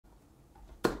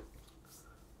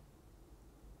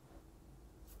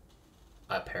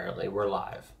Apparently, we're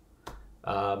live.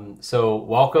 So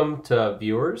welcome to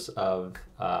viewers of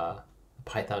the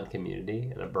Python community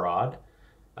and abroad.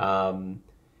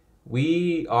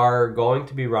 We are going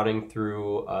to be running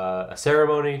through a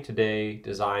ceremony today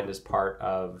designed as part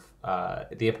of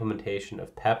the implementation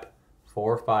of PEP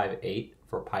 458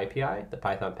 for PyPI, the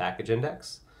Python Package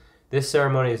Index. This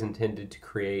ceremony is intended to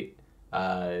create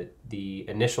the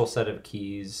initial set of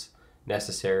keys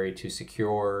necessary to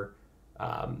secure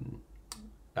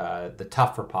the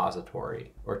TUF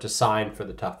repository, or to sign for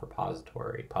the TUF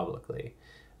repository publicly.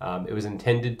 It was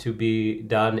intended to be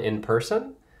done in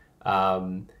person,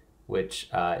 which,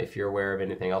 if you're aware of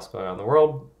anything else going on in the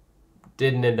world,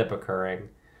 didn't end up occurring.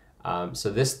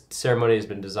 So this ceremony has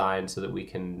been designed so that we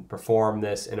can perform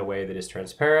this in a way that is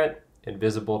transparent and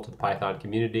visible to the Python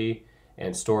community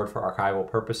and stored for archival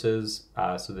purposes,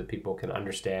 so that people can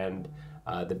understand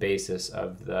the basis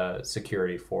of the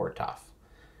security for TUF.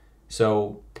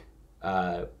 So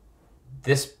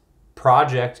this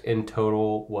project in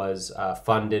total was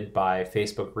funded by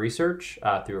Facebook Research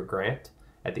through a grant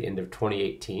at the end of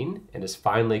 2018, and is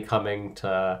finally coming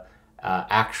to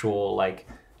actual,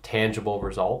 tangible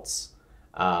results.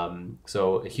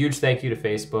 So a huge thank you to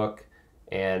Facebook.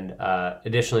 And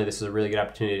additionally, this is a really good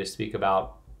opportunity to speak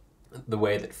about the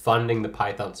way that funding the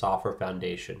Python Software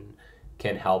Foundation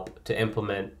can help to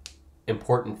implement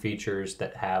important features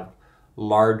that have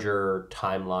larger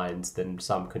timelines than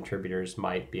some contributors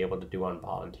might be able to do on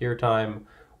volunteer time,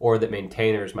 or that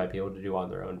maintainers might be able to do on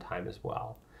their own time as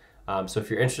well. So if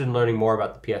you're interested in learning more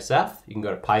about the PSF, you can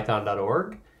go to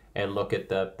python.org and look at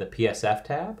the PSF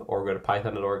tab, or go to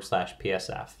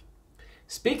python.org/PSF.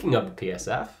 Speaking of the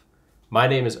PSF, my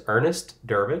name is Ernest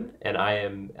Durbin, and I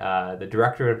am the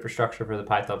Director of Infrastructure for the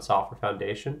Python Software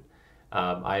Foundation.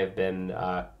 I have been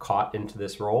caught into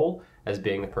this role as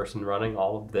being the person running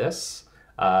all of this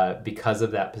because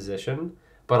of that position.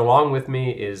 But along with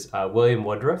me is William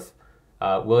Woodruff.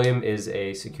 William is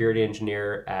a security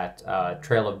engineer at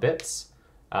Trail of Bits.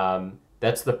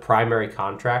 That's the primary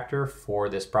contractor for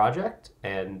this project,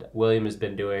 and William has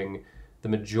been doing the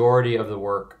majority of the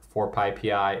work for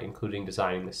PyPI, including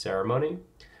designing the ceremony.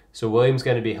 So William's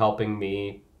going to be helping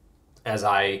me as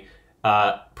I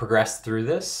progress through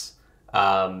this,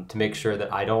 to make sure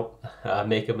that I don't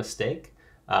make a mistake,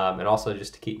 and also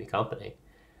just to keep me company.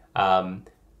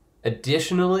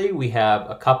 Additionally, we have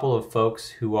a couple of folks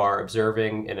who are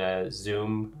observing in a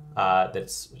Zoom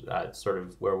that's sort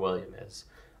of where William is.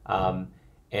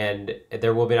 And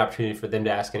there will be an opportunity for them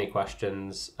to ask any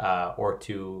questions or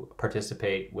to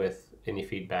participate with any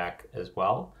feedback as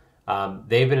well.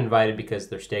 They've been invited because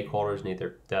they're stakeholders in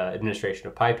either the administration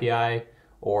of PyPI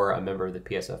or a member of the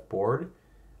PSF board.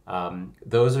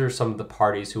 Those are some of the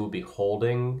parties who will be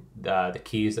holding the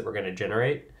keys that we're going to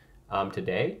generate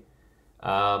today.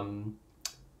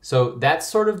 So that's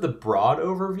sort of the broad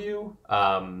overview.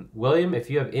 William, if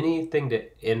you have anything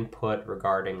to input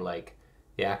regarding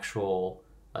the actual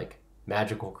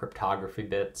magical cryptography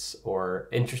bits or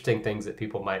interesting things that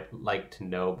people might like to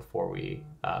know before we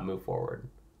move forward.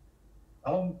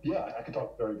 Yeah, I could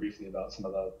talk very briefly about some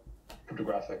of the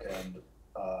cryptographic and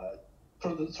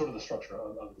sort of the structure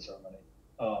of the ceremony.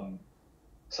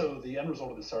 So the end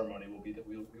result of the ceremony will be that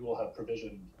we will have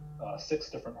provisioned 6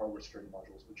 different hardware security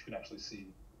modules, which you can actually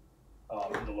see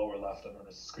in the lower left on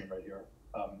Ernest's screen right here.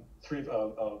 3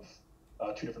 of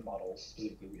 2 different models.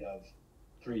 Specifically, we have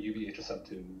 3 UV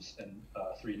HSM2s and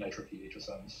 3 Nitro P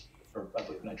HSMs, or I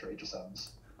believe Nitro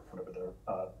HSMs, whatever their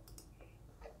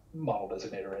model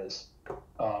designator is.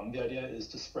 The idea is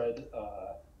to spread,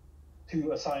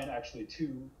 to assign actually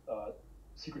 2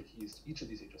 secret keys to each of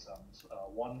these HSMs,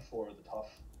 one for the TUF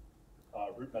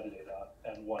root metadata,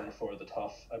 and one for the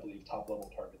TUF, I believe, top-level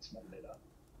targets metadata,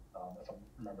 if I'm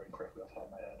remembering correctly off the top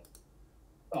of my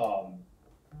head.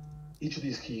 Each of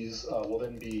these keys will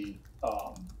then be,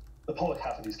 the public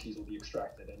half of these keys will be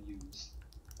extracted and used,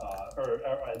 or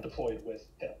deployed with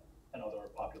pip and other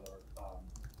popular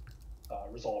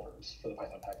resolvers for the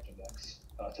Python package index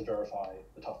to verify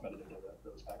the TUF metadata that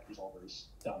those package resolvers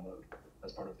download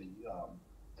as part of the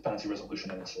dependency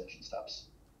resolution and installation steps.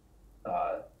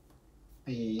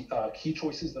 The key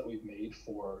choices that we've made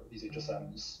for these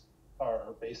HSMs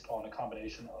are based on a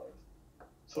combination of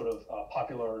sort of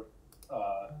popular,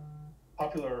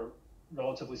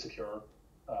 relatively secure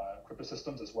crypto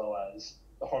systems, as well as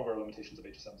the hardware limitations of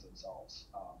HSMs themselves.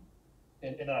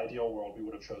 In an ideal world, we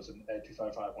would have chosen ED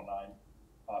 25519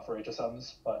 for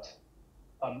HSMs, but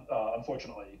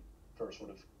unfortunately, for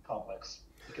sort of complex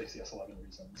KCS11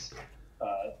 reasons,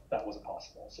 that wasn't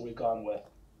possible. So we've gone with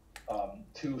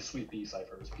 2 Suite B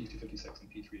ciphers, P256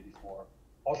 and P384,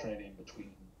 alternating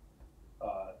between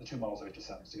the two models of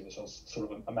HSMs together shows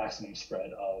sort of a maximum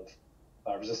spread of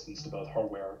resistance to both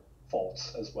hardware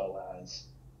faults as well as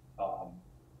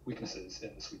weaknesses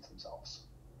in the suites themselves.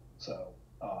 So,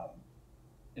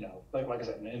 like I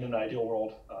said, in an ideal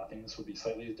world, things would be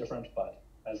slightly different, but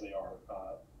as they are,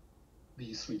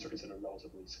 these suites are considered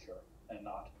relatively secure and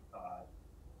not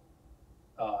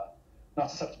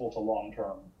susceptible to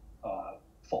long-term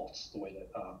faults, the way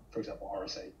that, for example,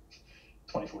 RSA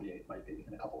 2048 might be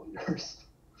in a couple of years.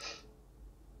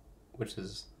 Which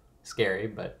is scary,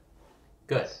 but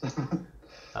good.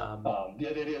 The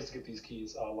idea is to give these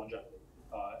keys longevity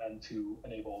and to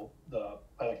enable the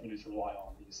Python community to rely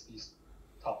on these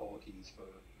top-level keys for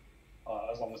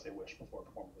as long as they wish before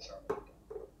performing the ceremony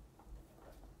again.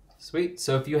 Sweet.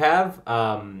 So if you have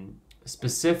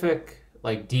specific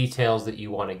details that you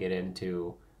want to get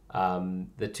into,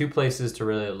 the two places to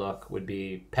really look would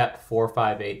be PEP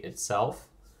 458 itself,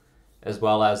 as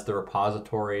well as the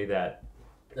repository that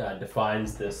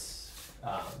defines this.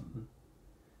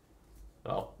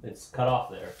 Well, it's cut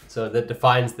off there. So that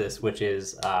defines this, which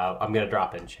is I'm going to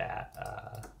drop in chat.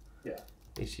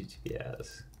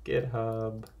 HTTPS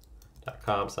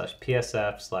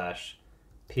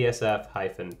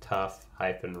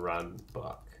github.com/psf/psf-tuf-run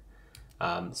book.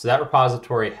 So that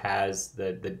repository has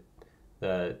the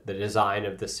design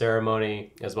of the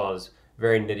ceremony as well as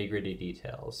very nitty-gritty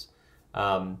details.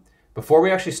 Before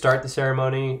we actually start the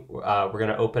ceremony, we're going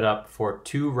to open up for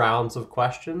 2 rounds of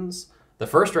questions. The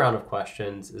first round of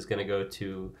questions is going to go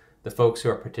to the folks who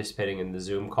are participating in the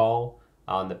Zoom call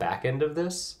on the back end of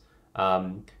this.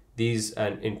 These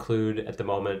include, at the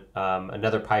moment,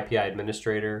 another PyPI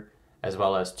administrator, as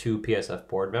well as 2 PSF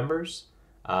board members.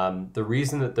 The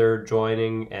reason that they're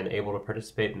joining and able to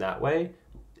participate in that way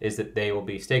is that they will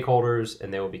be stakeholders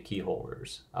and they will be key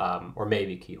holders, or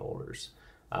maybe key holders.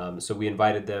 So we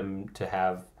invited them to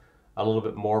have a little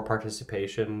bit more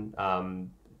participation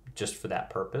just for that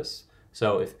purpose.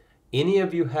 So if any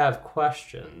of you have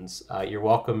questions, you're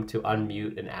welcome to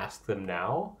unmute and ask them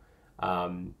now.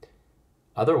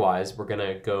 Otherwise, we're going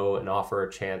to go and offer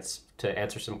a chance to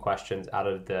answer some questions out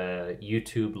of the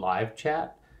YouTube live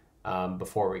chat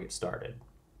before we get started.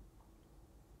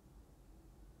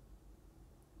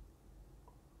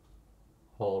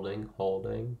 Holding.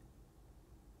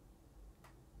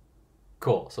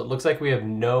 Cool. So it looks like we have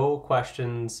no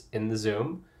questions in the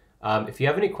Zoom. If you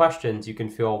have any questions, you can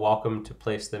feel welcome to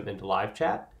place them into live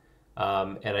chat.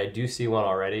 And I do see one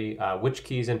already. Which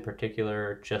keys in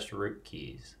particular? Just root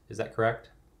keys. Is that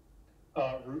correct?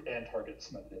 Root and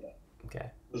targets metadata.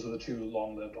 Okay. Those are the 2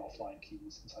 long-lived offline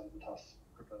keys inside of the TUF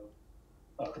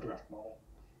cryptographic model.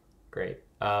 Great.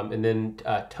 And then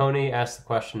Tony asked the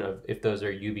question of if those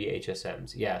are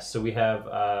UBHSMs. Yes. So we have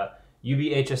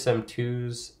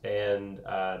UBHSM2s and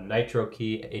Nitro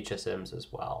key HSMs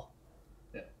as well.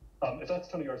 Yeah. If that's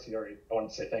Tony Arcieri, I want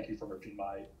to say thank you for merging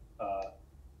my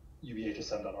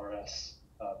UBHSM.rs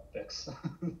fix.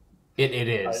 It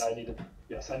is. I needed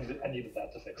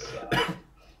that to fix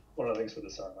one of the things for the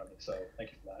ceremony. So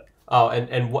thank you for that. Oh,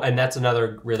 and that's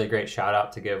another really great shout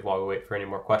out to give while we wait for any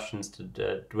more questions to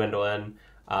dwindle in.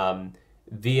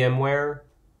 VMware,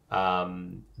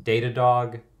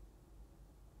 Datadog,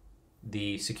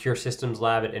 the Secure Systems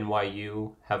Lab at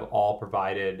NYU have all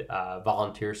provided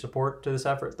volunteer support to this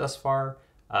effort thus far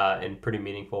in pretty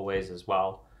meaningful ways as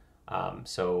well.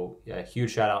 So a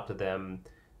huge shout out to them.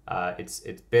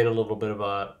 It's been a little bit of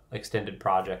a extended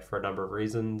project for a number of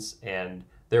reasons, and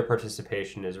their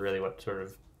participation is really what sort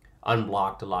of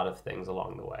unblocked a lot of things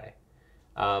along the way.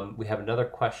 We have another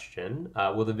question.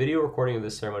 Will the video recording of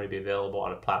this ceremony be available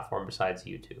on a platform besides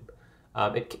YouTube?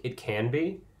 It can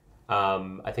be.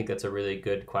 I think that's a really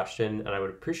good question, and I would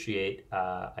appreciate,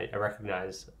 I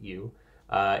recognize you,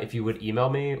 if you would email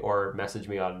me or message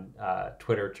me on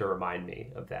Twitter to remind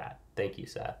me of that. Thank you,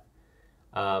 Seth.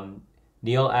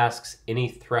 Neil asks, any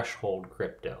threshold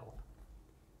crypto?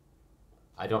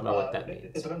 I don't know what that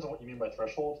means. It depends on what you mean by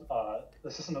threshold.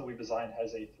 The system that we've designed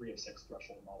has a 3 of 6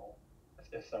 threshold model,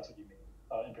 if that's what you mean.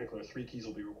 In particular, 3 keys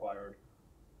will be required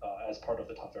as part of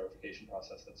the TUF verification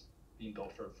process that's being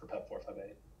built for PEP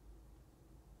 458.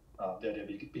 The idea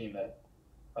being that,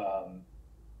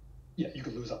 you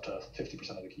could lose up to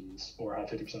 50% of the keys or have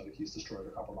 50% of the keys destroyed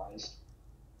or compromised.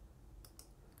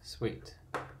 Sweet.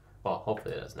 Well,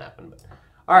 hopefully it doesn't happen. But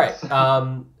all right.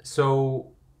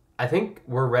 So I think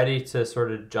we're ready to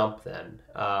sort of jump then.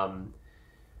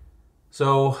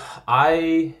 So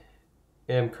I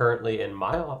am currently in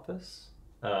my office,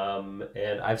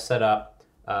 and I've set up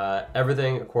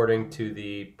everything according to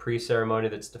the pre-ceremony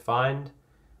that's defined.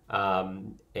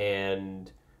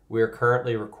 And we're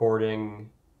currently recording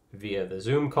via the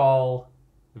Zoom call.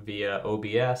 via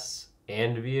OBS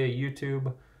and via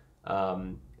YouTube.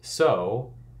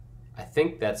 So I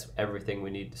think that's everything we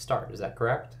need to start. Is that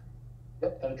correct?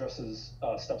 Yep, that addresses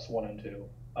steps 1 and 2.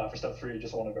 For step 3,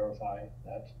 just want to verify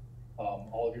that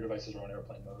all of your devices are on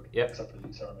airplane mode, except for the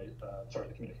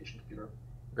the communication computer.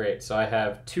 Great. So I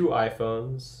have 2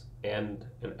 iPhones and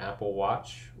an Apple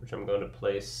Watch, which I'm going to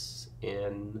place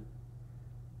in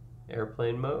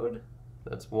airplane mode.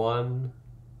 That's 1.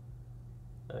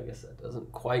 I guess that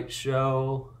doesn't quite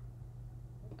show.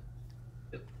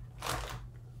 Yep.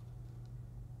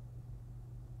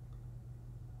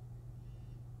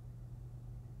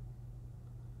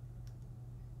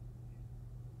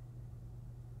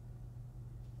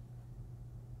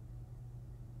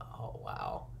 Oh,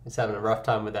 wow. He's having a rough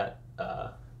time with that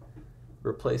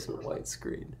replacement white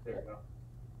screen. There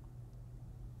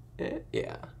we go.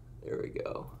 Yeah, there we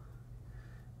go.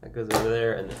 That goes over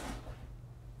there, and then...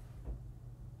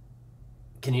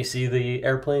 Can you see the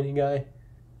airplane guy?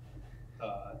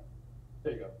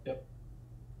 There you go. Yep.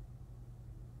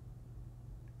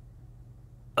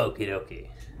 Okie dokie.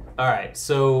 All right,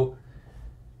 so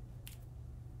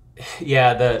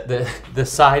yeah, the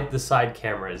side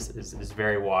camera is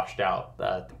very washed out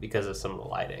because of some of the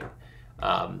lighting.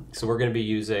 So we're going to be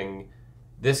using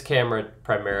this camera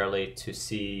primarily to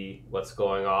see what's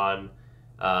going on,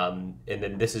 and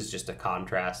then this is just a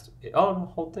contrast. Oh, the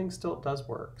whole thing still does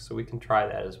work, so we can try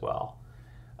that as well.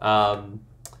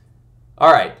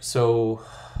 All right, so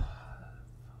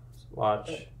let's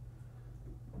watch.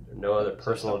 No other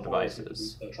personal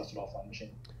devices. The trusted offline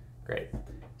machine. Great.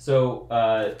 So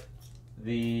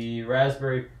the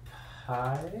Raspberry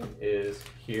Pi is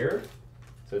here.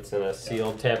 So it's in a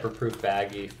sealed, tamper-proof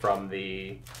baggie from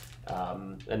the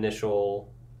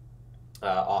initial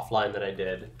offline that I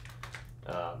did.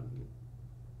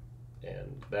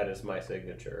 And that is my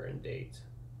signature and date.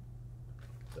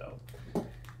 So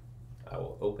I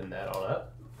will open that on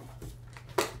up.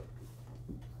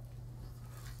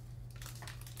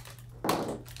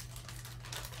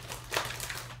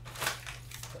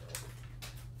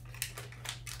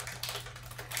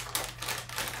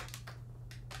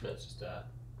 That's just a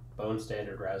bone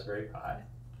standard Raspberry Pi.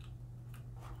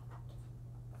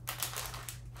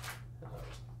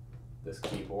 This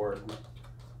keyboard.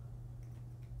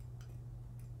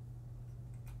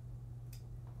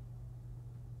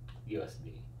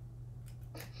 USB.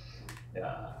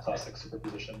 Yeah, classic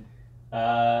superposition.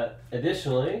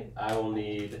 Additionally, I will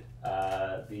need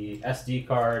the SD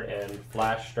card and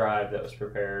flash drive that was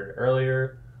prepared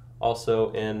earlier,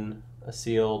 also in a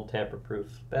sealed,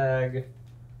 tamper-proof bag.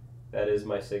 That is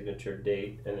my signature,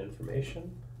 date, and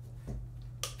information.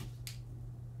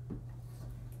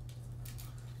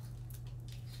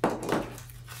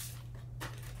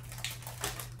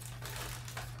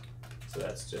 So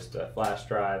that's just a flash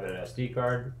drive and an SD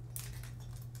card.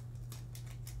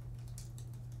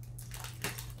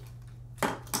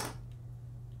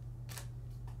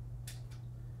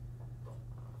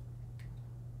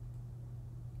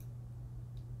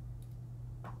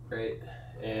 Great.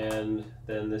 And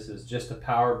then this is just a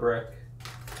power brick.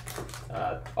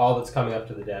 All that's coming up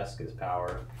to the desk is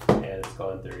power, and it's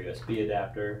going through a USB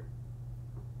adapter.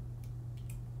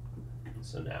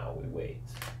 So now we wait.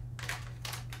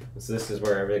 So this is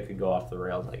where everything could go off the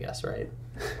rails, I guess, right?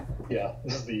 Yeah,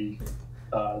 this is the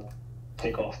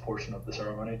takeoff portion of the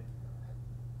ceremony.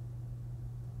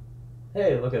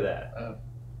 Hey, look at that.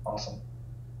 Awesome.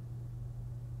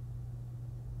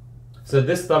 So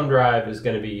this thumb drive is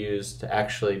going to be used to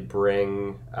actually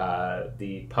bring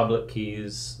the public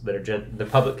keys that are the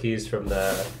public keys from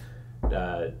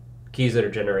the keys that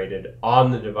are generated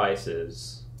on the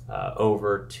devices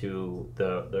over to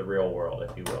the real world,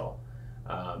 if you will.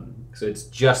 So it's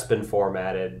just been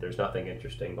formatted. There's nothing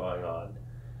interesting going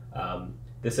on.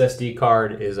 This SD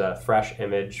card is a fresh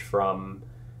image from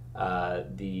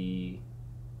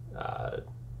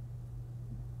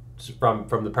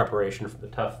from the preparation for the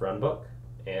TUF runbook,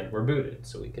 and we're booted,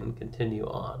 so we can continue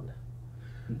on.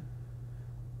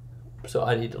 So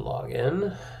I need to log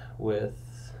in with,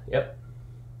 yep.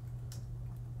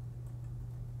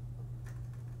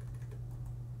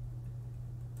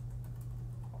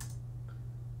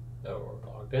 Oh, we're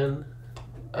logged in.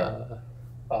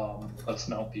 Let's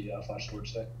mount the flash storage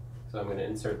stick. So I'm going to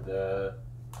insert the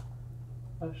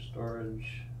flash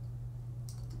storage.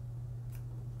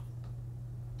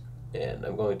 And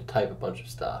I'm going to type a bunch of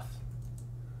stuff.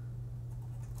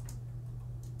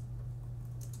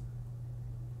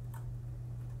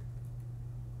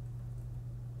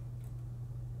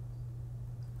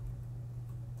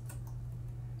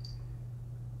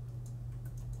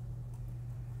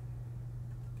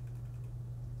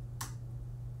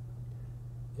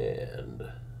 And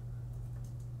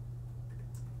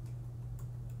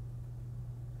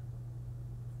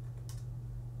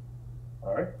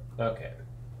all right. okay.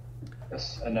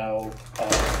 Yes, and now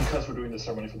because we're doing the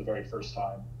ceremony for the very first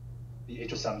time, the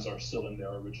HSMs are still in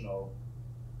their original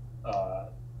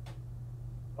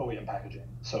OEM packaging.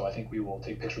 So I think we will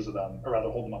take pictures of them, or rather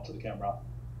hold them up to the camera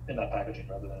in that packaging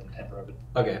rather than in tamper-evident.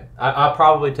 Okay, I'll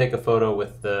probably take a photo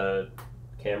with the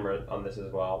camera on this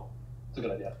as well. It's a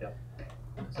good idea, yeah.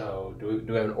 So do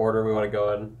we have an order we want to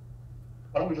go in?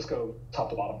 Why don't we just go top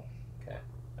to bottom? Okay,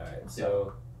 all right,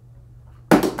 so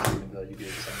The UV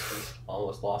HSMs first.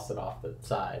 almost lost it off the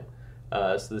side.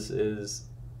 So this is...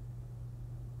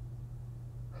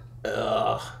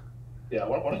 Ugh. Yeah,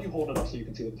 why don't you hold it up so you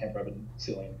can see the tamper-evident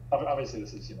ceiling? Obviously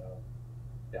this is,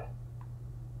 yeah.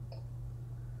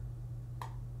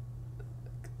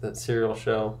 That cereal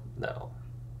show? No.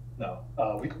 No,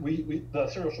 the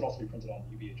cereal should also be printed on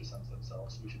UV HSMs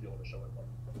themselves. We should be able to show it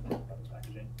when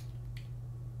packaging.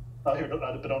 Here,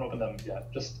 don't open them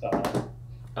yet. Just show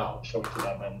it to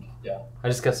them, and yeah. I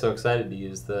just got so excited to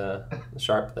use the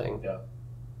sharp thing. Yeah.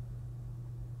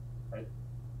 Right.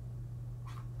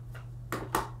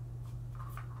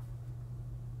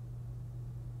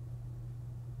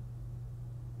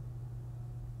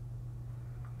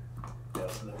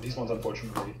 Yes, and these ones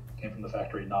unfortunately came from the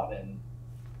factory, not in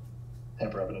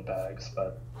tamper-evident bags,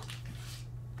 but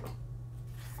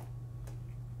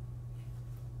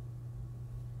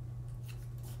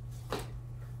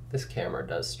This camera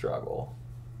does struggle.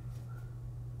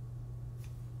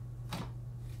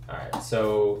 All right,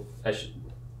 so should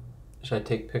I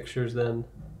take pictures then?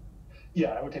 yeah,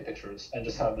 I would take pictures and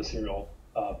just have the serial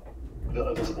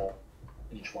visible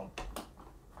in each one.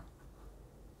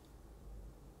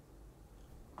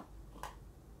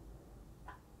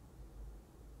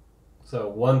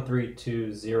 So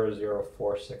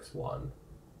 132000461.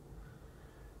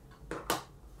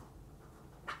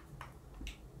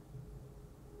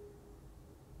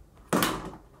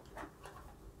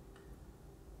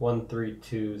 One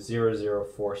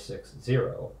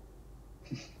 132000460.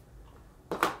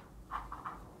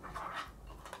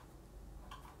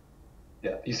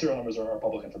 Yeah, these serial numbers are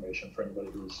public information for anybody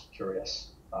who's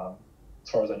curious. As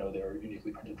far as I know, they're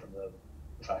uniquely printed from the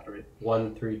factory.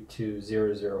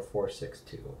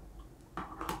 132000462.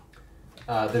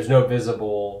 There's no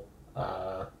visible.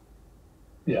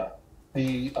 Yeah,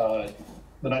 the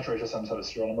nitro HSMs have a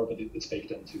serial number, but it's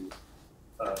baked into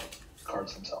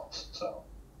cards themselves. So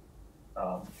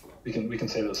we can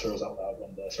say those serials out loud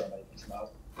when the ceremony prints them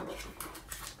out.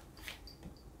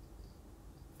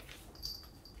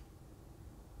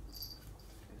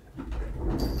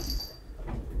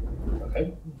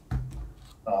 Okay.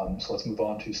 So let's move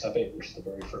on to step 8, which is the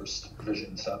very first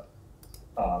revision step.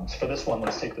 So for this one,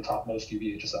 let's take the topmost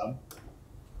UV HSM,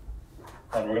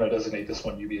 and we're going to designate this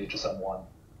one UV HSM 1.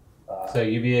 So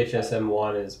UV HSM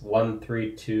 1 is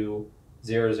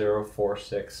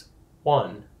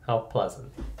 132000461. How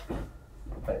pleasant.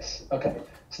 Nice. Okay.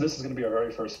 So this is going to be our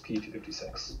very first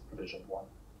P256 revision 1.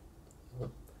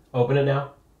 Open it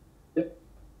now. Yep.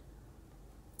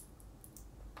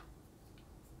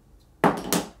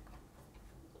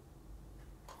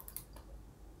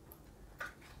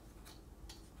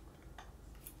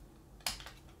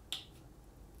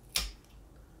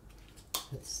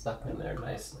 It's stuck in there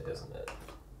nicely, isn't it?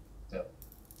 Yep.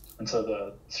 And so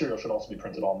the serial should also be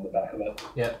printed on the back of it.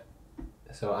 Yep.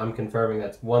 So I'm confirming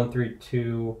that's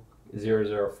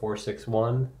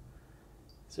 132000461.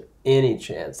 Is there any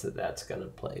chance that that's going to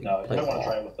play? No, you might want to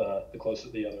try it with the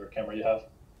other camera you have.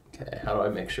 Okay, how do I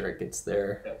make sure it gets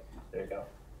there? Yep, there you go.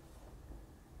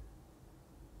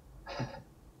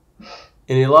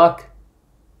 Any luck?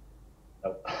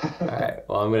 Nope. All right.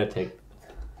 Well, I'm going to take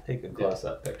a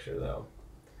close-up picture though.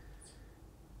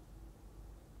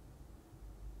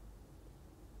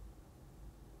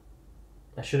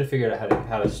 I should have figured out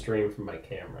how to stream from my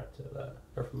camera to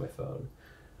or from my phone.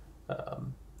 All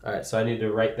right, so I need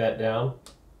to write that down.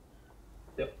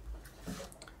 Yep.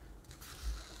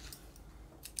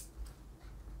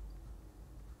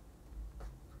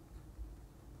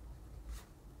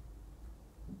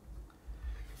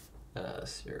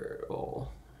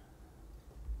 Serial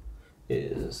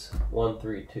is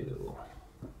 132000461.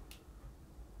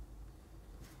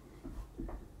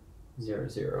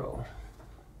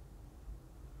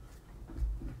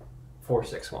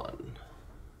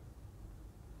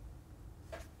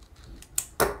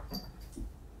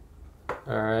 All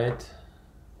right.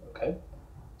 Okay.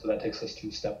 So that takes us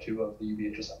to step 2 of the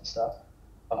UVHSM step.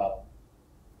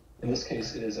 In this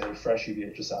case, it is a fresh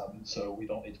UVHSM, so we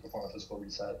don't need to perform a physical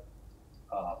reset.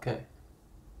 Okay.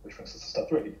 Which brings us to step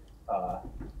 3.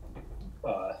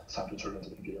 it's time to insert it into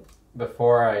the computer.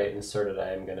 Before I insert it,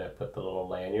 I am going to put the little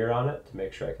lanyard on it to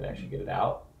make sure I can actually get it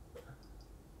out.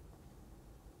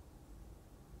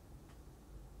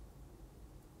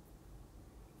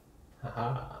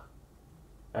 Haha.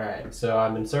 Alright, so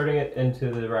I'm inserting it into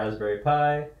the Raspberry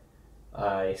Pi.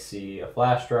 I see a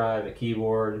flash drive, a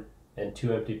keyboard, and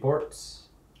 2 empty ports.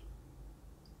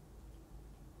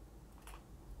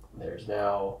 There's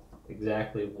now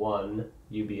exactly 1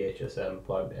 UBHSM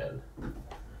plugged in.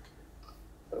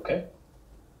 Okay.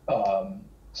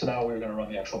 So now we're going to run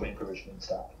the actual main provisioning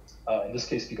stack. In this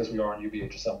case, because we are on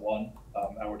UBHSM 1,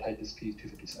 our type is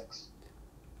P256.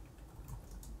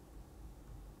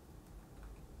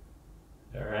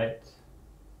 All right.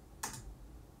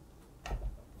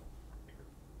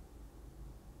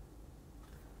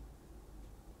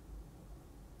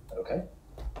 Okay.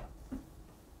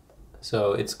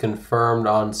 So it's confirmed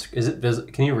on. Is it visible?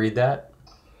 Can you read that?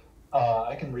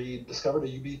 I can read discovered a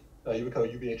Ubico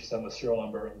UBHSM with serial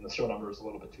number, and the serial number is a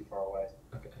little bit too far away.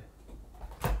 Okay.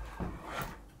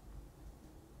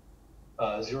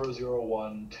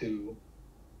 0012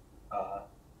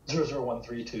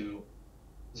 00132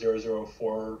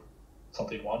 004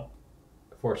 something 1.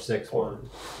 461.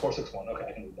 461. Okay,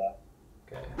 I can read that.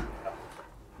 Okay.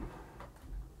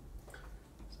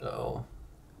 So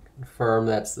confirm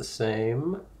that's the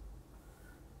same.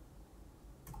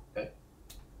 Okay.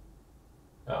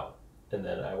 Oh, and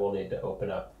then I will need to open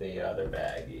up the other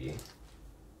baggie.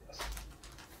 Yes.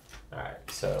 All right.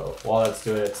 So while that's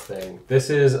doing its thing, this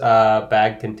is a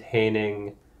bag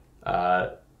containing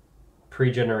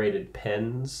pre-generated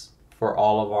pins for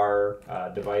all of our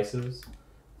devices.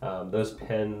 Those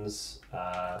pins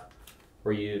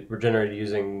were generated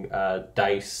using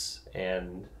dice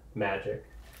and magic.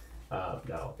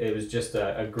 No, it was just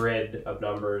a grid of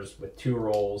numbers with 2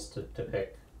 rolls to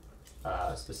pick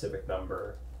a specific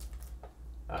number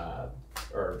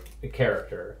or a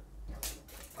character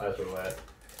as we went.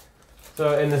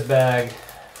 So in this bag,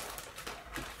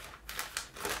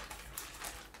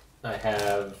 I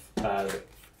have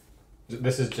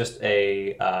this is just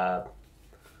a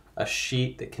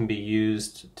sheet that can be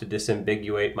used to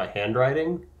disambiguate my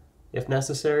handwriting if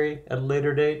necessary at a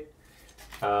later date.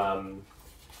 And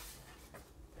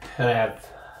I have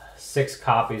 6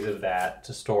 copies of that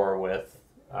to store with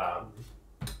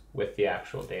the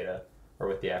actual data or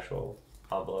with the actual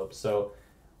envelope. So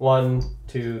 1,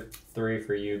 2, 3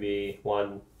 for UB,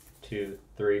 1, 2,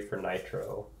 3 for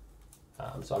nitro.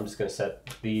 So I'm just going to set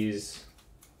these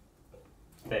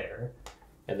there,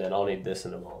 and then I'll need this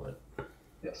in a moment.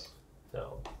 Yes.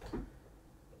 So,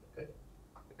 okay.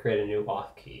 Create a new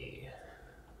auth key.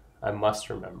 I must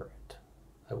remember it.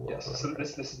 I will. Yes. So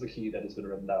this is the key that has been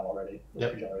written down already.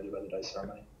 It was generated by the dice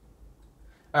ceremony.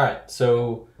 All right.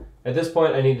 So at this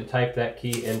point, I need to type that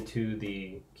key into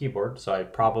the keyboard. So I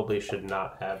probably should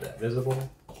not have that visible.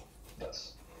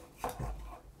 Yes.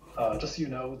 Just so you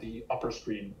know, the upper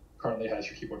screen currently has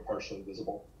your keyboard partially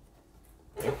visible.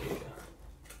 Thank you.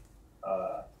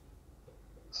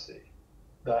 Let's see.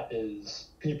 That is.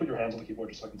 Can you put your hands on the keyboard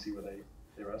just so I can see where they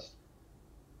rest?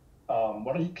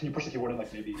 Can you push the keyboard in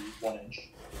like maybe 1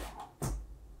 inch?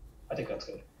 I think that's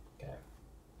good. Okay.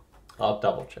 I'll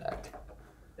double check.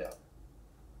 Yeah.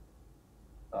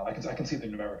 I can see the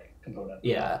numeric component.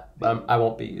 Yeah, I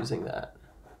won't be using that.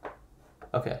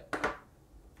 Okay.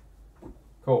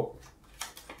 Cool.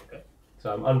 Okay.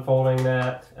 So I'm unfolding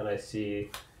that, and I see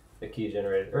the key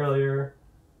generated earlier.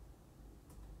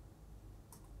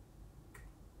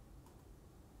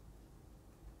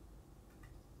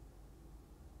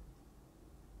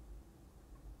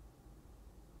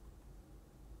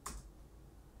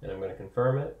 And I'm going to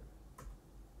confirm it.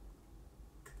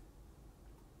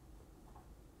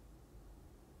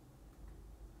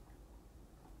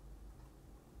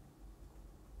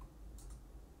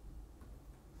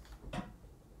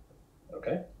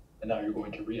 Okay. And now you're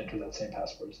going to re-enter that same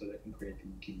password so that it can create the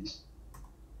keys.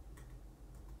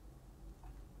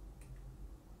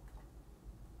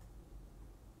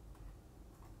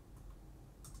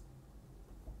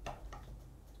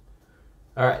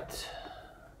 All right.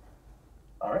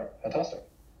 All right. Fantastic.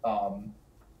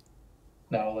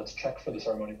 Now let's check for the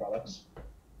ceremony products.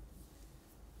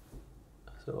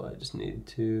 So I just need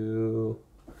to.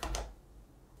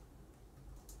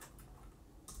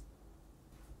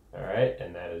 All right,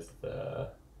 and that is the.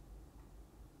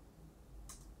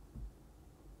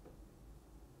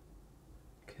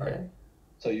 Okay. Right.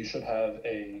 So you should have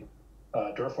a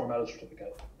DIR formatted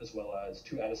certificate, as well as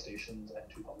 2 attestations and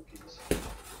 2 public keys.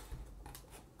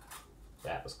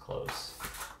 That was close.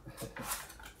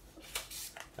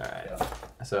 All right. Yeah.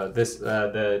 So this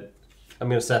the I'm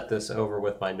going to set this over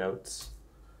with my notes.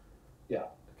 Yeah.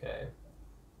 Okay.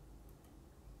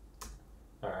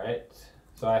 All right.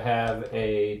 So I have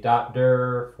a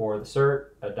 .dir for the cert,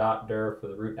 a .dir for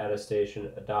the root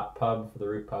attestation, a .pub for the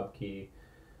root pub key,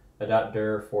 a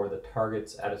 .dir for the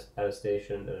target's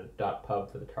attestation, and a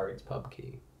 .pub for the target's pub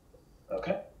key.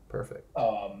 Okay. Perfect.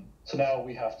 So now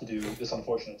we have to do this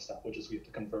unfortunate step, which is we have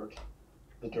to convert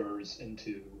the DIRs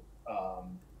into, we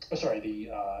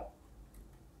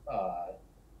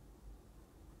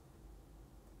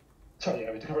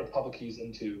have to convert the public keys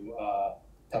into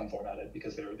PEM formatted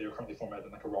because they're currently formatted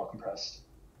in like a raw compressed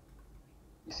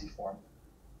EC form.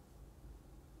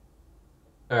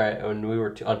 All right, and we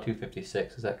were on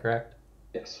 256, is that correct?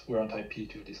 Yes, we're on type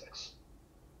P256.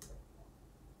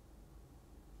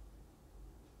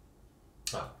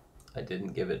 Oh, I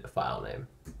didn't give it a file name.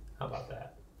 How about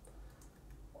that?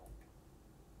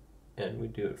 And we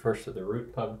do it first with the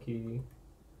root pub key.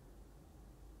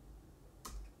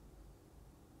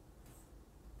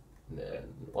 And then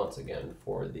once again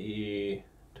for the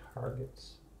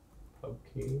target's pub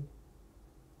key.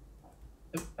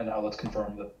 And now let's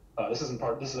confirm that I just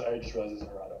realized this is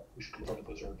errata. We should confirm that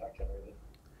those are in fact generated.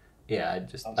 Yeah,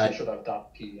 so I should have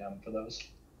 .pem for those.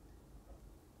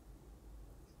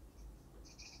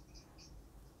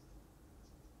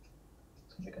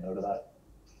 So make a note of that.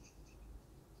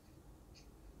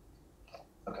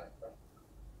 Okay.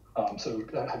 So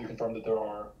have you confirmed that there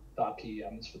are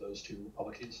 .pems for those two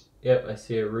public keys? Yep, I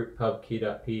see a root pub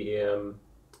key.pem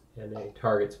and a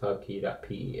target's pub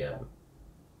key.pem.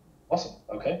 Awesome.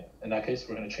 Okay. In that case,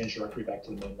 we're going to change the directory back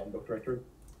to the main runbook directory.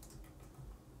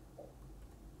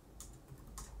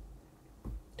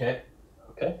 Okay.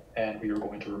 Okay. And we are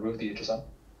going to remove the HSM.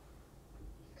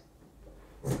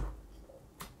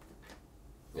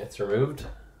 It's removed.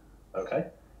 Okay.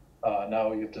 Now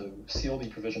we have to seal the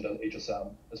provisioned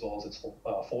HSM as well as its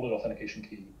folded authentication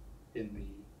key in the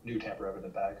new tamper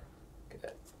evident bag.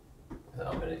 Okay. And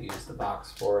I'm going to use the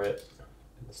box for it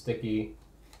and the sticky.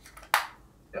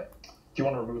 Yep. Do you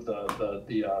want to remove the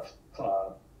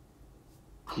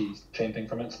key chain thing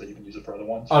from it so that you can use it for other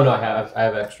ones? Oh no, I have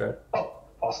extra. Oh,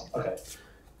 awesome. Okay.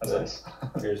 That's nice.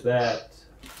 Here's that.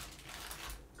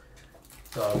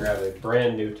 So I'll grab a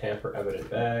brand new tamper evident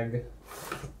bag.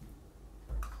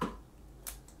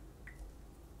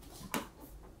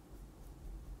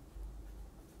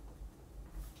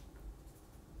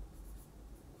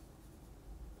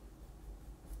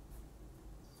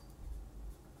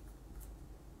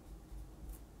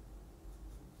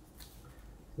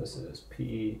 This is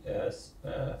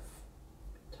PSF,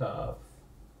 TUF,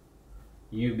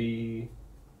 UB,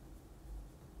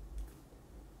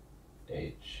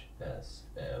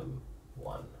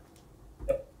 HSM1.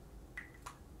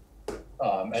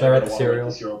 Should I write the serial?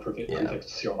 The serial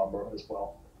prefix serial number as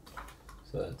well.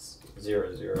 So that's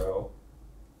 00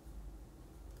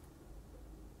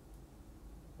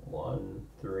 1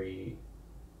 3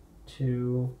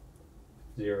 2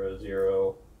 0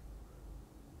 0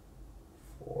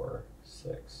 4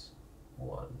 6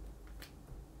 1.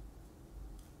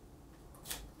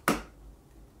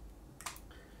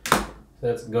 So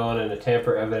that's going in a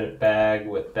tamper evident bag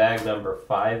with bag number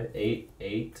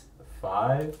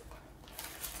 5885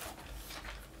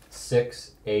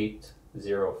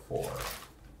 6804.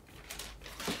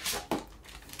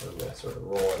 I'm going to sort of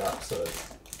roll it up so it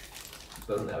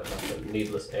doesn't have enough of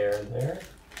needless air in there.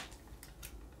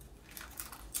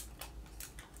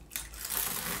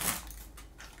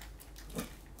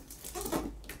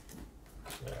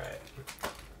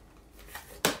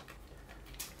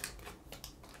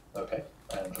 Okay,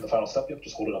 and for the final step, you have to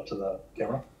just hold it up to the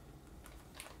camera.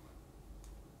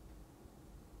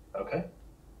 Okay,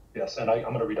 yes, and I'm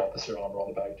going to read out the serial number on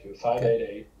the bag too.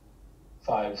 588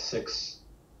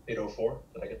 56804.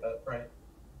 Did I get that right?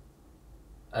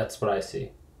 That's what I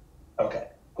see. Okay,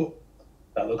 cool.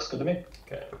 That looks good to me.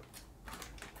 Okay.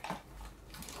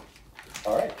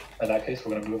 All right, in that case,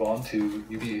 we're going to move on to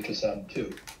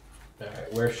UBHSM2. All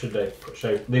right, where should I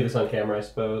leave this on camera, I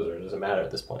suppose, or does it matter at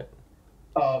this point?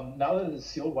 Now that it is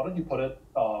sealed, why don't you put it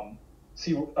put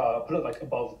it like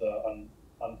above the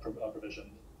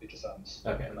unprovisioned HSMs.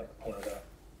 Okay. In like the corner there.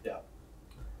 Yeah.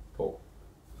 Cool.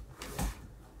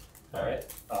 All right.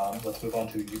 Let's move on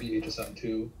to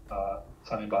UBHSM2,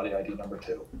 signing body ID number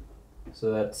 2.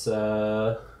 So that's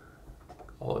all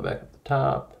the way back at the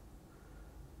top.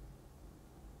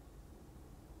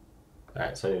 All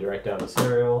right, so I need to write down the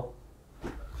serial.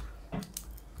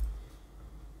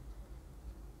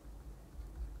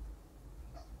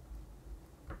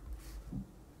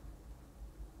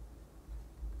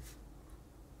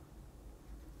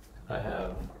 I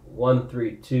have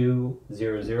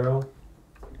 13200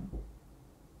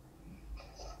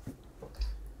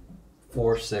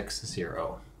 460,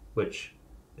 which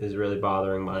is really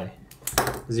bothering my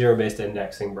zero-based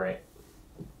indexing brain.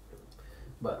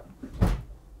 But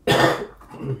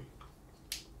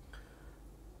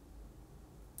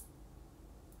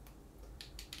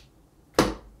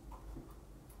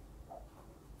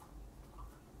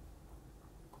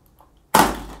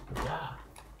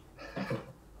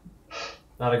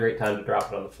not a great time to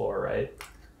drop it on the floor, right?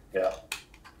 Yeah.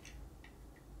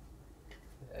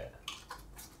 Yeah.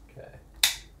 Okay.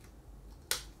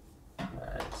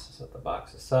 Alright, so set the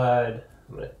box aside.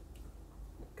 I'm going to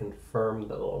confirm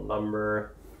the little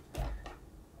number.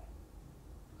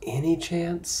 Any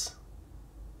chance?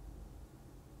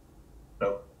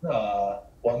 Nope.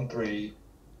 1, 3.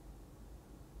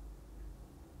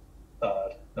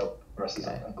 Nope. The rest is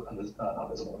not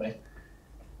visible to me.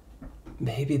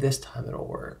 Maybe this time it'll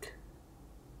work.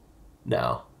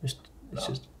 No, it's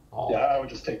just all. Yeah, I would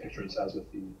just take pictures as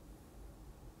with the.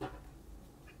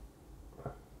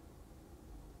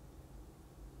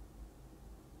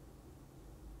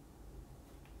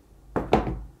 All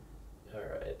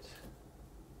right.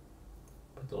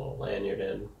 Put the little lanyard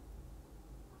in.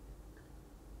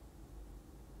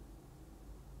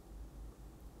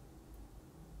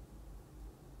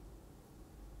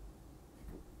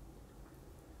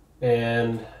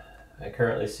 And I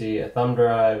currently see a thumb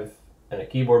drive and a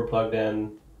keyboard plugged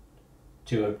in,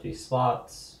 2 empty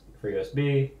slots for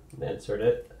USB, and insert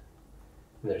it.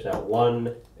 And there's now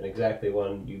exactly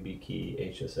one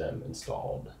YubiKey HSM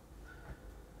installed.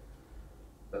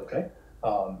 Okay.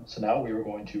 So now we were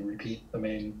going to repeat the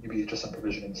main UBHSM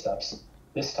provisioning steps.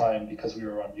 This time, because we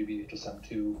were on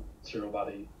UBHSM2 serial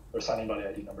body or signing body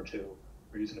ID number 2,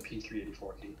 we're using a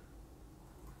P384 key.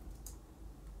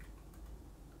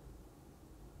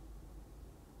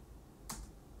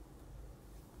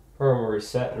 Program will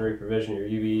reset and reprovision your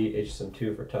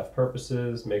UBHSM2 for TUF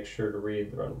purposes. Make sure to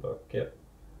read the runbook. Yep.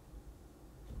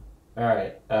 All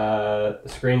right. The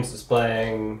screen's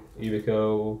displaying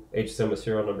Ubico HSM with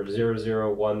serial number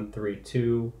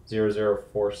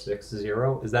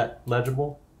 00132000460. Is that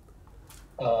legible?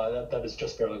 That is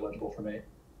just barely legible for me.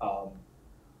 But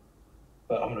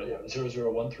I'm gonna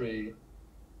 0013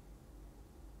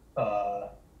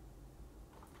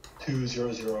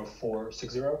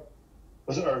 200460.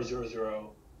 Was it or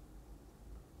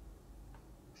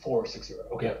 00460?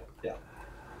 Okay. Yep. Yeah.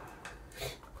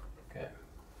 Okay.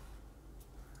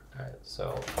 All right.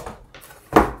 So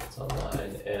it's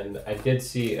online, and I did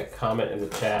see a comment in the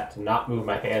chat to not move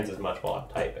my hands as much while I'm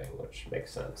typing, which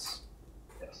makes sense.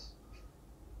 Yes.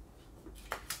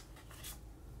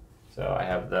 So I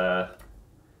have the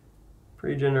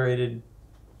pre-generated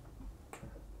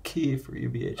key for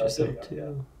UBHSM2.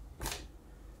 Yeah.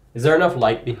 Is there enough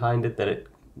light behind it that it?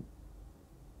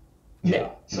 Yeah.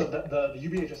 So the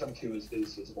UBHSM2 is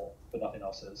visible, but nothing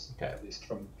else is. Okay. At least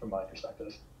from my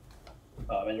perspective.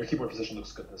 And your keyboard position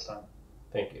looks good this time.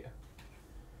 Thank you.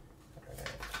 All right.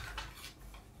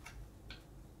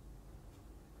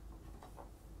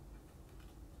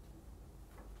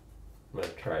 I'm going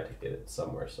to try to get it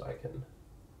somewhere so I can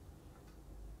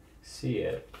see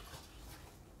it.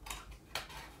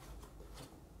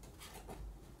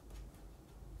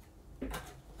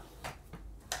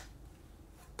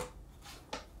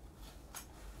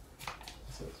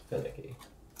 So it's finicky.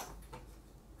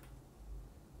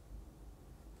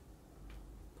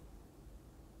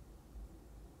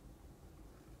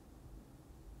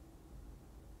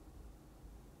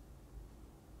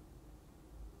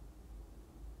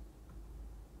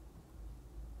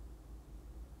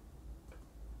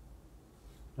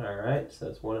 All right, so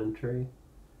that's one entry.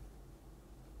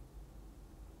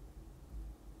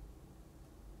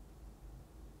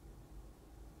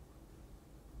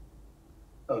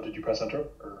 Oh, did you press enter?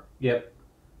 Or? Yep.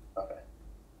 Okay.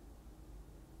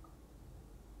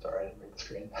 Sorry, I didn't read the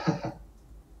screen.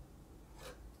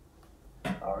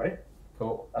 All right.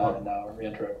 Cool. And now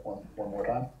re-enter it one more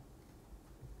time.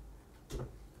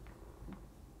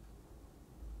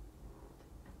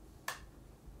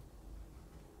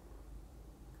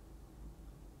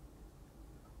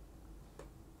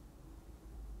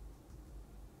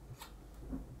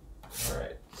 All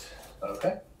right.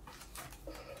 Okay.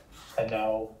 And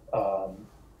now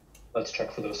let's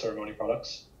check for those ceremony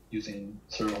products using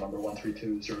serial number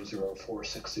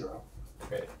 132000460.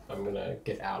 Okay, I'm gonna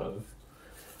get out of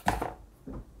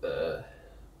the.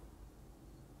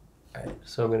 All right,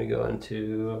 so I'm gonna go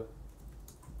into.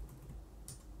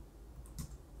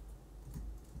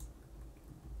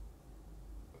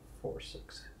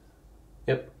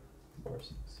 Yep,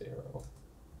 460.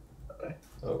 Okay.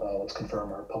 So Let's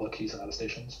confirm our public keys and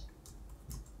attestations.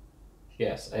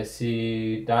 Yes, I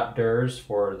see .ders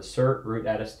for the cert, root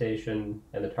attestation,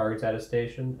 and the target's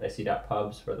attestation. I see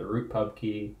 .pubs for the root pub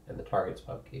key and the target's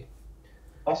pub key.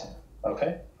 Awesome.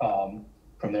 Okay.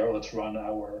 From there, let's run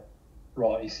our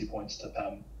raw AC points to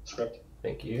PEM script.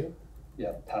 Thank you.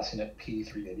 Yeah, passing it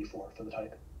P384 for the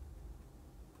type.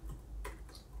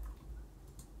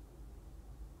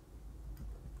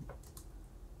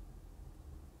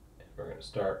 We're going to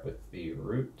start with the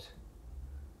root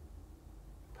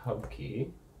pub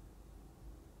key.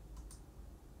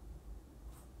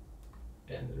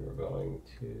 And then we're going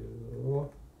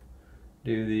to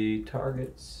do the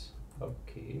target's pub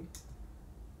key.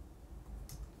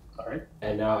 All right.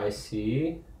 And now I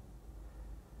see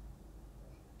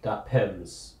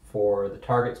 .pims for the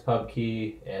target's pub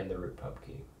key and the root pub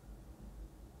key.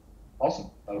 Awesome.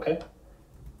 Okay.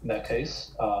 In that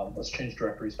case, let's change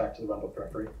directories back to the runbook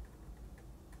directory.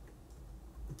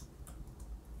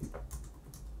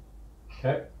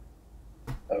 Okay.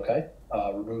 Okay.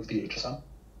 Remove the HSM.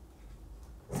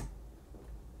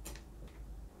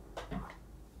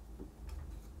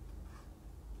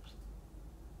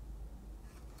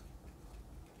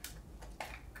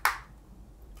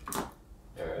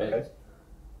 Okay.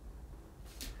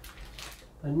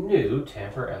 A new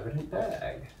tamper evident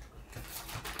bag.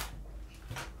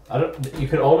 You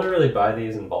can only really buy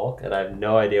these in bulk, and I have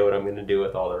no idea what I'm going to do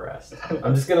with all the rest.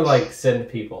 I'm just going to like send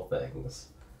people things.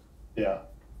 Yeah.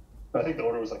 I think the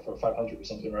order was like for 500 or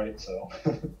something, right? So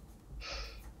I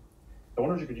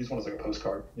wonder if you could use one as like a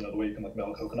postcard, you know, the way you can like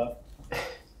mail a coconut.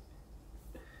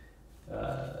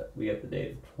 We got the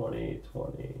date of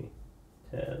 2020,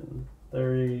 10,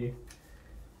 30.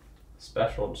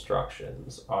 Special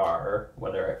instructions are,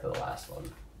 when they're right for the last one.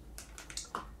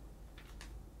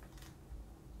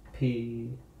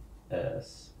 P,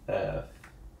 S, F,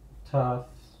 TUF,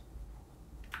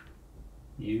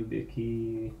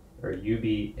 UBKey, or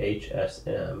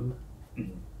UBHSM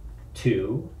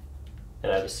 2,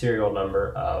 and I have a serial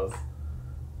number of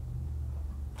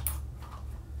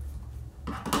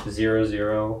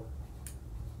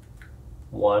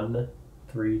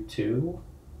 00132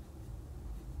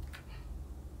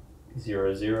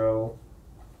 00.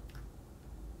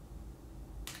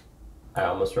 I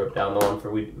almost wrote down the one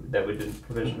that we didn't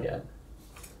provision yet.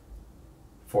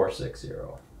 460.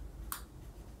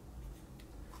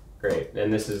 Great,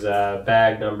 and this is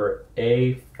bag number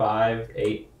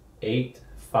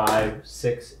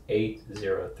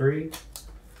A5885683.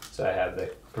 So I have the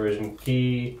provision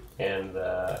key and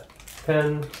the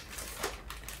pen.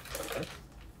 Okay.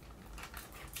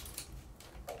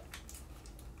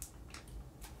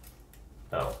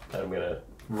 Oh, and I'm gonna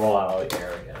roll out all the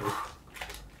air again.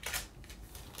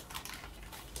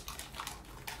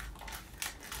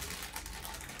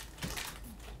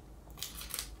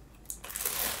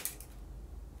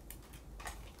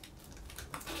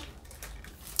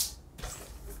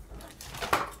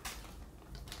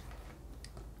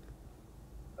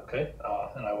 Okay,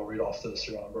 and I will read off the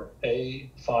serial number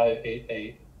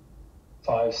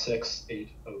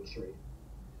A588568803.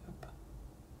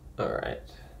 All right.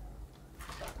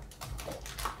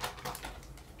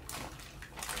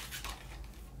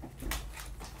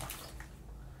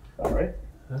 All right.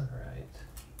 All right.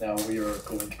 Now we are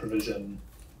going to provision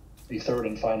the third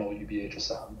and final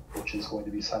UBHSM, which is going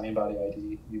to be signing body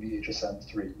ID UBHSM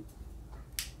 3.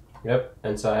 Yep,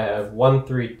 and so I have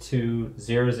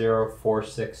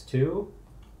 132-00462.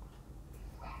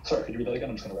 Sorry, could you read that again?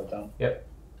 I'm just going to write it down. Yep.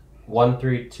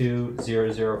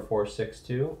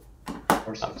 132-00462.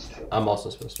 462. I'm also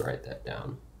supposed to write that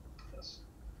down. Yes.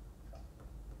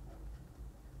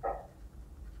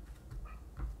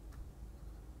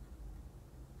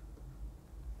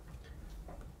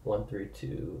 One three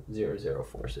two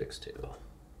 00462.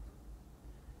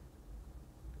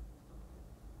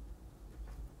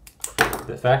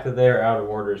 The fact that they are out of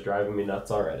order is driving me nuts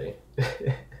already.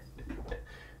 I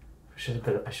should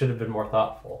have been more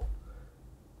thoughtful.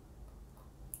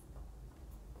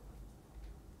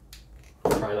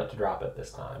 Try not to drop it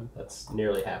this time. That's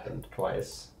nearly happened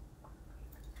twice.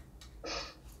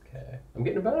 Okay, I'm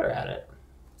getting better at it.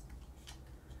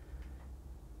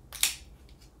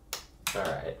 All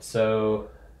right,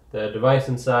 so the device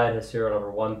inside has serial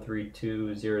number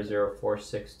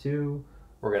 132-00462.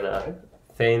 We're gonna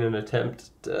feign an attempt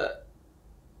to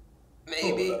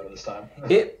maybe better this time.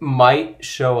 it might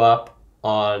show up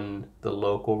on the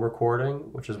local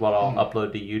recording, which is what I'll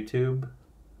upload to YouTube.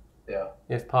 Yeah.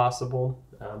 If possible,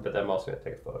 but then I'm also gonna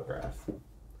take a photograph.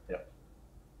 Yep.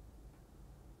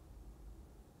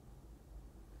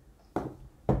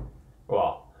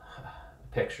 Well,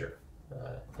 a picture,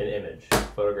 an image.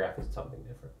 Photograph is something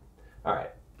different. All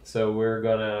right, so we're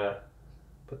gonna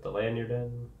put the lanyard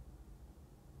in.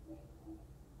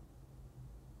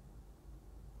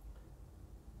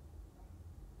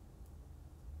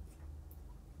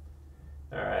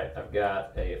 Alright, I've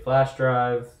got a flash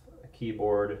drive, a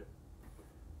keyboard,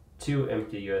 2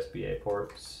 empty USB-A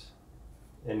ports.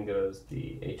 In goes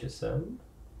the HSM.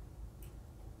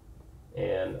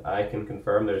 And I can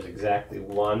confirm there's exactly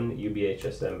 1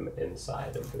 UBHSM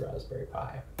inside of the Raspberry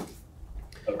Pi.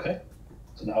 Okay.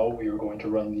 So now we are going to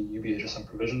run the UBHSM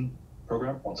provision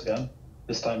program once again.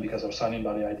 This time, because our signing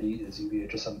body ID is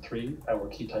UBHSM3, our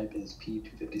key type is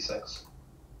P256.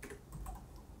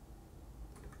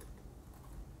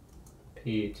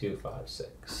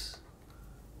 P256.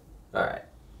 Alright.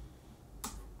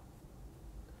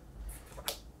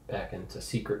 Back into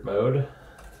secret mode.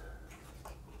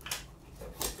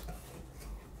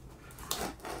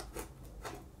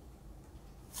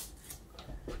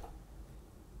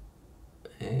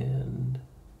 And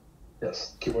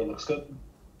yes, keyboard looks good.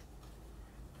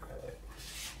 Okay.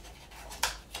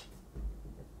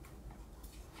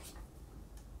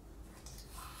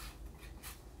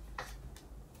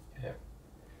 Okay.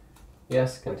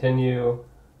 Yes, continue.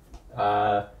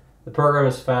 The program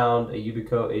has found a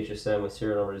Ubico HSM with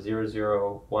serial number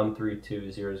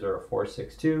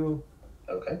 00132000462.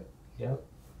 Okay. Yep.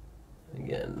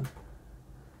 Again.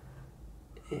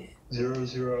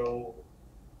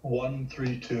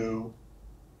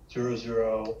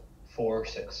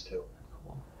 00132000462.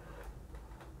 Cool.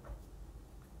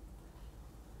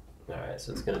 Alright,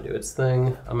 so it's going to do its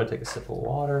thing. I'm going to take a sip of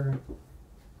water.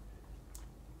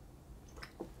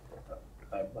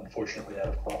 I'm unfortunately out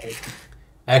of coffee.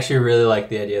 I actually really like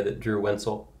the idea that Drew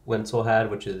Wenzel had,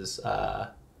 which is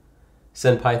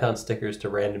send Python stickers to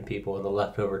random people in the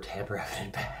leftover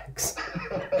tamper-evident bags.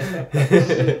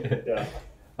 Yeah.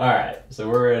 All right, so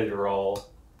we're ready to roll.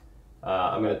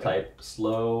 I'm going to type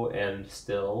slow and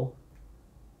still.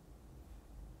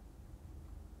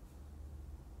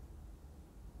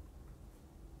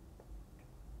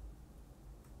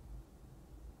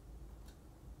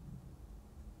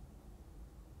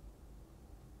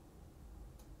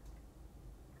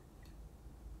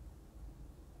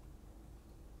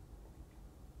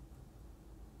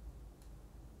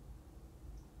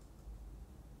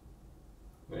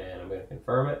 And I'm going to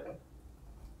confirm it.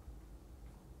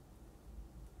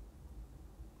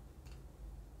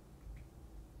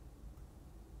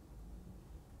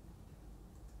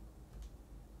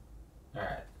 All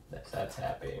right, that's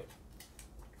happy.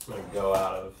 I'm going to go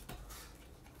out of,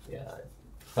 yeah, I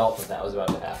felt that was about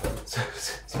to happen, so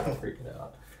I'm freaking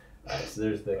out. All right, so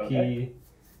there's the key.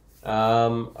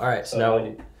 All right, so now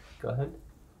we need, go ahead.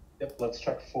 Yep, let's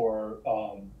check for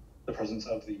the presence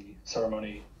of the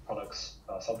ceremony products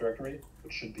subdirectory,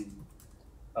 which should be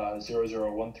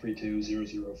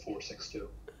 00132000462.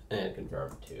 And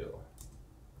confirm 2.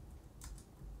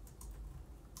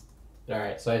 All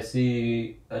right, so I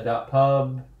see a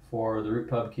 .pub for the root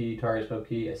pub key, target's pub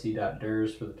key. I see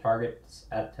 .ders for the target's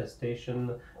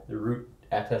attestation, the root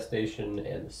attestation,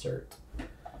 and the cert.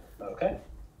 Okay,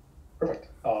 perfect.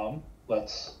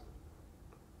 Let's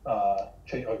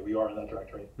change. Oh, we are in that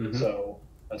directory. Mm-hmm. So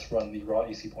let's run the raw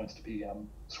EC points to PEM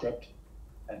script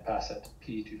and pass it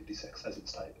P256 as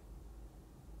its type.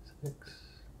 6.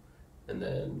 And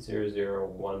then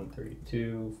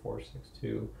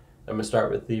 00132.462. I'm going to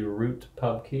start with the root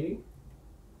pub key.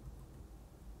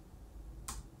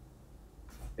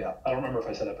 Yeah, I don't remember if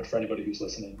I said it, but for anybody who's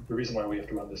listening, the reason why we have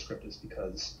to run this script is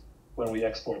because when we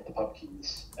export the pub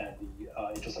keys and the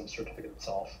HSM certificate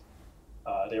itself,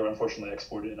 they were unfortunately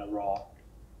exported in a raw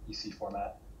EC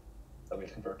format that we have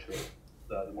to convert to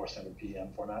the more standard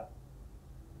PEM format.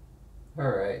 All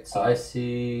right, so I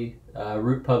see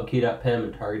root pub key.pem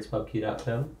and targets pub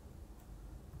key.pem.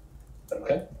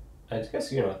 Okay. I just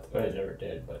guess you know what I never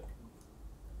did, but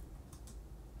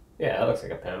yeah, that looks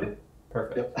like a PEM.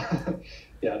 Perfect. Yep.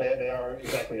 Yeah, they are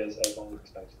exactly as one would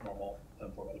expect, normal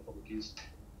PEM formatted public keys.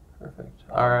 Perfect.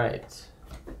 All right.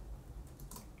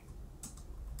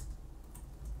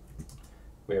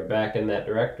 We are back in that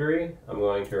directory. I'm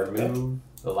going to remove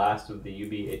the last of the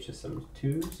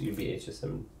UBHSM2s,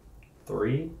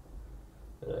 UBHSM3.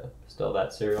 Still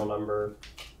that serial number,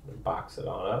 and box it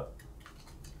on up.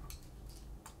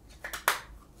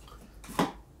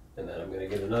 And then I'm going to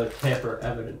get another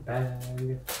tamper-evident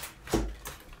bag.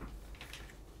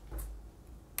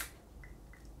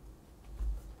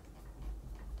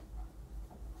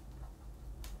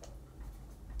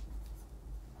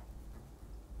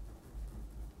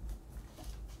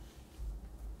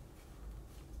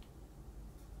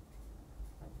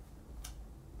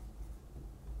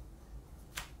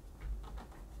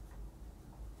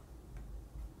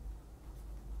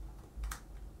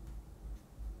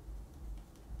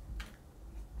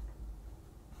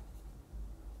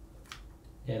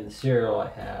 And the serial I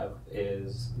have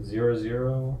is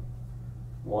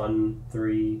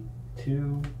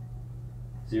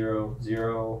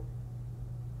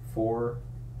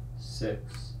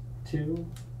 00132000462.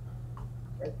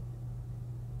 Right.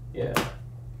 Yeah.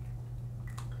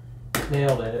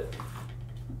 Nailed it.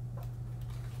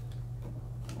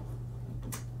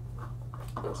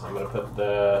 So I'm going to put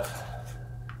the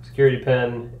security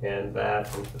pin and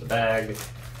that into the bag.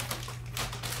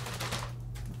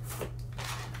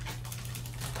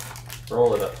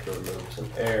 Roll it up to remove some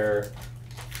air.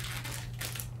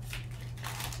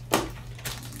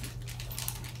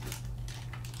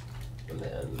 And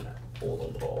then pull the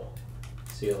little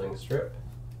sealing strip.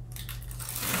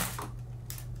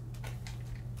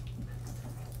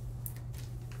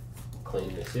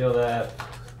 Cleanly seal that.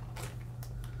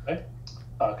 Okay.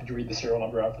 Could you read the serial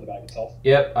number out for the bag itself?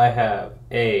 Yep, I have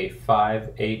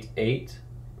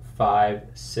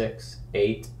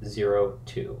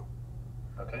A588-56802.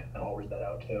 Okay, and I'll read that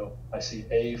out too. I see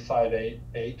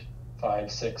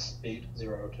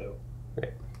A588-56802.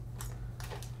 Great.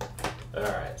 All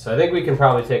right, so I think we can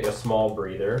probably take a small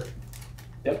breather.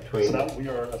 Yep. Between... So now we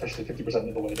are officially 50%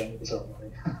 of the way done with the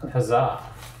ceremony. Huzzah!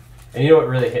 And you know what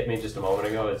really hit me just a moment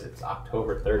ago is it's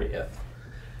October 30th.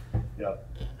 Yep.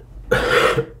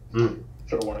 Should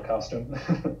have worn a costume.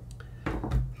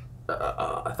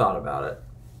 I thought about it.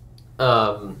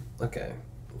 Okay.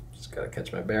 Just gotta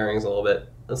catch my bearings a little bit.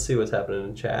 Let's see what's happening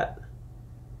in chat.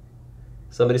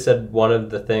 Somebody said one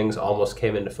of the things almost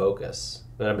came into focus.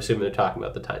 And I'm assuming they're talking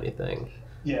about the tiny thing.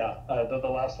 Yeah, the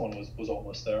last one was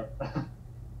almost there.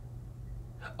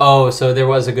 Oh, so there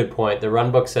was a good point. The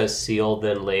run book says seal,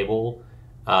 then label.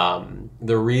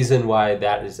 The reason why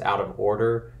that is out of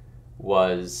order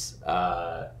was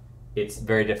it's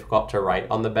very difficult to write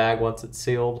on the bag once it's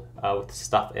sealed with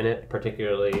stuff in it,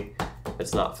 particularly if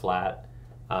it's not flat.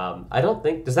 I don't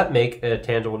think, does that make a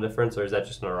tangible difference, or is that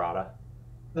just an errata?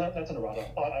 That's an errata.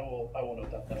 I will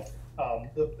note that now.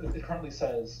 It currently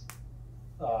says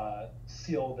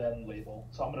seal, then label.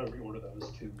 So I'm going to reorder those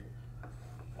to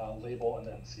label and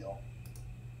then seal.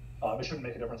 It shouldn't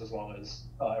make a difference as long as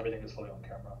everything is fully on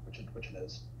camera, which it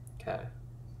is. Okay.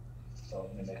 So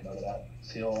let me make a note of that.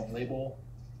 Seal, label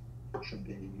should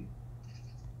be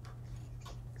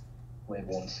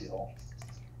label and seal.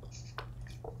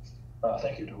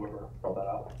 Thank you to whoever brought that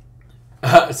out.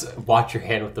 So watch your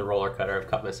hand with the roller cutter. I've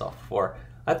cut myself before.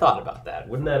 I thought about that.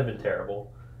 Wouldn't that have been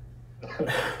terrible?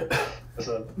 This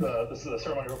is a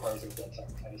ceremony requires a blood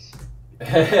sacrifice.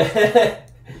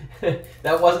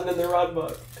 That wasn't in the run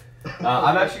book.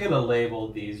 I'm actually going to label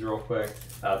these real quick,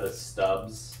 the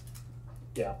stubs.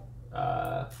 Yeah.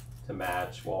 To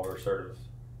match while we're sort of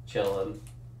chilling.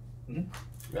 Mm-hmm.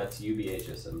 That's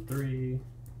UBHSM3.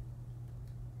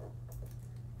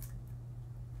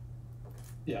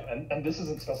 Yeah, and this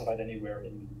isn't specified anywhere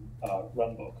in the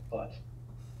run book, but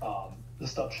the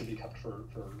stub should be kept for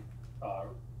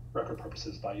record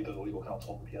purposes by either the legal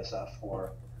counsel of the PSF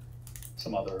or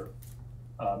some other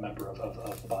member of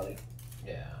the body.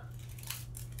 Yeah.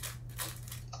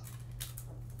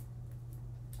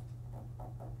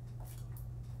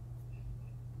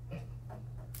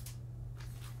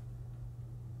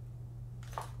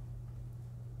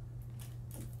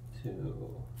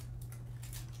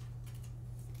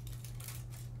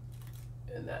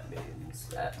 And that means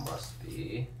that must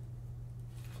be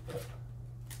okay.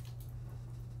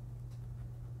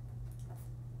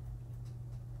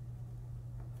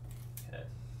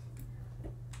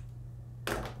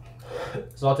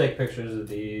 So I'll take pictures of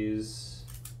these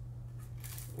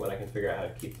when I can figure out how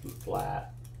to keep them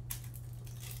flat.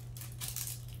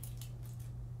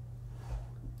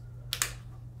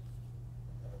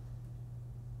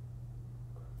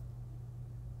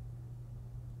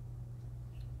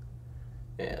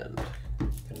 And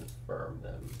confirm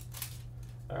them.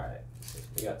 All right, so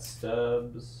we got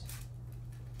stubs,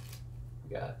 we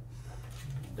got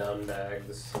done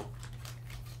bags.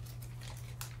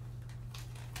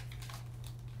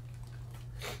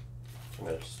 I'm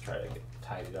gonna just try to get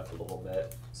tidied up a little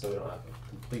bit so we don't have a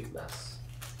complete mess.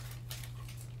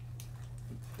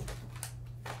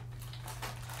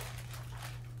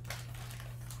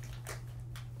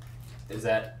 Is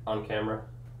that on camera?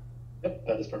 Yep,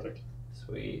 that is perfect.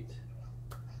 Sweet.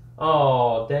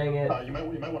 Oh, dang it! You might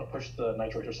want to push the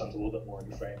nitrator sends a little bit more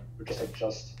into frame, or just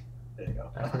adjust. There you go.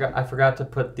 I forgot to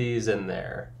put these in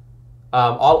there.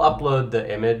 I'll upload the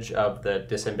image of the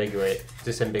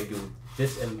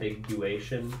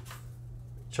disambiguation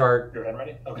chart. Your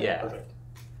handwriting? Okay, yeah. Perfect.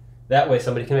 That way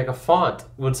somebody can make a font.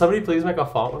 Would somebody please make a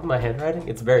font with my handwriting?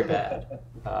 It's very bad.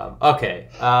 Okay.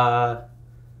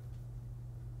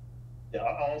 Yeah,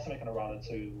 I'll also make an errata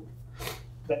to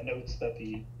that notes that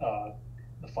the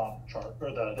font chart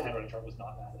or the handwriting chart was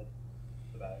not added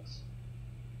to the bags.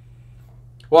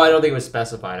 Well, I don't think it was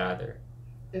specified either.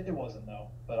 It wasn't, no,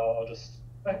 but I'll just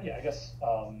yeah, I guess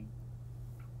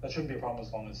that shouldn't be a problem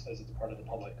as long as it's part of the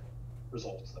public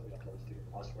results that we upload to the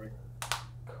repository.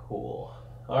 Cool.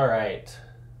 All right.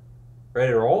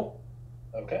 Ready to roll?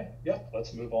 Okay, yeah,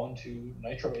 let's move on to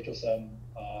Nitro HSM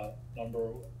number.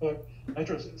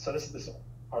 Nitro. So this is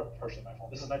partially my fault.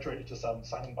 This is Nitro HSM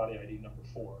signing body ID number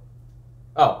 4.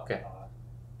 Oh, okay.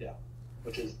 Yeah,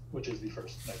 which is the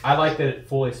first. Nitro I like that it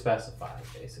fully specifies,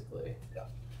 basically. Yeah.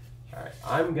 All right.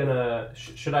 I'm gonna.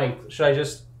 Should I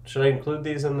include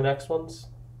these in the next ones?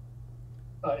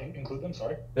 Include them.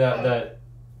 Sorry. Yeah,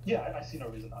 I see no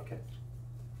reason not to.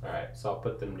 All right. So I'll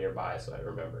put them nearby so I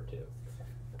remember to.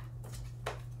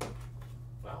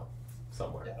 Well,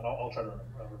 somewhere. Yeah, and I'll try to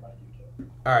remind you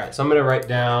too. All right. So I'm gonna write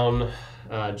down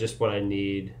just what I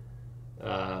need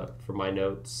for my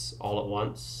notes all at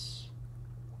once.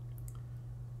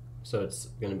 So it's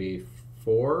gonna be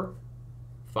 4,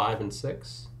 5, and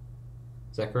 6.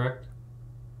 Is that correct?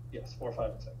 Yes, 4,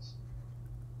 5, and 6.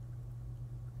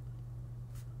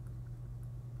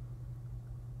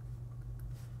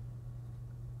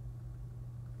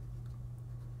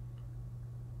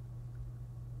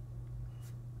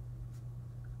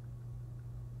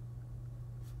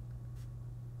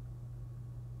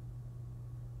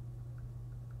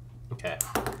 Okay.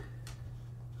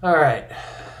 All right.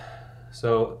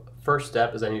 So first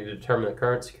step is I need to determine the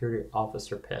current security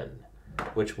officer PIN,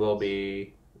 which will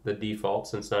be the default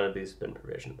since none of these have been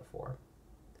provisioned before.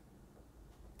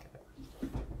 Okay.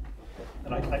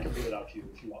 And I can read it out to you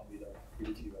if you want me to read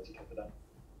it to you as you type it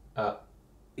down.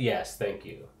 Yes, thank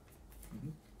you. Mm-hmm.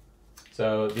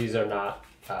 So these are not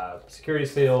security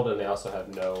sealed, and they also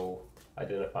have no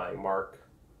identifying mark.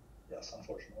 Yes,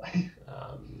 unfortunately.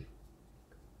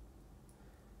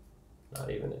 Not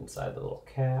even inside the little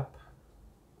cap.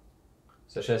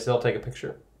 So should I still take a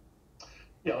picture?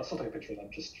 Yeah, let's still take a picture of them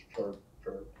just for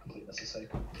completeness' sake.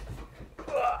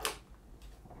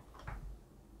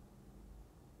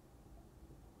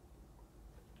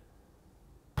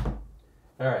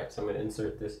 Alright, so I'm going to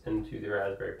insert this into the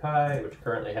Raspberry Pi, which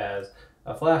currently has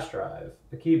a flash drive,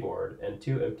 a keyboard, and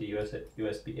 2 empty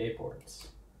USB-A ports.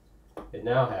 It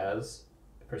now has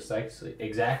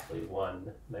exactly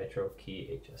 1 Nitro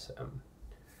Key HSM.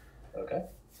 Okay.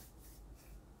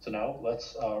 So now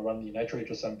let's run the Nitro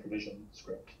HSM provision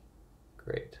script.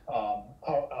 Great. I'll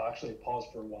actually pause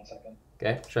for 1 second.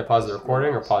 Okay. Should I pause the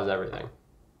recording or pause everything?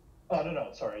 Oh,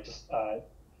 no. Sorry. Just I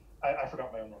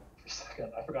forgot my own role for a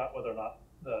second. I forgot whether or not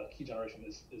the key generation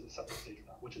is a separate stage or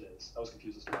not, which it is. I was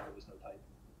confused as to why there was no type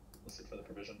listed for the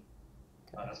provision.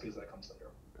 That's because that comes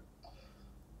later.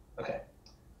 Okay.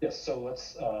 Yes, so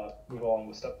let's move along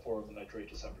with step 4 of the Nitro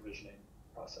HSM provisioning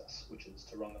process, which is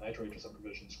to run the Nitro HSM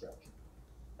provision script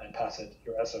and pass it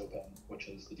your SO pin, which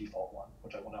is the default one,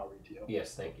 which I will now read to you.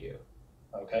 Yes, thank you.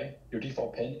 Okay, your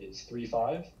default pin is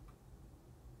 35,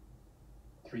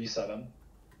 37,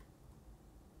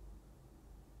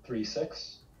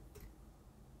 36,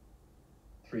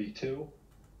 32,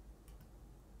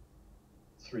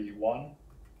 31,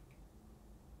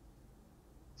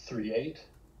 38,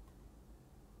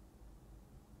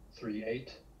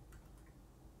 38,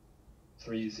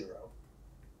 30.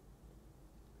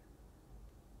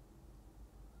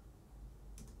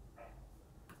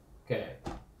 Okay.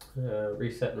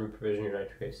 Reset and reprovision your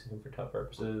Nitro system for TUF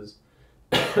purposes.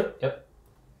 Yep.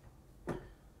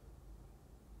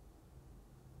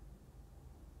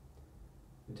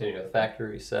 Continue with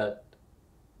factory reset.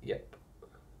 Yep.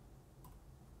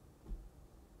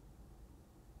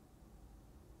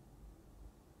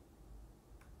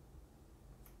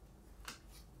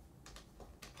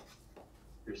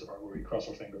 Here's the part where we cross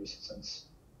our fingers since.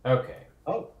 Okay.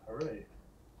 Oh, hooray.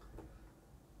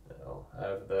 Now, I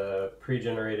have the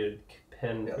pre-generated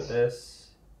pin for Yes.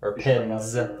 this, or You should bring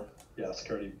pins. up your,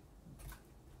 security.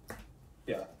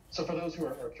 Yeah. So for those who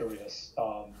are curious,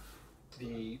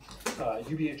 the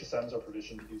UBHSMs are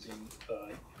provisioned using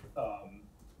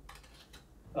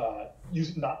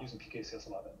not using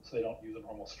PKCS11, so they don't use a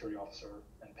normal security officer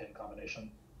and pin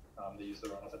combination. They use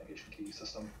their own authentication key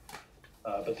system.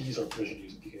 But these are provisioned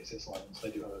using PKCS11, so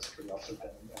they do have a security officer pin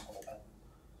and a normal pin.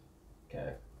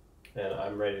 Okay. And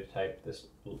I'm ready to type this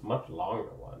much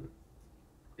longer one.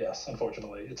 Yes,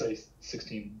 unfortunately. It's a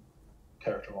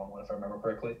 16-character long one, if I remember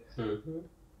correctly. Mm-hmm.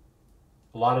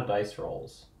 A lot of dice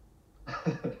rolls.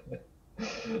 Sorry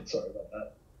about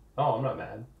that. Oh, I'm not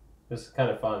mad. This is kind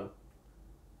of fun.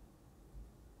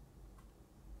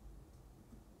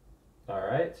 All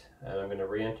right, and I'm going to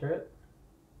re-enter it.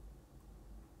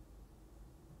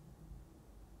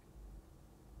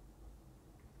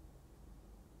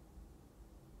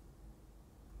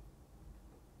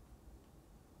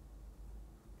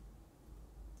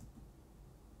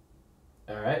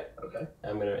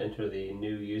 enter the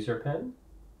new user pin.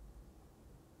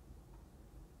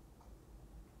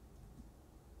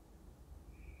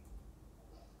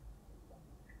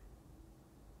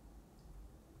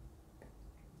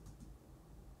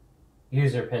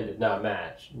 User pin did not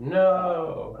match.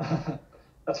 No.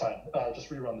 That's fine. Just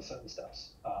rerun the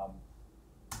steps.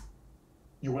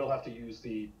 You will have to use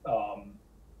the.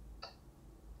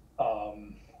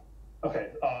 Okay.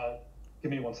 Give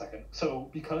me 1 second.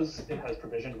 So because it has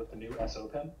provisioned with the new SO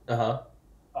pin.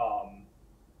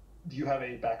 Do you have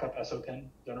a backup SO pin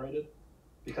generated?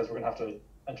 Because we're gonna have to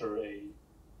enter a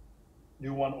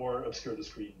new one or obscure the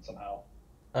screen somehow.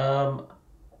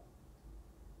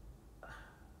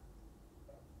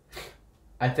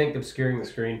 I think obscuring the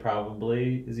screen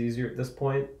probably is easier at this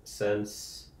point,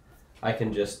 since I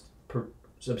can just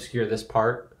obscure this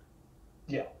part.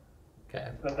 Yeah.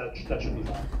 Okay. That should be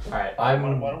fine. All right. Why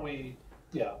don't we?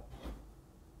 Yeah.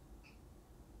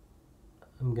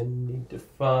 I'm gonna need to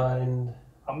find.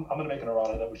 I'm gonna make an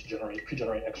errata that we should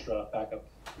pre-generate extra backup.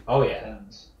 Oh yeah.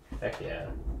 Pins. Heck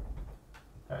yeah.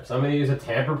 All right, so I'm gonna use a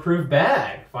tamper-proof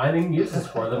bag, finding uses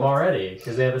for them already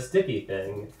because they have a sticky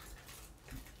thing.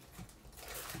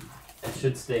 It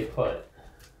should stay put.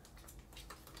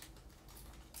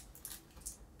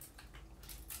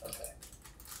 Okay.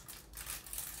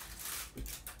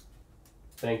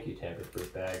 Thank you,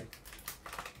 tamper-proof bag.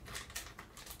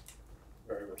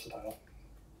 Very versatile.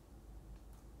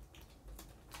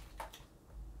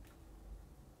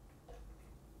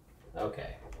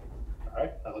 Okay. All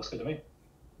right, that looks good to me.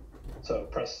 So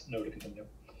press no to continue.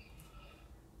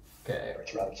 Okay. Or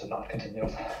it's rather to not continue.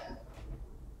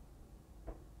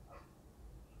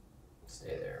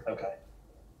 Stay there. Okay.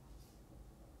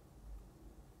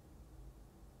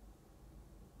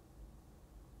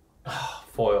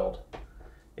 Foiled.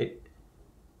 It.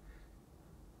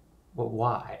 Well,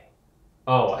 why?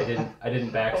 Oh, I didn't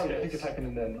backspace. Oh, yeah, I think you're typing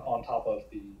it in on top of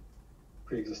the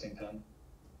pre-existing pin.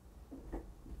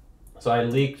 So I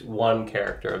leaked one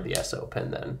character of the SO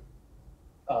pin then.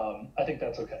 I think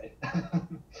that's okay.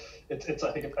 it's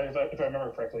I think if I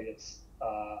remember correctly, it's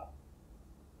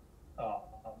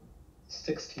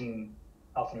 16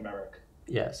 alphanumeric.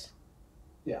 Yes.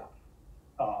 Yeah.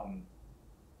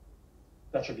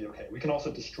 That should be okay. We can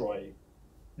also destroy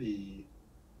the.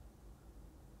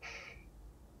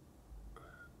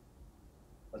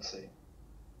 Let's see.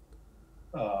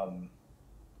 One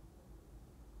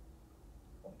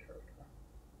character.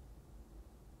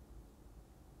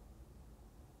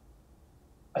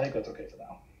 I think that's okay for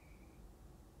now.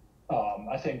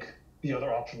 I think the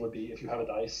other option would be if you have a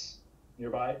dice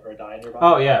nearby or a die nearby.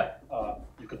 Oh yeah.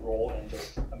 You could roll and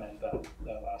just amend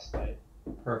that last die.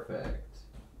 Perfect.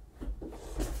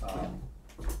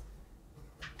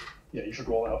 Yeah, you should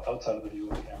roll outside of the view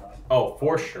of the camera. Oh,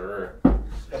 for sure.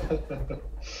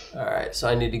 All right, so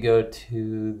I need to go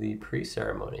to the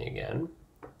pre-ceremony again.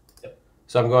 Yep.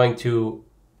 So I'm going to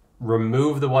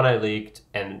remove the one I leaked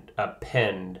and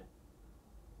append.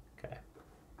 Okay.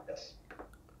 Yes.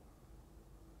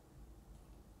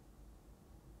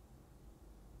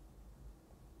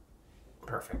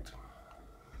 Perfect.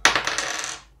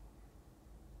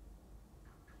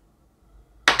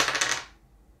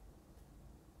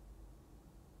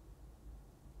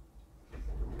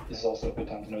 This is also a good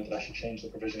time to know that I should change the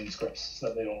provisioning scripts so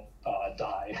that they don't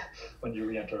die when you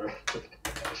re-enter.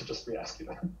 I should just ask you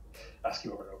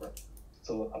over and over.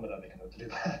 So I'm gonna make a note to do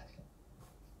that.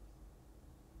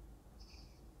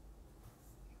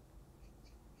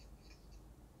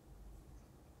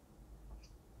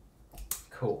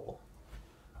 Cool.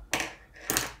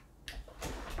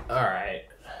 All right.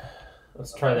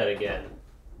 Let's try that again.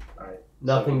 All right.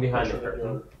 Nothing So behind make the sure that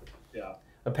curtain. Yeah.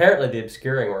 Apparently the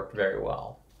obscuring worked very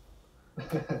well.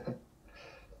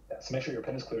 Yeah, so make sure your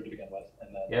pen is clear to begin with,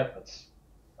 and then Yep. that's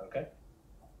okay.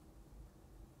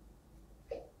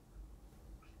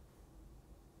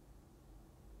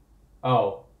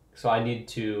 Oh, so I need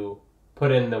to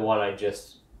put in the one I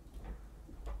just...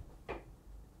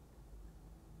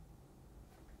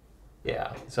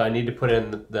 Yeah, so I need to put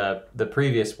in the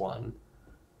previous one.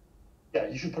 Yeah,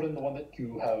 you should put in the one that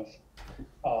you have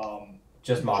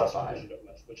Just modified. provisioned it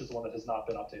with, which is the one that has not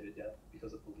been updated yet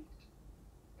because of the leaked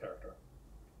character.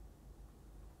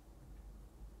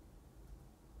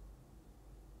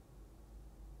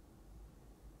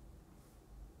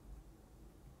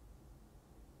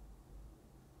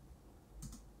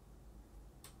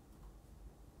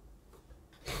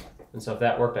 And so if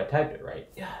that worked, I typed it right.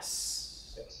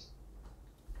 Yes. Yes.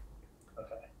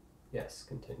 Okay. Yes,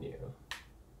 continue.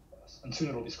 Yes. And soon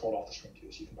it'll be scrolled off the screen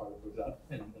too, so you can probably move that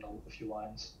in a few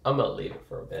lines. I'm going to leave it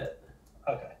for a bit.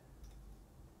 Okay.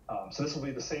 So this will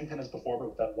be the same pin as before, but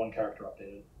with that one character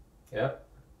updated. Yep.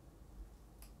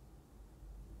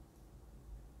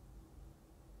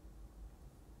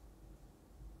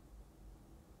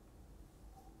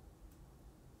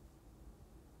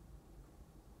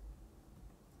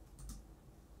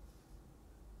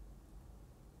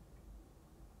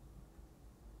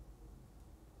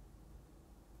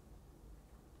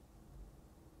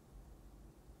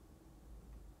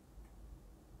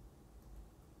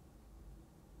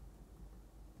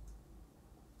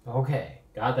 Okay,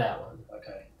 got that one.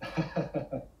 Okay.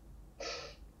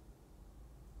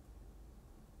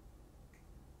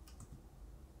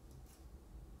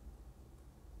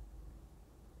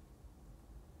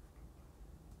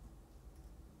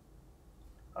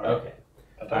 Okay.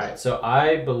 Fantastic. All right. So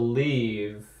I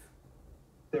believe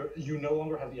you no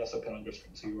longer have the SO pin on your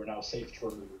screen, so you are now safe to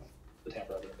remove the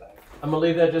tamper evident bag. I'm gonna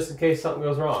leave that just in case something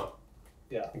goes wrong.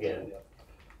 Yeah. Again.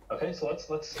 Yeah. Okay, so let's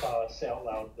say out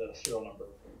loud the serial number.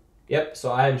 Yep.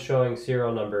 So I am showing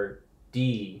serial number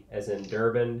D as in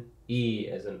Durbin, E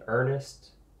as in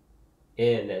Ernest,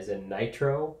 N as in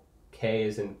Nitro, K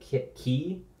as in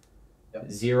key, Yep.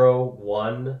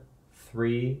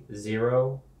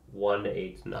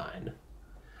 0130189.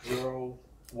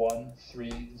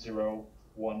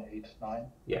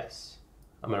 0130189. Yes.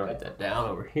 I'm gonna write that down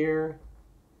over here.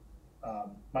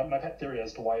 My pet theory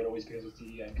as to why it always begins with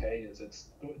D and K is it's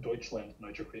Deutschland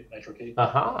Nitro Key.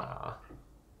 Aha.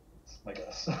 That's my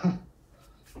guess.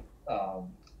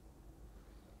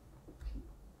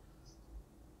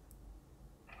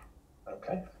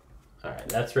 Okay. All right,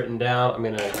 that's written down. I'm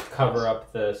gonna cover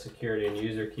up the security and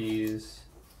user keys.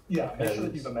 Yeah, make sure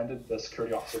that you've amended the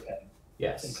security officer pin.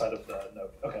 Yes. Inside of the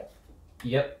note. Okay.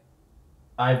 Yep.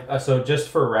 So just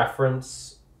for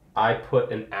reference, I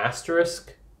put an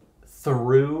asterisk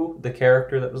through the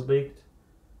character that was leaked.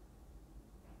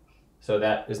 So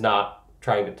that is not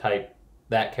trying to type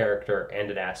that character and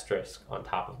an asterisk on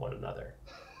top of one another.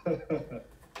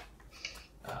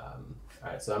 All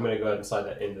right, so I'm going to go ahead and slide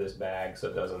that into this bag so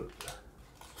it doesn't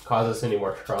cause us any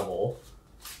more trouble.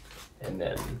 And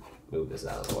then move this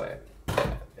out of the way.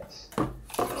 Yes.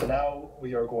 So now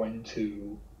we are going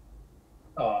to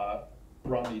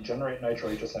run the generate nitro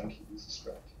HSM keys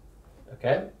script.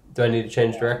 Okay. Do I need to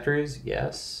change directories?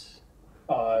 Yes.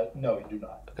 No, you do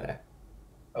not. Okay.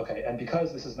 Okay, and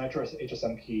because this is nitro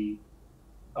HSM key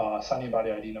signing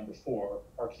body ID number 4,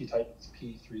 our key type is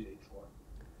P384.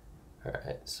 All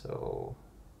right, so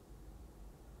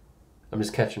I'm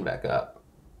just catching back up.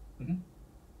 Mm-hmm.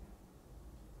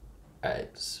 All right,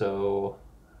 so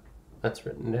that's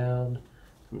written down.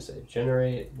 I'm gonna say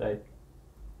generate nitric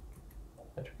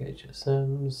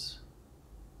HSMs.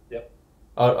 Yep.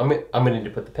 Oh, I'm gonna need to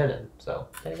put the pin in. So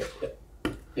dang it. Yep.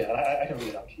 Yeah, I can read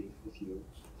it out to you if you.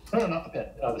 No, not the pin.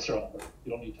 The serial number.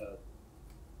 You don't need to.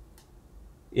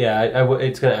 Yeah,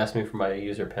 it's gonna ask me for my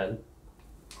user pin.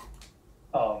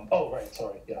 Oh, right.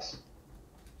 Sorry. Yes.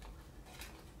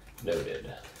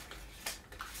 Noted.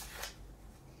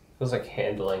 Feels like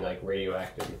handling like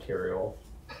radioactive material,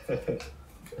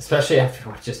 especially after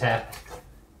what just happened.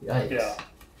 Yikes.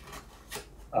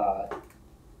 Yeah.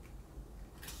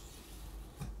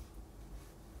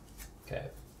 Okay.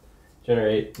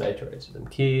 Generate nitro HSM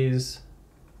keys.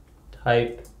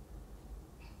 Type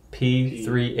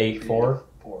P384.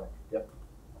 Yep.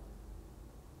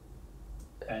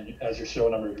 And as your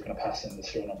serial number, you're going to pass in the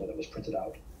serial number that was printed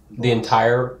out. The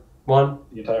entire one?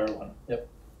 The entire one. Yep.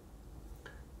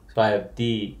 So I have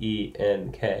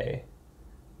DENK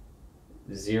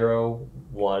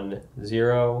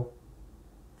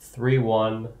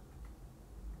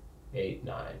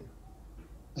 0103189.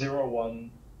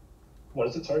 01. What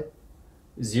is it? Sorry.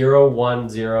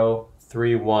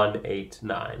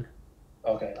 0103189.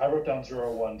 Okay, I wrote down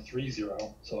 0130.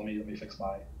 So let me fix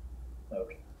my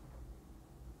note.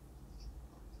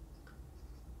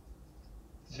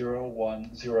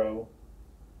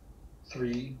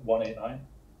 0103189.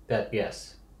 That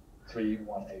yes.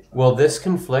 3189. Will this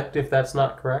conflict if that's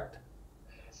not correct?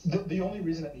 The only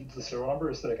reason it needs the serial number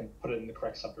is that I can put it in the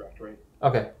correct subdirectory.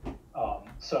 Okay.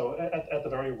 So at the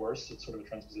very worst, it's sort of a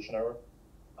transposition error,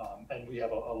 and we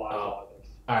have a live log of.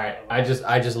 All right, I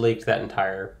just leaked that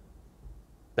entire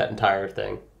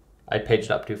thing. I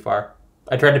paged up too far.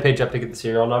 I tried to page up to get the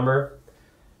serial number.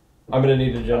 I'm gonna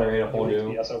need to generate a whole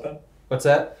new. The SO pen? What's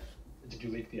that? Did you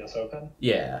leak the SO pen?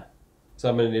 Yeah. So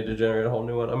I'm gonna need to generate a whole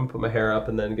new one. I'm gonna put my hair up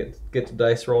and then get the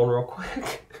dice rolling real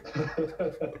quick.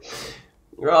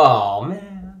 Oh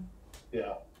man.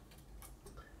 Yeah.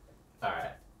 All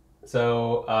right.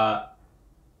 So.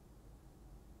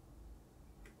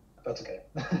 That's okay.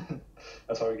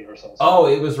 That's why we gave ourselves. Oh,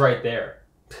 it was right there.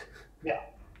 Yeah.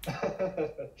 All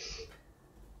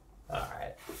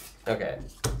right. Okay.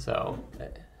 So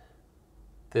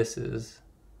this is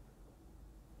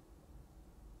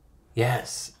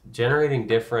yes, generating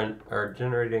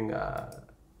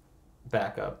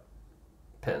backup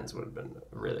pins would have been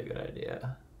a really good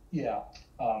idea. Yeah.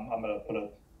 I'm gonna put a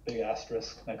big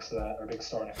asterisk next to that, or a big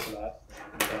star next to that.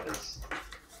 That is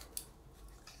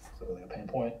really a pain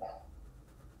point.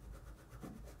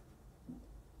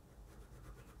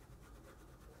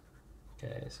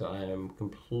 Okay, so I am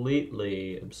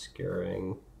completely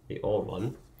obscuring the old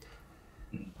one.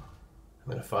 I'm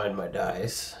gonna find my die,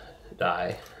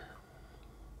 and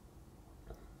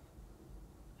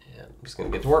I'm just gonna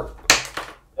get to work.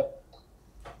 Yep.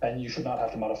 And you should not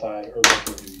have to modify or go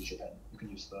through a new user pen. You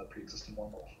can use the pre-existing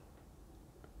one.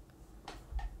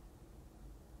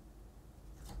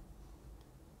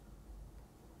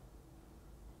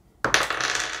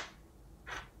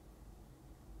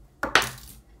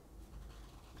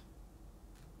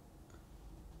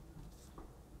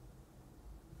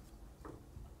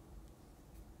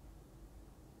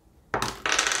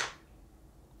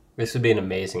 This would be an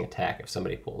amazing attack if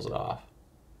somebody pulls it off.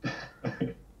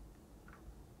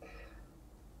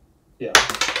 Yeah.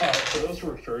 For those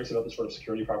who are curious about the sort of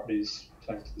security properties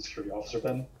connected to the security officer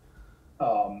pin,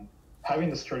 having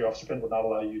the security officer pin would not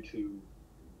allow you to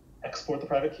export the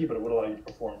private key, but it would allow you to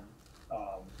perform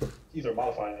either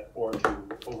modify it or to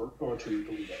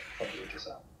delete it from the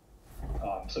HSM.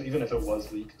 So even if it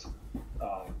was leaked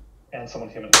and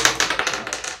someone came in and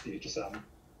the HSM,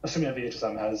 assuming that the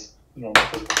HSM has the normal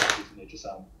physical properties in the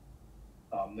HSM,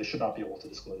 they should not be able to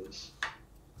disclose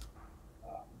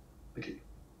the key.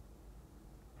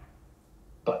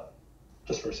 But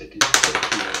just for safety,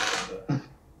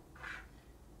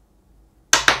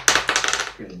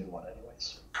 create a new one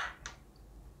anyways.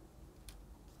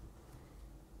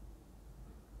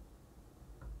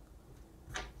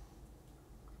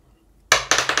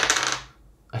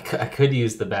 I could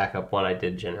use the backup one I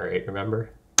did generate,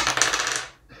 remember?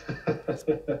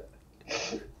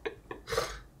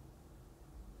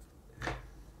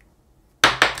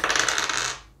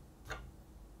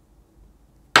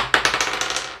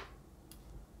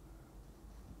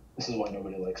 This is why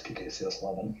nobody likes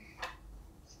PKCS11.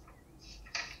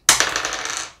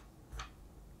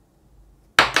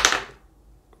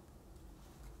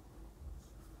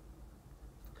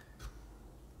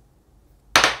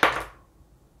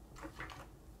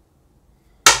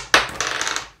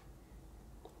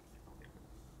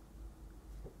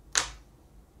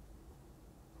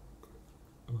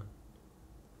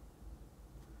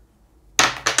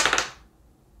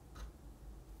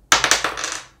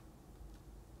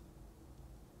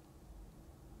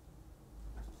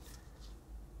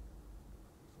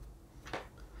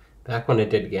 Back when I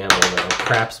did gamble, though,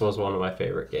 craps was one of my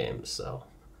favorite games, so.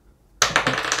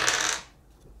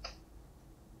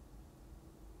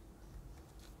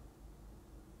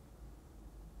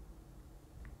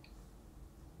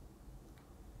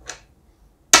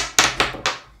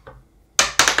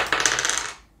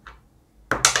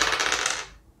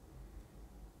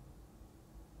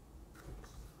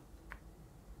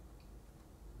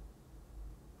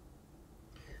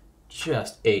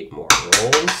 Just 8 more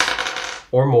rolls.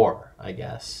 Or more, I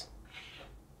guess.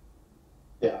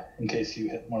 Yeah, in case you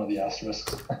hit one of the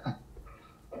asterisks.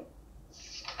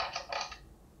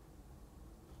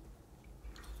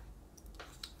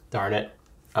 Darn it.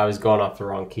 I was going off the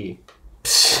wrong key.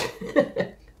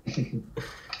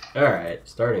 Alright,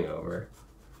 starting over.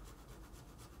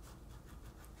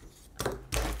 I'm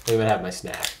gonna have my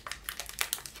snack.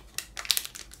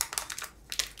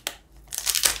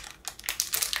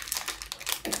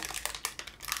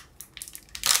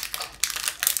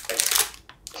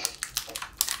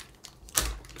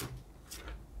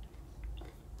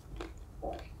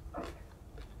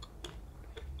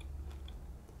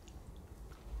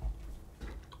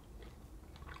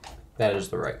 That is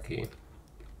the right key.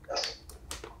 Yes.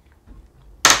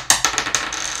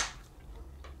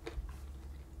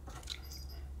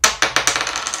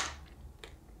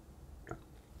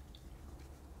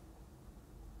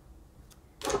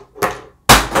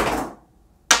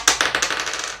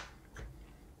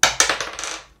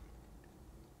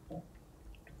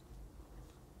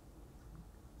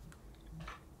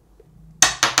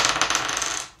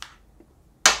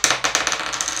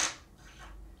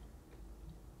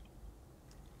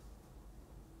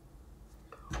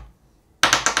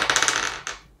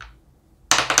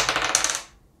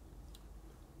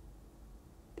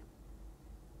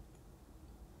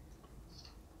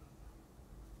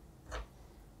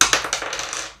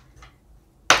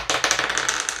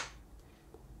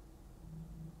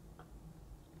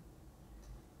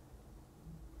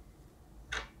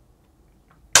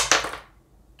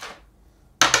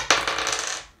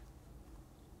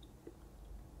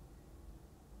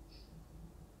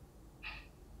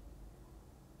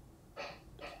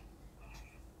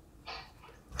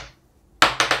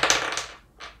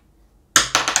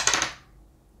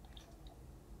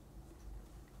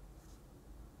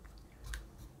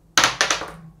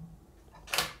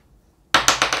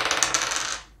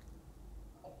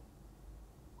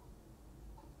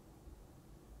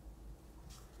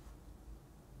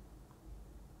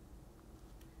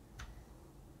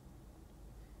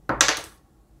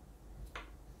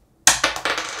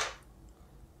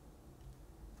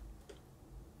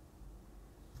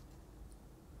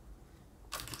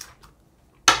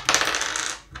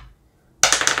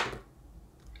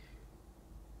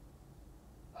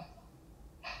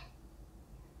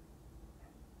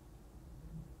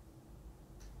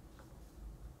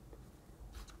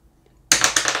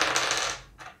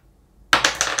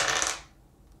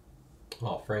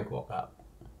 Oh, Frank woke up.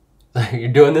 You're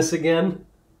doing this again?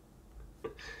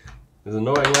 It was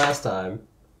annoying last time.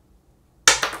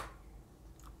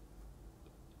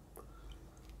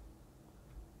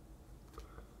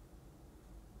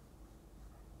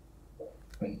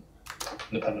 I mean,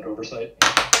 independent oversight.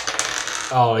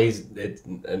 Oh, he's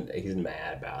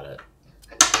mad about it.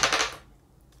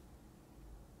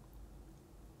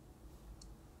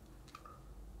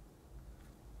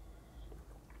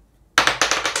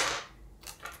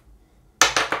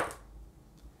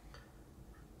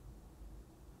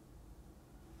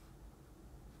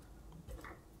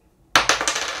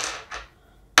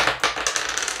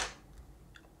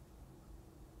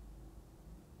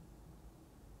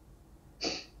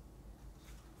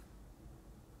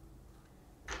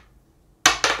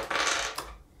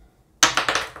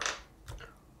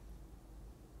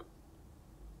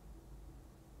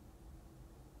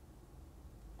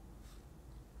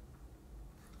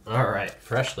 All right,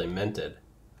 freshly minted.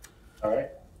 All right.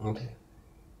 Okay.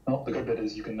 Well, the good bit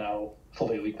is you can now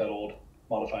fully leak that old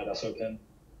modified SO pin.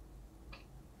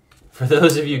 For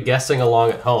those of you guessing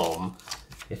along at home,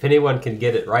 if anyone can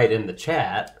get it right in the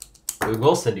chat, we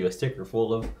will send you a sticker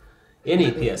full of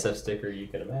any PSF sticker you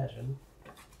can imagine.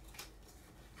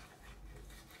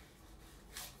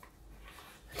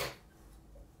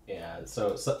 Yeah,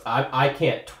 so I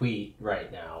can't tweet right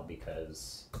now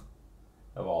because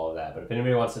of all of that. But if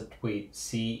anybody wants to tweet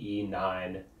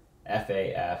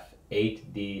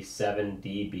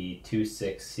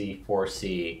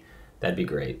CE9FAF8D7DB26C4C, that'd be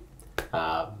great.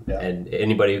 And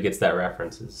anybody who gets that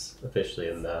reference is officially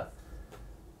in the,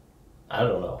 I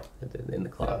don't know, in the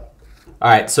club. Yeah. All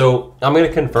right, so I'm going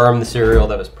to confirm the serial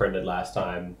that was printed last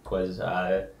time was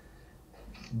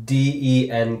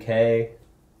DENK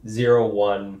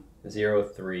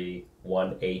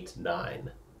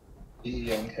 0103189.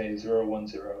 DENK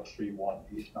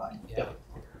 0103189. Yeah.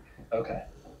 Okay.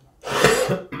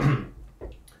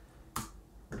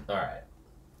 All right.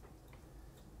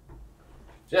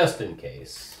 Just in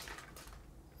case.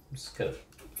 I'm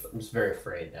just very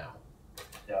afraid now.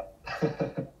 Yeah.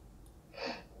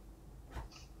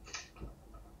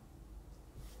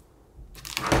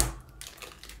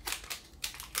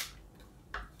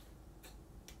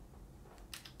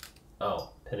 Oh,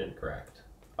 pin incorrect.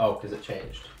 Oh, because it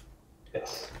changed.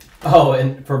 Yes. Oh,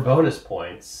 and for bonus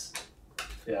points,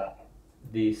 yeah,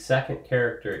 the second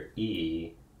character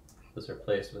E was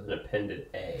replaced with an appended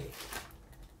A.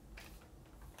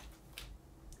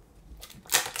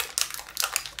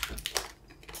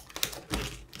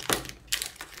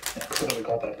 Yeah, so we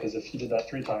caught that because if you did that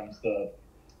 3 times, the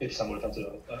HSM would have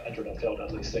entered a failed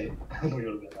deadly state. That would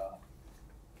have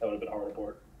been hard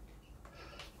abort.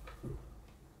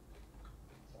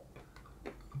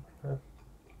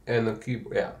 And the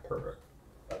keyboard, yeah, perfect.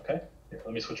 Okay, here,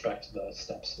 let me switch back to the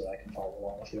steps so that I can follow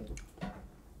along with you.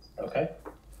 Okay.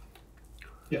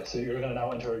 Yeah, so you're going to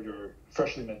now enter your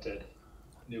freshly minted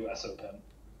new SO pin.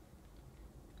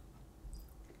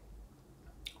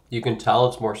 You can tell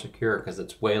it's more secure because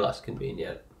it's way less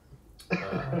convenient.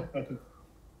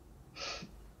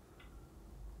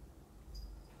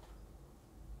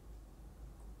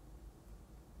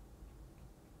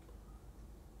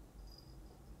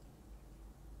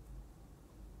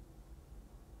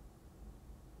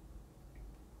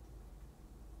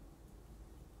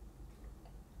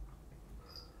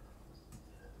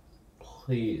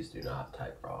 Please do not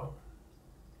type wrong.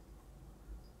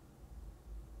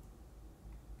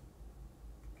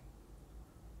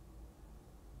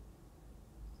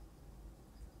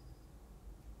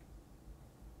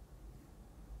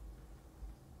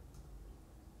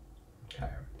 Okay.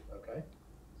 Okay.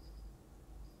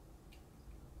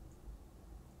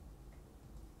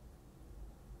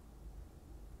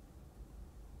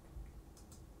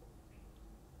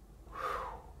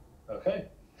 Okay.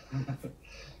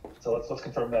 So let's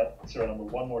confirm that serial number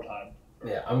one more time.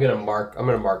 Yeah, I'm gonna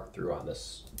mark through on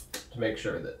this to make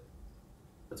sure that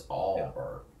it's all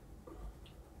burnt.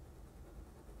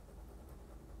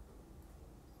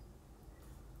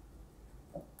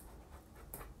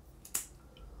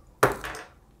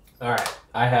 All right,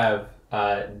 I have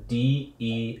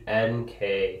DENK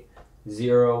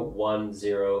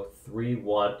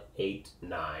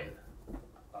 0103189.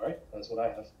 All right, that's what I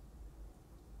have.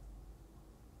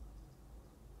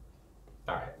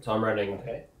 All right, so I'm running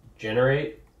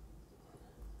generate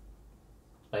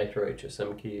nitro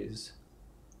HSM keys.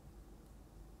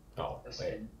 Oh,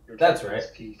 wait, that's right.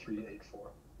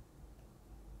 P384.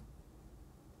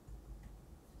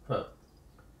 Huh?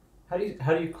 How do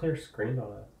you clear screen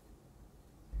on it?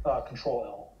 Control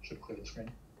L should clear the screen.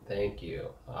 Thank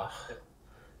you.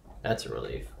 That's a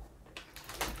relief.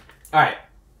 All right.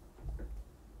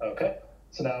 Okay.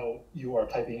 So now you're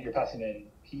passing in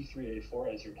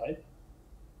P3A4 as your type.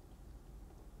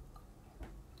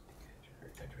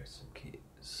 Some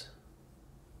keys.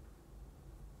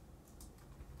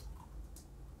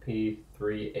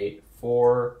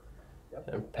 P384. Yep.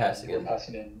 I'm passing in.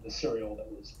 Passing in the serial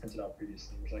that was printed out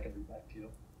previously, which I can read back to you.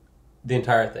 The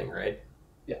entire thing, right?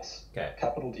 Yes. Okay.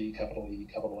 Capital D, capital E,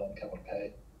 capital N, capital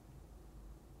K.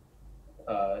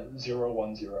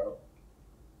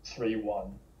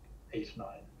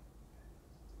 0103189.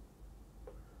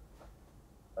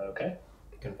 Okay.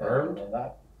 Confirmed. And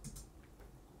that.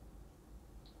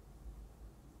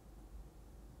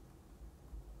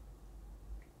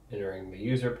 Entering the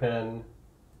user pin.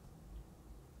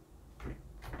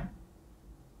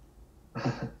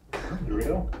 Here we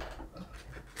go.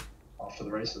 Off to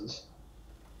the races.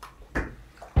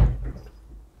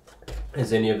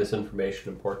 Is any of this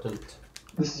information important?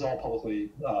 This is all publicly.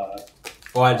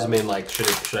 Well, I just mean, like, should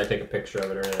I take a picture of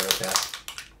it or anything like that?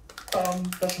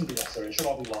 That shouldn't be necessary. It should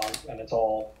all be logged, and it's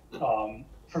all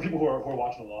for people who are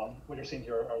watching along. What you're seeing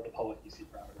here are the public EC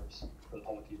parameters for the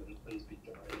public key that is being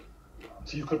generated.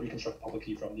 So you could reconstruct the public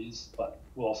key from these, but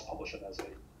we'll also publish it as a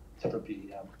separate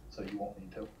PDM, so you won't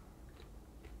need to.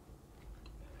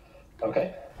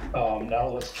 Okay. Now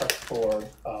let's check for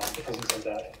the presence of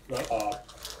that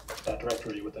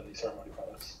directory within the ceremony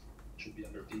products. It should be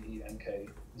under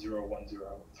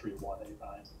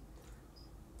DENK0103189.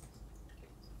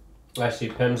 I see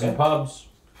PIMs and pubs.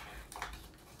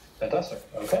 Fantastic.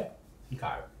 Okay.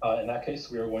 Okay. In that case,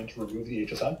 we are going to remove the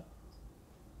HSM.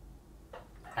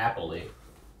 Happily.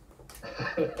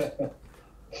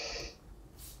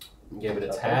 Give it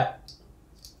its hat.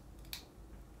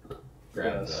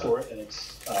 Grab the... Store it in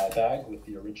its bag with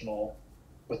the original,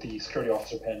 with the security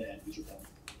officer pin and user pin.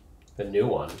 The new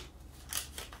one.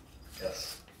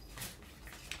 Yes.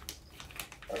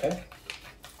 Okay.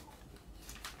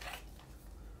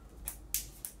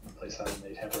 Place that in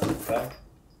the temporary bag.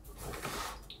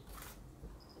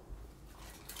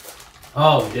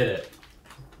 Oh, we did it.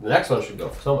 The next one should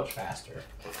go so much faster.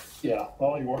 Yeah.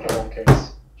 Well, you worked out all the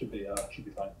case. Should be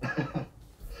fine.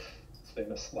 It's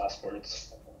famous last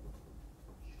words.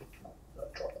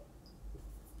 Draw it.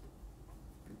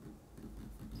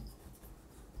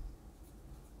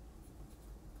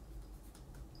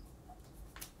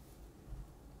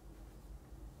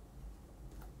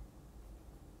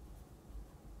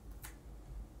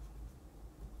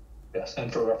 Yes,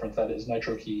 and for reference, that is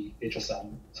Nitro Key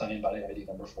HSM signing body ID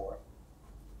number 4.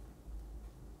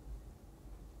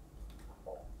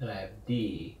 And I have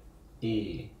D,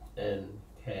 E, N,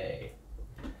 K.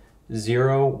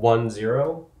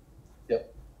 010.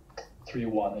 Yep.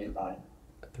 3189.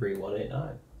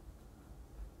 3189.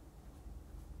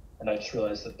 And I just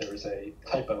realized that there is a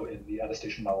typo in the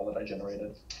attestation model that I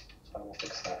generated, so I will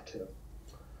fix that too.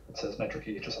 It says Nitro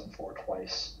Key HSM 4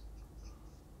 twice.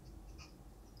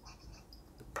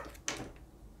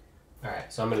 All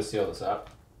right, so I'm going to seal this up.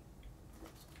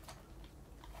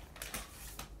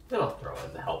 Then I'll throw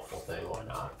in the helpful thing, why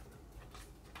not?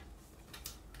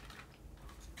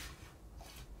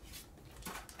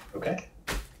 Okay.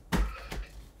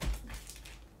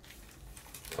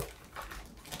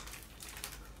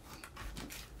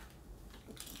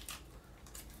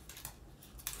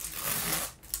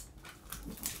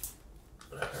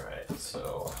 All right,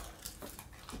 so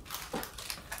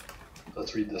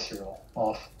let's read this serial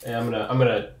off. and I'm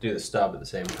gonna do the stub at the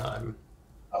same time.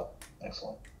 Oh,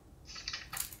 excellent.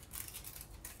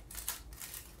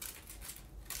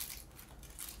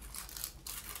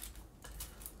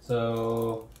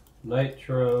 So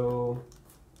Nitro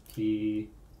Key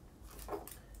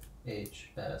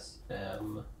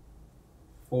HSM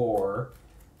 4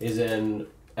 is in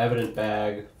evident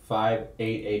bag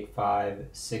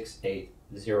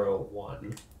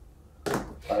 58856801.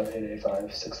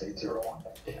 58856801.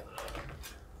 Yeah.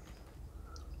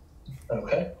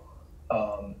 Okay.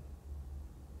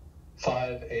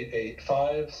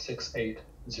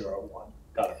 58856801.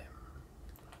 Got it.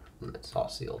 It's all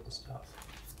sealed and stuff.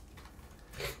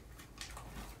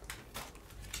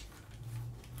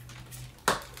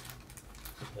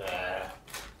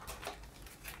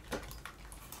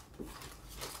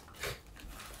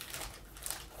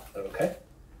 Okay.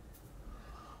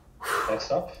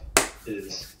 Next up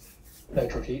is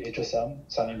Nitro Key HSM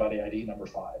signing body ID number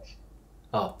 5.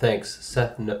 Oh, thanks.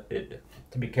 Seth noted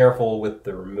to be careful with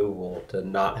the removal to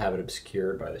not have it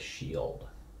obscured by the shield.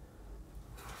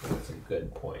 That's a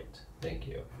good point. Thank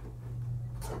you.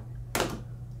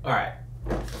 All right.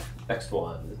 Next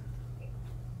one.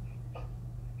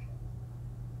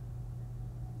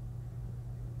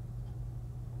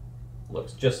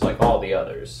 looks just like all the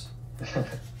others.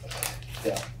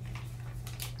 Yeah.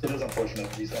 It is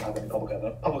unfortunate these don't have any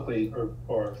publicly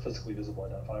or physically visible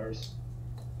identifiers.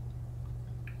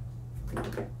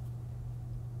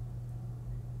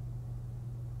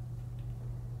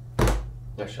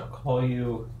 I shall call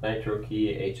you Nitro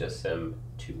Key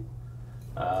HSM2.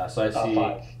 So I see.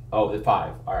 5. Oh, the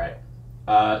 5. All right.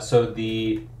 So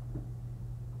the.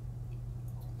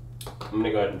 I'm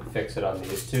gonna go ahead and fix it on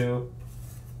these two.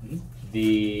 Mm-hmm.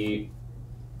 The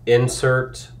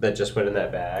insert that just went in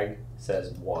that bag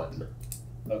says 1.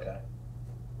 Okay.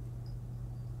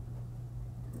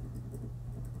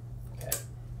 Okay.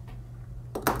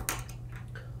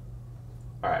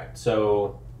 All right.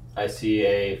 So I see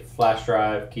a flash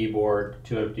drive, keyboard,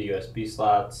 2 empty USB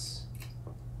slots.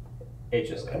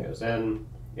 HSM goes in.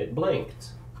 It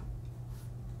blinked.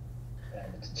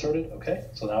 And it's inserted. Okay.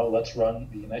 So now let's run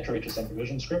the Nitro HSM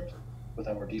provision script with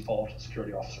our default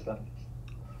security officer pin.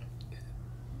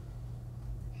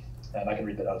 And I can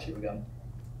read that out to you again.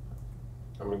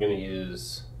 I'm going to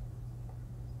use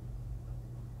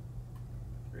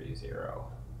 30.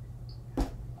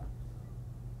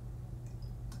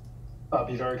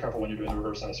 Be very careful when you're doing the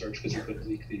reverse I search because you could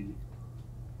leak the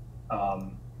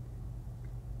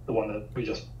one that we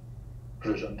just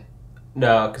provisioned.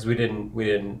 No, because we didn't.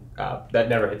 That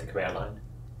never hit the command line.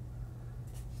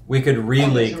 We could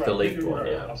re-leak the leaked one.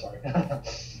 Right. Yeah. I'm sorry.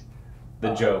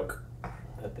 The joke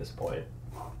at this point.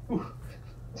 Whew,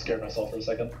 I scared myself for a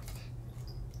second.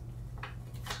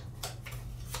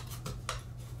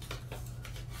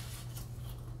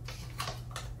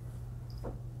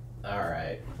 All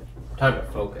right. Time to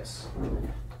focus.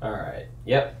 All right.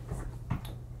 Yep.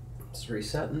 It's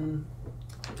resetting.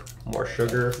 More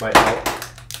sugar might help.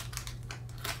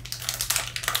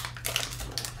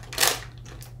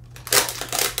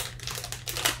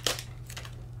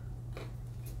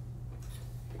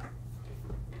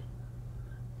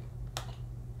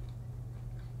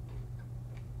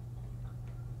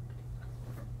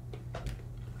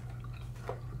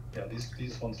 Yeah,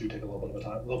 these ones do take a little bit of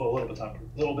time, a little bit of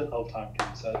time to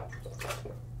reset.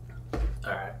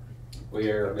 All right. We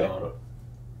are going.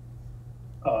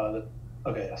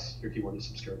 Okay, yes, your keyboard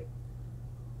is obscured.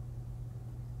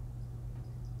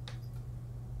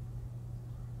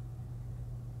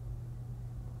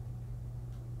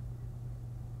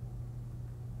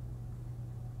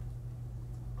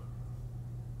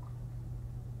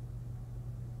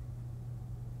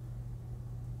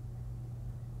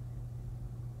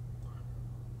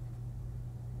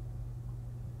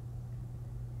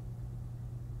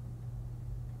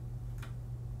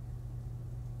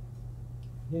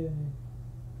 Yay.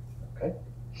 Okay.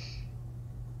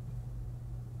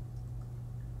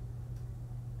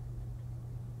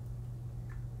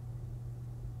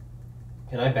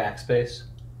 Can I backspace?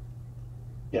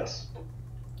 Yes.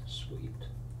 Sweet.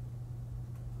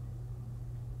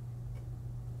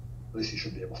 At least you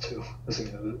should be able to.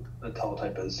 Assuming the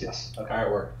teletype is yes. Okay. All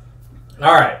right, work.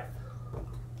 All right.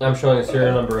 I'm showing a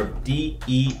serial number of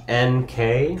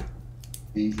DENK.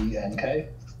 DENK.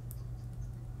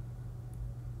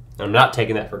 I'm not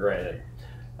taking that for granted.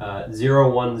 010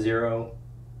 010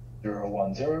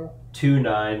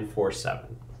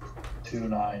 2947.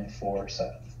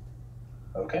 2947.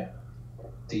 Okay.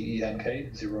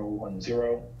 DENK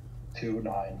 010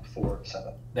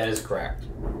 2947. That is correct.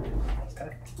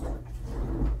 Okay.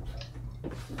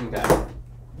 Okay.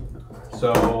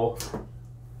 So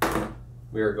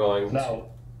we are going to. Now,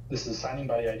 this is signing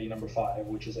by ID number 5,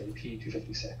 which is a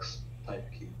P256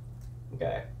 type key.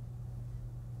 Okay.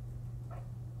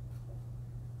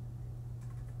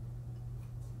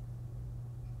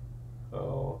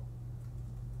 Oh.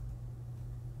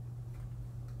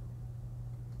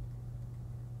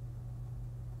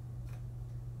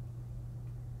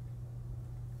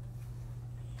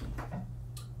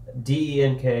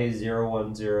 DENK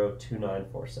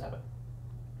 0102947.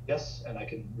 Yes, and I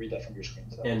can read that from your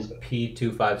screen. So that And looks good.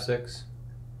 P256.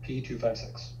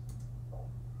 P256.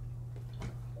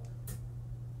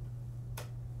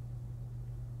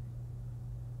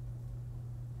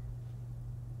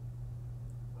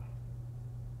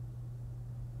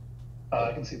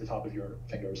 I can see the top of your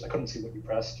fingers. I couldn't see what you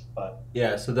pressed, but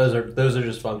Yeah, so those are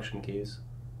just function keys.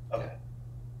 okay.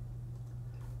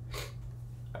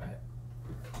 All right.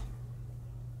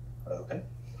 Okay.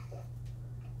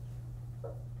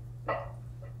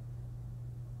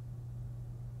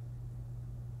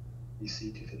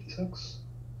 EC256.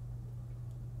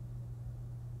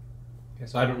 Okay,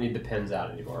 so I don't need the pins out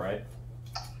anymore, right?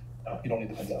 No, you don't need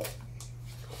the pins out.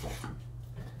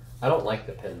 I don't like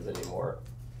the pins anymore.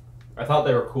 I thought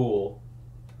they were cool.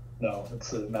 No,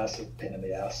 it's a massive pain in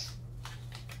the ass.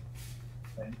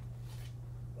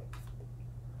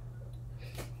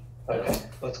 Okay,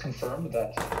 let's confirm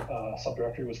that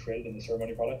subdirectory was created in the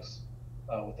ceremony products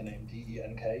with the name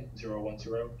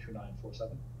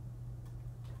DENK0102947.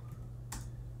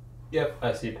 Yep,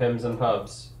 I see pims and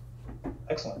pubs.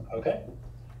 Excellent. Okay,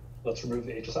 let's remove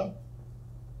the HSM.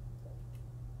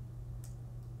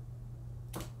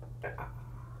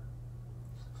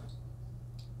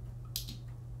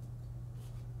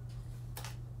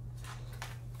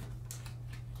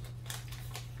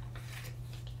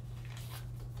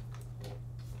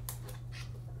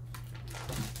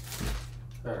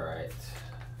 All right,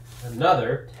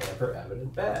 another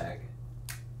tamper-evident bag.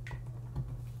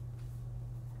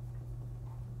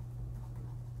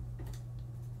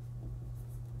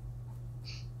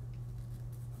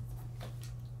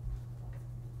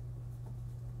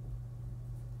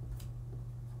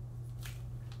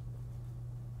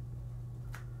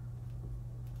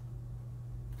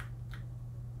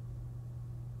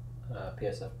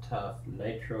 PSF TUF,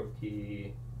 nitro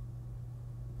key.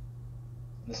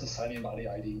 This is signing body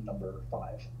ID number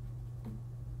 5.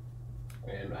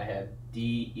 And I have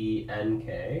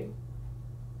DENK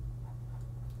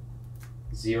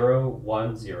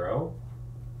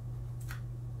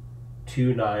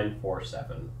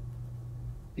 0102947.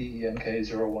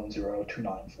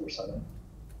 DENK0102947.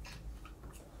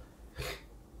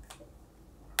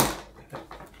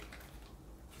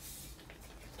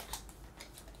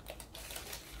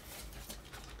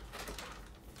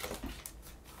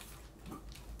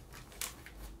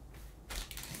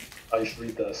 You should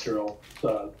read the serial,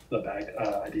 the bag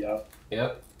ID out.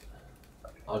 Yep.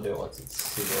 I'll do it once it's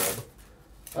sealed.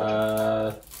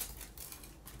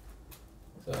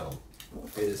 So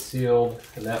it is sealed,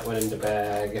 and that went into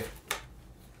bag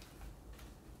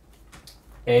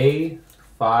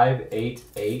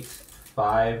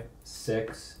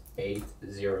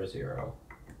A588568800.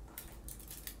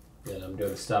 And I'm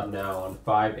doing stub now on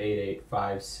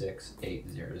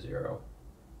 588568800.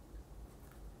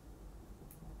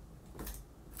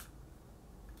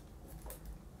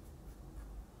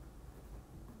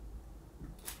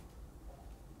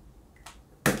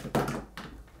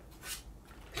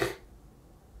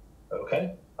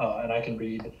 Okay, and I can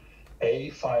read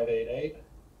A588.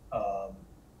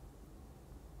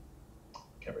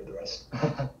 Can't read the rest.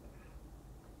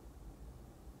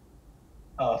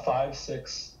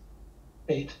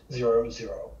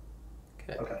 56800.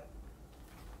 Okay.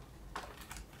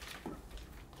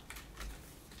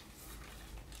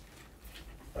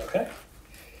 Okay.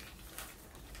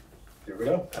 Here we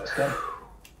go. That's done.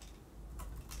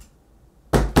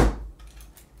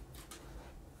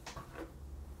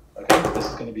 Okay, this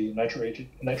is going to be nitro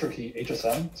key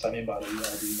HSM, signing body ID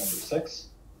number 6,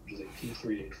 which is a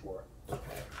P384.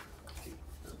 Okay.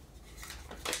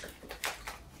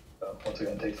 Once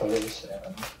again, take photos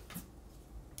and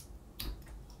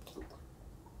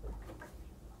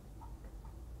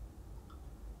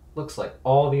looks like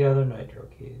all the other nitro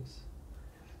keys.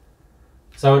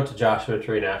 So I went to Joshua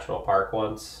Tree National Park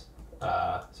once.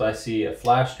 So I see a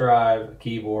flash drive, a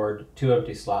keyboard, 2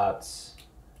 empty slots,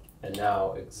 and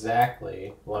now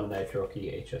exactly 1 nitro key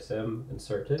HSM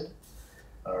inserted.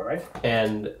 all right.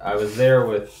 And I was there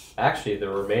with actually the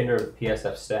remainder of the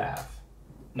PSF staff.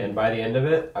 And by the end of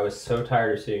it, I was so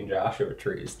tired of seeing Joshua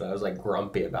trees that I was like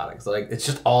grumpy about it. Because like it's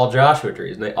just all Joshua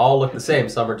trees, and they all look the same.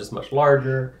 Some are just much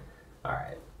larger. All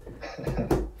right.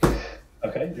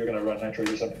 Okay, you're going to run nitro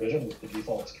user subdivision with the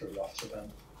default security officer pen.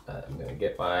 I'm going to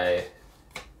get my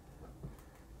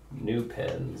new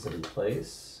pins in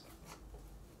place.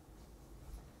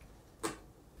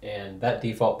 And that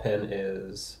default pin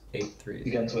is 830.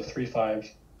 Begins with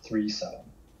 3537.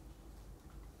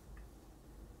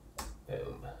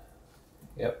 Boom.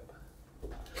 Yep.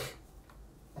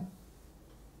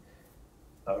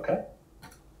 Okay.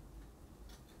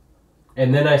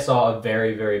 And then I saw a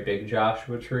very, very big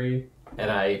Joshua tree,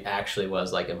 and I actually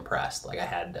was like impressed. Like I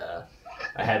had to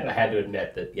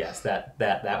admit that yes,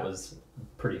 that was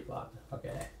pretty fun.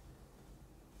 Okay.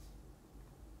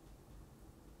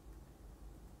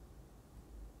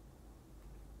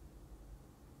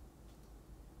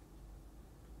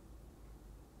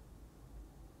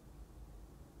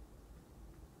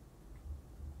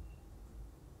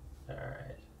 All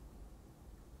right.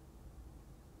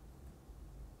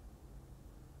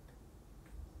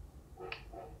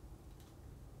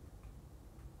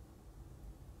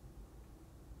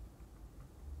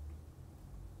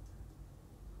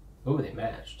 Ooh, they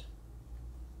matched.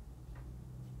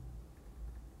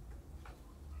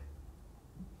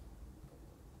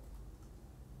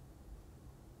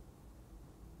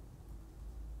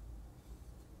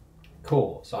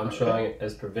 Cool. So I'm showing it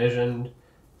as provisioned.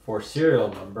 for serial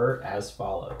number as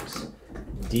follows.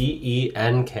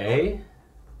 DENK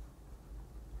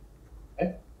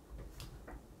Okay.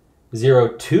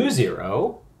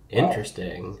 020.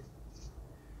 Interesting.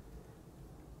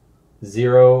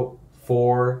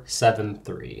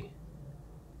 0473.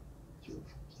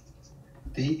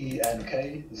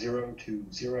 DENK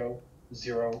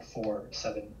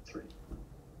 0200473.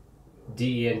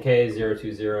 DENK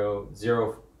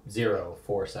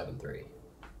 0200473.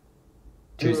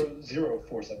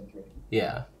 00473.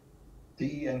 Yeah.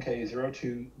 DENK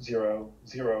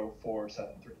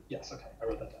 0200473. Yes, okay, I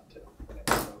wrote that down too. Okay,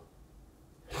 so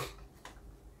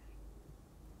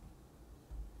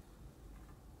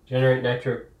Generate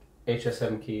nitro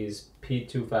HSM keys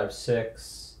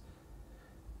P256.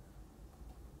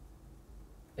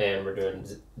 And we're doing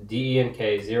DENK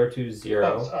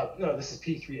 020. No, this is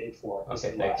P384. This Okay, is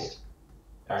thank last. you.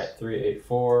 All right,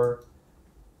 384.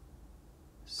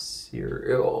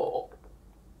 Serial.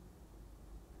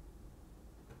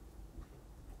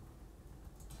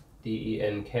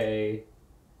 DENK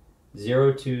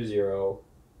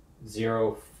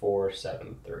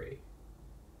 0200473.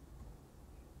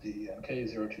 DENK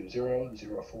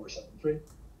 0200473.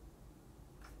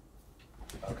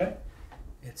 Okay.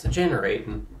 It's a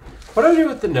generating. What do I do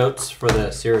with the notes for the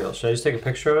serial? Should I just take a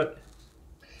picture of it?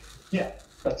 Yeah,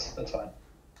 that's fine.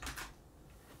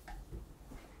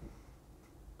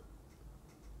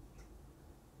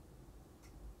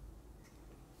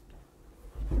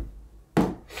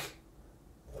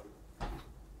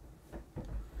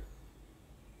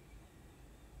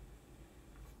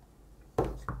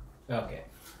 Okay.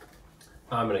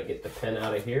 I'm going to get the pen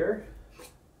out of here.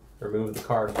 Remove the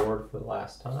cardboard for the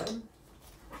last time.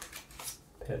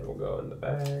 Pen will go in the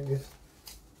bag.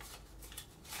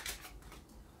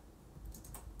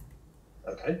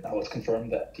 Okay, now let's confirm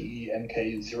that DENK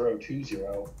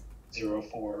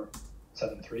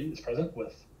 0200473 is present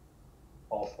with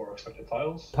all 4 expected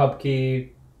files. Pub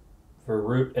key for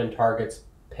root and targets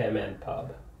PIM and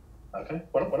pub. Okay,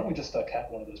 why don't we just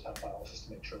cat one of those PEM files just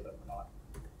to make sure that we're not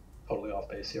totally off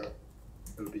base here.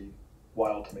 It would be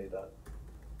wild to me that.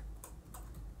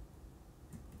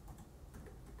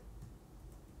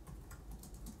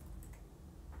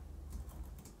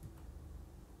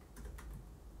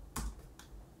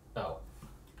 Oh.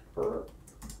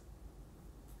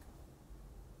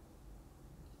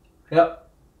 Yep.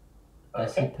 I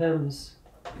see PIMs.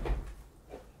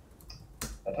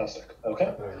 Fantastic. Okay.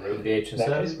 I'm going to remove the In that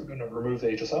case, HSM. we're going to remove the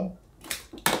HSM.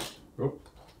 Oop.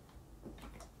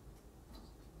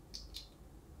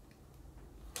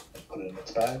 And put it in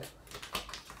its bag.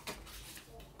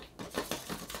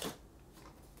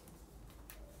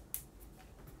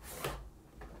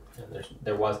 And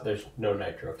there's no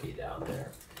nitro key down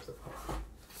there.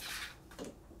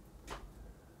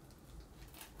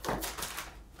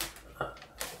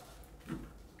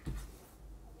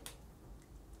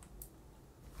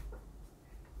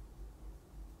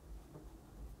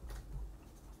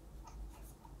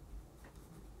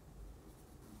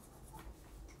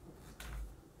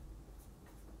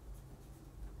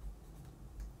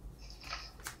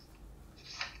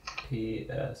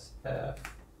 PSF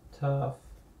TUF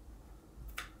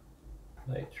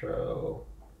nitro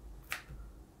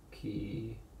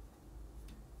key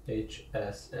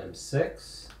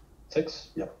HSM6 6.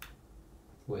 Yep.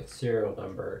 with serial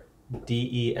number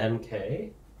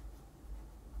DENK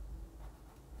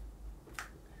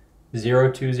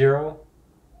 020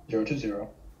 020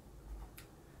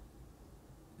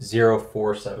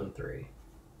 0473.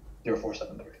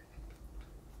 0473.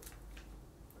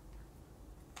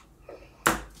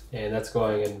 And that's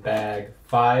going in bag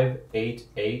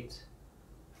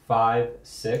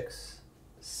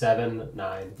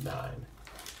 58856799.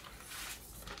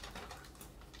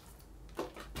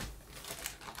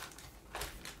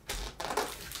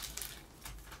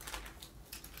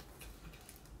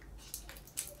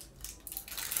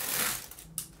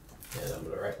 And I'm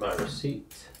going to write my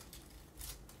receipt.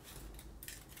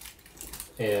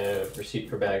 And receipt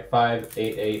for bag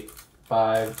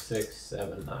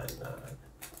 58856799.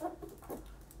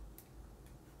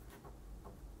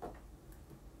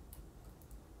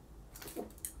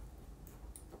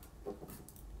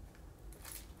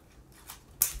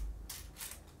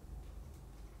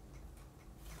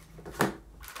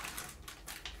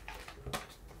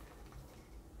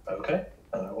 Okay,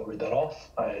 and I will read that off.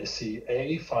 I see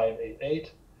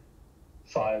A58856799.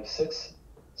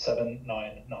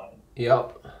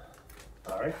 Yep.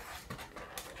 All right.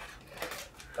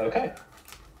 Okay,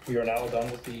 we are now done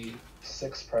with the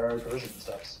 6 primary version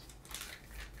steps.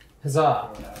 Huzzah!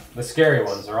 The scary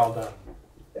ones are all done.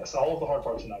 Yes, all of the hard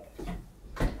parts are now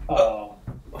done.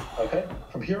 Okay,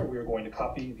 from here we are going to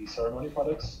copy the ceremony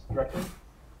products directory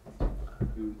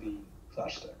to the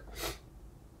flash stick,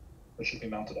 which should be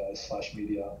mounted as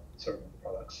 /media ceremony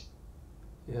products.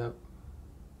 Yep.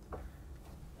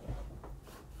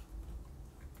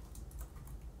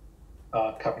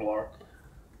 Capital R.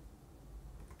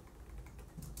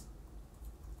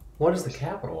 What is the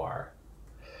capital R?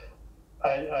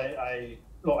 I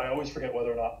always forget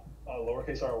whether or not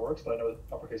lowercase r works, but I know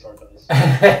uppercase R does.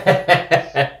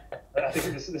 I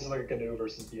think this is like a GNU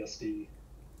versus BSD.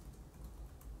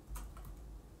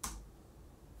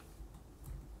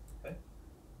 Okay.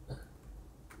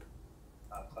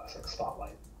 Classic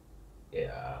spotlight.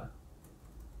 Yeah.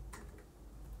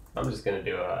 I'm just gonna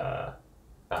do a.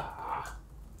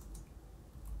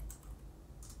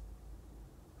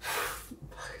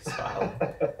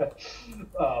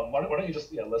 Why don't you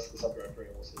just list the subdirectory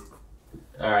and we'll see.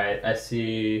 All right, I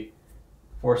see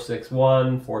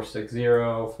 461,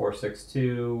 460,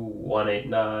 462,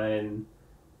 189.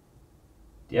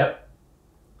 Yep.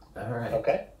 All right.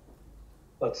 Okay.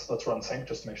 Let's run sync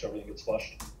just to make sure everything gets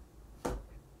flushed.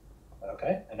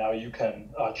 Okay, and now you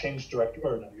can change directory,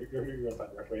 or no, you're in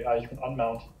fine directory. You can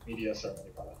unmount media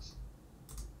ceremony products.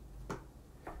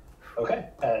 Okay,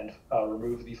 and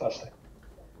remove the flash stick.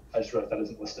 I just realized that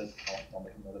isn't listed. I'll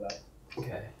make a note of that.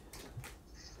 Okay.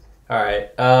 All right.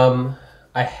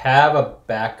 I have a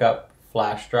backup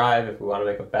flash drive if we want to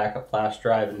make a backup flash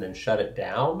drive and then shut it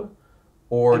down.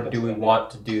 Or do we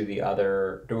want to do the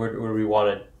other, or we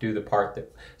want to do the part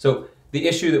that, so the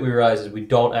issue that we realize is we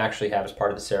don't actually have as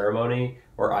part of the ceremony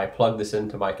where I plug this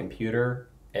into my computer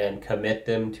and commit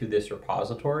them to this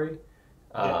repository.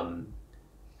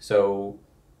 So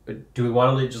do we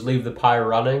want to just leave the Pi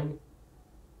running?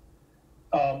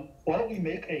 Why don't we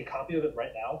make a copy of it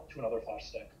right now to another flash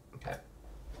stick? Okay.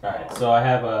 All right, so I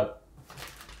have a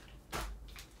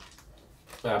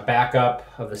backup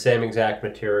of the same exact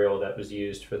material that was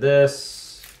used for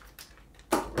this.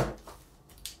 And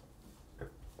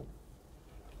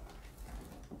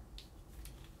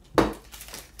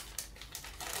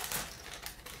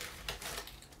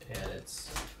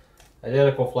it's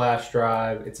identical flash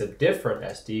drive. It's a different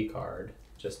SD card,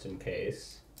 just in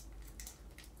case.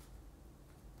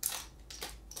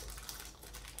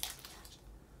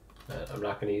 I'm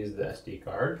not going to use the SD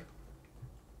card.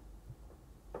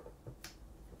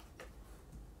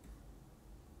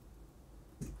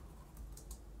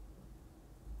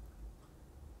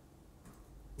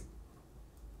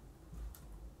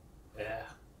 Yeah.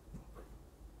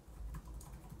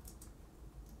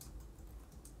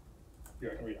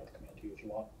 Here, I can read out the command to you if you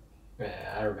want.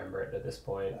 Yeah, I remember it at this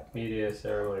point. Media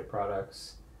ceremony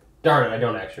products. Darn it, I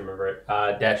don't actually remember it.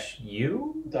 -u?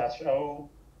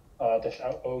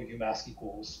 -o umask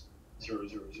equals 0,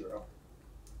 0, 0.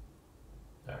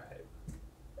 All right.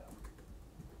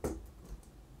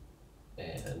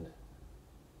 And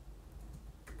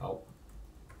oh.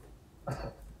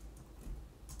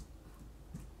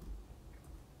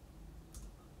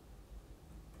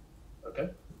 Okay.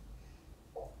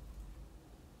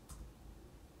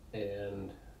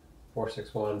 And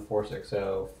 461, 460,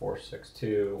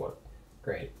 462. What?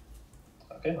 Great.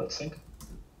 Okay, let's sync.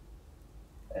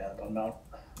 And unmount.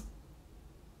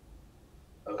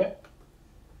 Okay.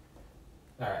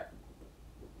 All right.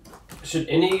 Should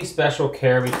any special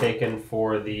care be taken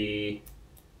for the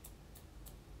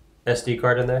SD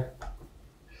card in there?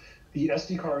 The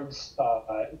SD cards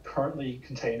currently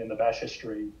contain in the bash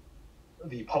history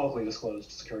the publicly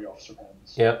disclosed security officer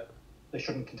pins. Yep. They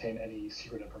shouldn't contain any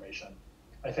secret information.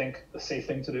 I think the safe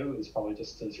thing to do is probably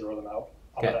just to zero them out.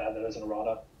 I'm going to add that as an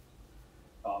errata.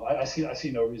 I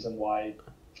see no reason why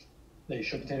they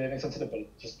should contain anything sensitive,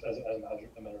 but just as a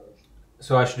matter of.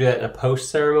 So I should do that in a post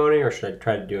ceremony, or should I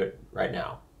try to do it right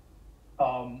now?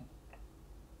 Why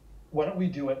don't we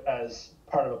do it as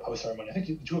part of a post ceremony? I think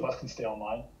the two of us can stay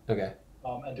online. Okay.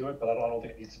 And do it, but I don't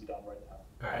think it needs to be done right now.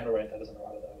 All right. I'm going to write that as an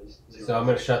errata. That was 0. So I'm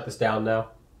going to shut this down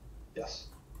now. Yes.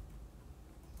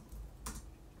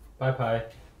 Bye, Pi.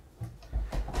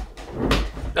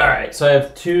 All right, so I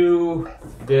have 2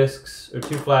 disks, or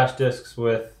 2 flash disks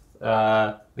with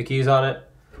the keys on it.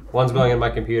 One's going in my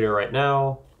computer right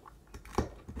now.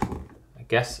 I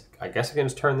guess I can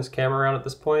just turn this camera around at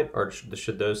this point, or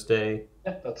should those stay?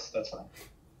 Yeah, that's fine.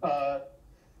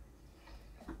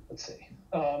 Let's see.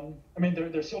 I mean,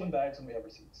 they're sealed in bags, and we have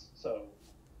receipts. So,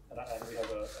 and we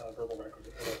have a verbal record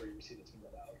of every receipt that's been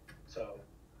read out. So,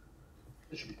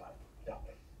 it should be fine. Yeah.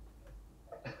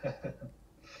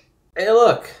 Hey,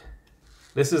 look!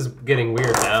 This is getting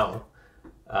weird now.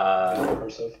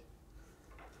 Cursive.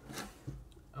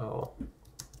 Oh.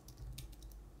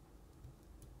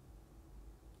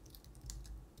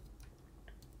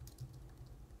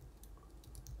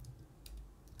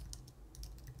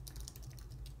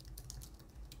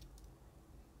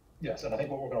 Yes, and I think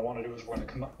what we're going to want to do is we're going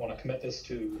to want to commit this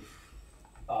to.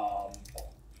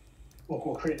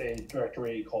 We'll create a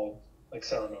directory called like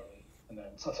ceremony, and then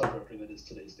a subdirectory that is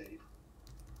today's date.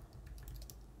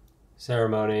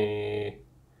 Ceremony.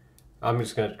 I'm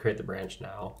just going to create the branch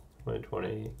now.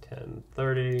 2020, 10,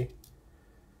 30.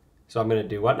 So I'm going to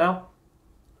do what now?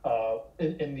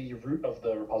 In the root of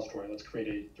the repository, let's create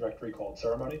a directory called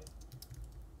ceremony,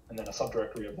 and then a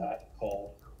subdirectory of that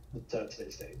called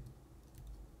today's date.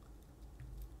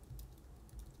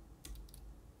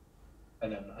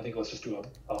 And then I think let's just do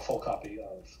a full copy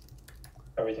of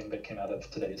everything that came out of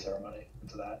today's ceremony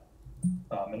into that.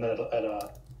 And then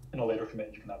in a later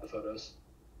commit, you can have the photos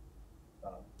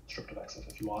stripped of exif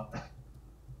if you want.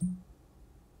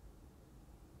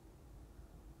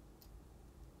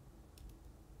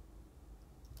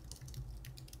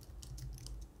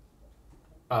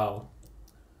 Oh,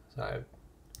 sorry.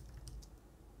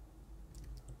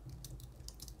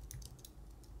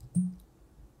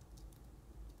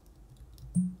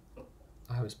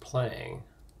 I was playing.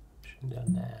 Shouldn't have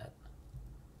done that.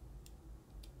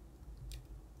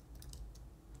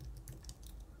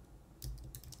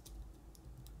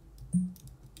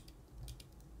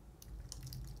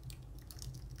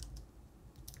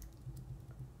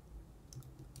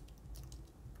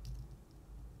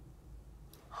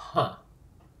 Huh.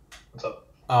 What's up?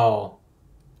 Oh,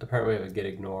 apparently we have a get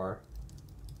ignore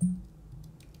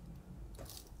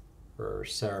for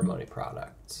ceremony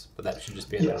products, but that should just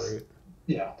be in the root.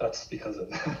 Yeah, that's because of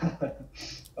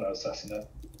when I was testing it.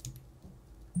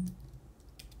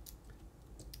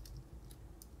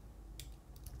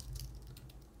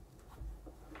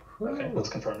 Okay, let's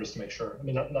confirm just to make sure. I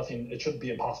mean, nothing. It shouldn't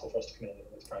be impossible for us to commit it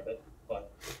if it's private,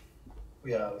 but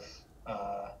we have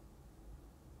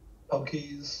pub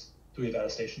keys. Do we have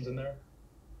attestations in there?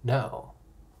 No.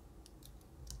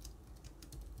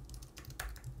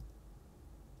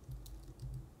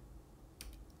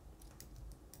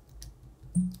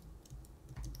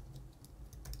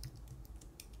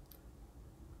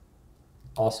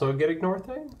 Also a get ignore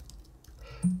thing?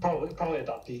 Probably a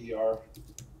 .der.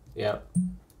 Yeah.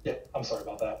 Yeah, I'm sorry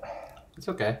about that. It's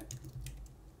okay.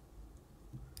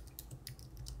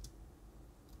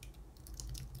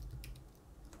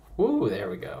 Ooh, there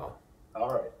we go.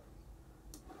 All right.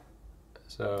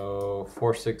 So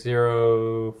 460,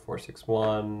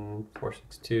 461,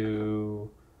 462.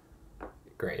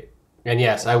 Great. And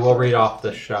yes, I will read off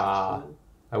the SHA.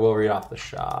 I will read off the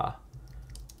SHA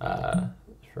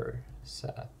for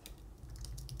Seth.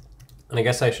 And I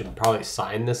guess I should probably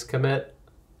sign this commit.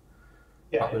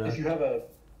 Yeah, if you have a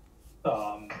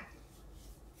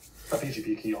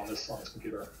PGP key on this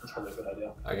computer, that's probably a good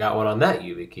idea. I got one on that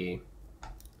YubiKey.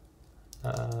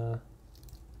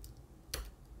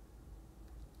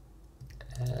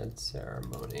 Add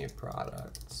ceremony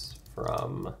products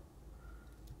from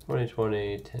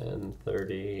 2020 10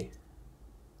 30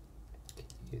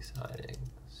 key signing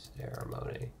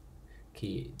ceremony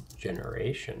key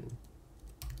generation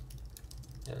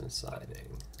and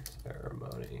signing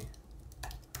ceremony.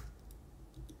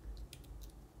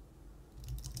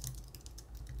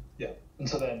 Yeah, and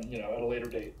so then, at a later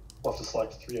date, we'll have to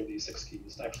select 3 of these 6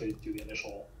 keys to actually do the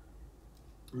initial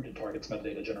root and targets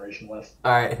metadata generation with.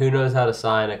 All right, who knows how to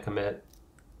sign a commit?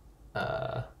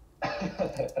 I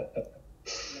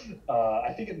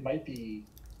think it might be.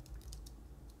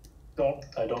 Don't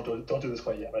do this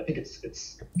quite yet, but I think it's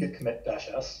git commit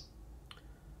 -s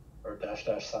or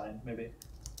 -- sign maybe.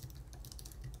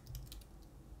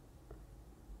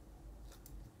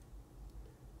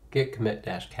 Git commit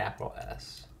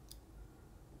 -S.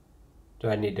 Do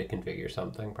I need to configure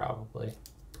something? Probably.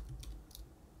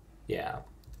 Yeah.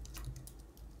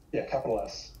 Yeah, capital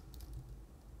S.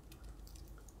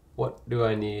 What do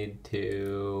I need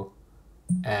to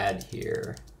add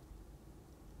here?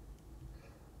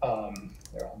 Here,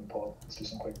 let me pull up. Let's do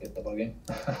some quick git debugging.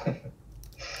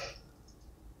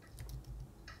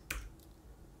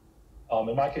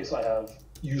 In my case, I have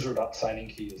user.signing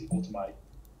key is equal to my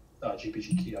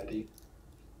GPG key ID.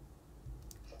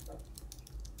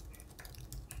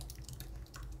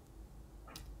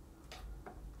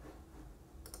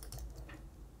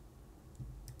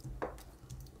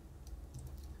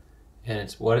 And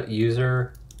it's what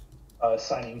user?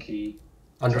 Signing key.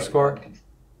 Underscore?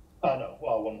 No,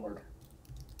 one word.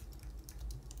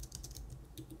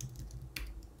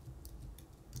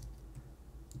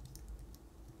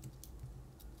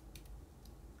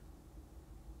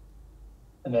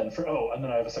 And then and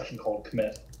then I have a section called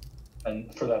commit,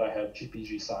 and for that I have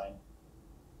GPG sign.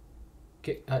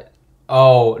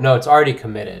 Oh no, it's already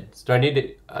committed. So do I need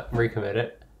to recommit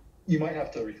it? You might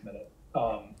have to recommit it.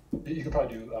 You could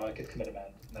probably do git commit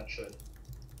amend. and that should.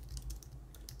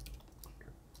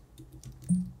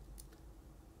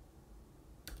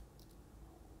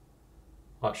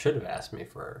 Well, it should have asked me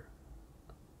for.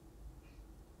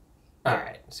 All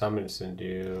right, so I'm just gonna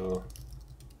do.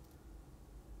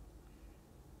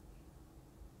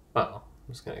 Oh,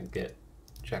 I'm just gonna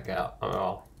check out.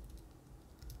 Oh,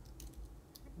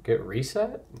 get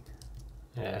reset.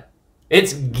 Yeah,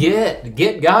 it's Git.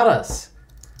 Git got us.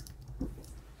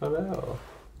 Oh no.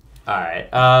 All right.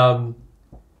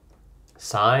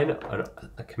 Sign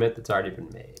a commit that's already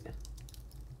been made.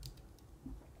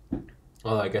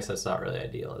 Well, I guess that's not really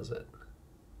ideal, is it?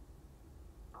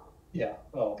 Yeah.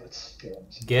 Well, it's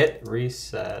Git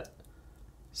reset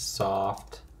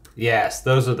soft. Yes,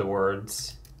 those are the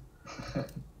words.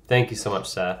 Thank you so much,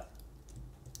 Seth.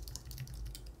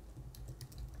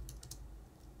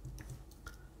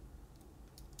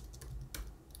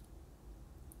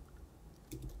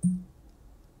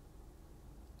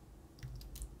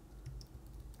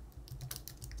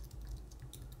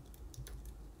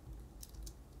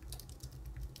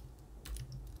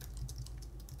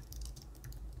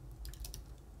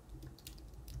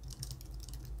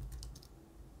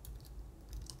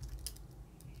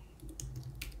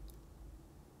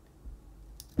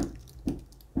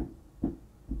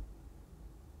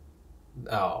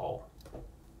 Oh.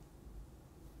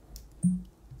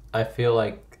 I feel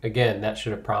like, again, that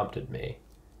should have prompted me.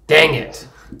 Dang it!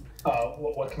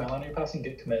 What command line are you passing?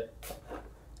 Git commit.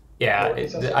 Yeah,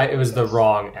 it was the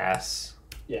wrong S.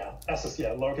 Yeah, S is,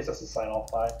 lowercase s is sign off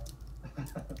by.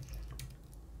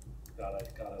 God,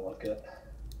 I love Git.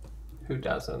 Who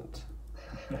doesn't?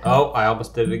 Oh, I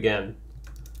almost did it again.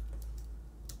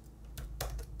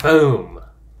 Boom!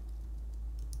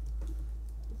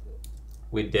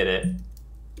 We did it.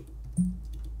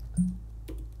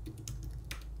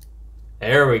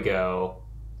 There we go.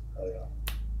 Oh, yeah.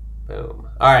 Boom.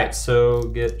 All right, so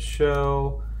git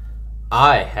show.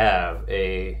 I have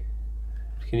a.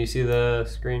 Can you see the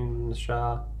screen,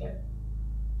 Shah? Yeah.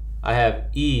 I have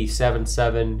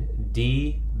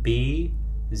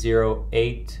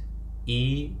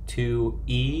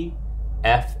E77DB08E2E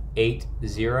F80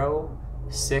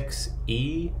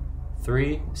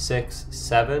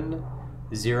 6E367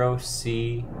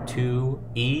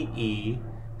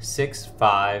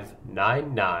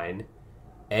 0C2EE6599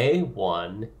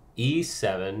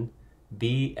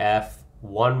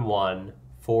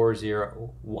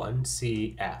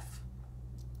 A1E7BF11401CF.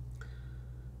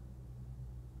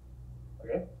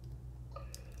 Okay.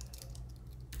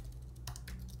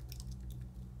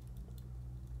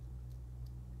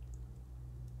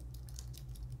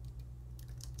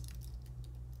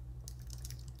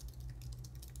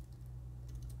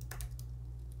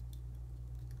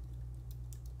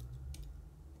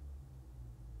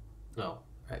 Oh,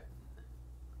 right.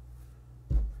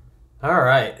 All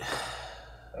right.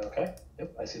 Okay.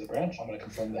 Yep, I see the branch. I'm going to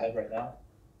confirm the head right now.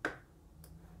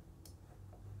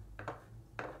 All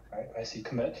right, I see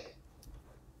commit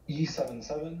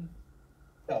E77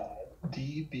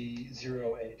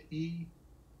 DB08E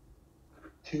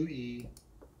 2E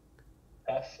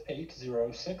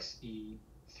F806E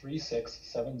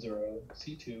 3670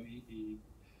 C2EE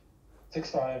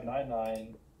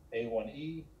 6599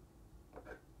 A1E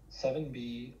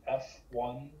 7B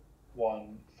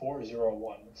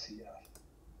F11401CF.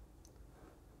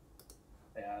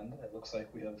 And it looks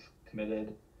like we have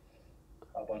committed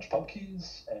a bunch of pub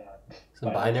keys and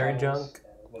some binary files, junk.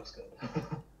 and it looks good.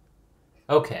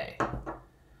 Okay.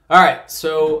 All right.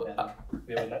 So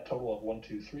we have a net total of 1,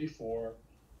 2, 3, 4,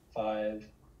 5,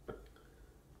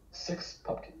 6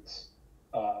 pub keys.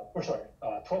 12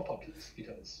 pub keys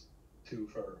because 2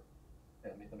 for.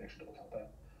 Let me actually double count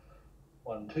that.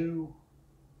 1, 2,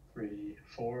 3,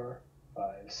 4,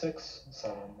 5, 6,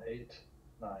 7, 8,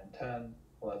 9, 10,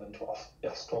 11, 12.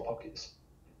 Yes, 12 pub keys.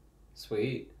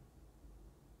 Sweet.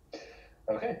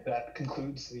 Okay, that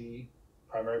concludes the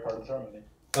primary part of the ceremony.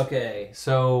 Okay,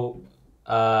 so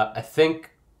I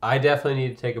think I definitely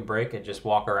need to take a break and just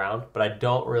walk around, but I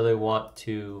don't really want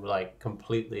to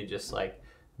completely just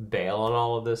bail on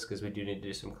all of this because we do need to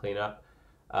do some cleanup.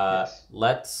 Yes.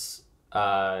 Let's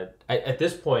at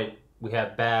this point we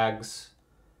have bags.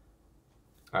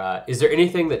 Is there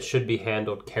anything that should be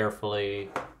handled carefully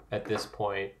at this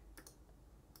point?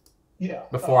 Yeah.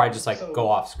 Before I just go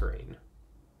off screen.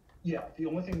 Yeah, the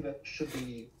only thing that should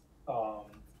be, the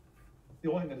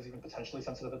only thing that is even potentially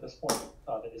sensitive at this point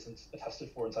that isn't attested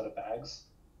for inside of bags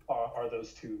are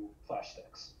those 2 flash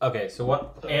sticks. Okay, so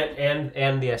what?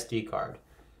 And the SD card.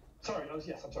 Sorry, I'm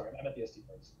sorry. I meant the SD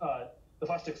cards. The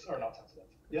flash sticks are not sensitive.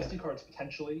 The SD cards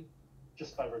potentially,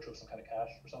 just by virtue of some kind of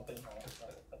cache or something.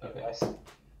 Okay.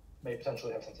 may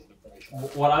potentially have sensitive information.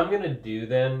 What I'm going to do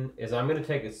then is I'm going to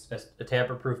take a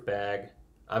tamper-proof bag.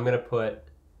 I'm going to put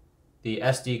the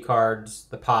SD cards,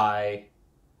 the Pi,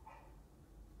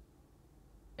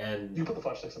 and... You put the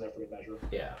flash sticks in there for good measure.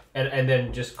 Yeah, and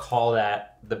then just call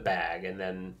that the bag, and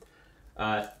then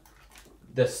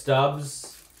the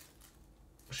stubs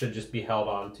should just be held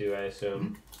on to, I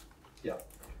assume. Yeah.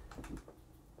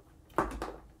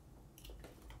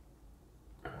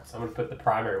 So I'm going to put the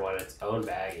primary one in its own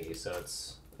baggie so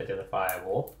it's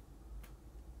identifiable.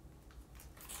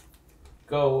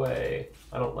 Go away.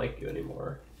 I don't like you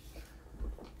anymore.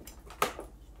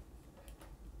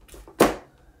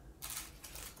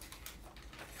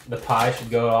 The Pi should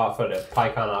go off at a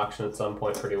PyCon auction at some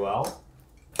point pretty well.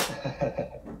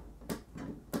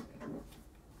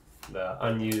 The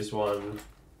unused one.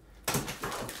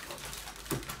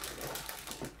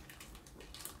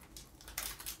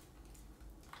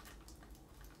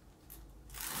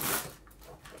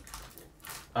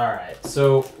 Alright,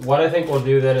 so what I think we'll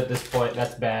do then at this point,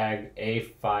 that's bag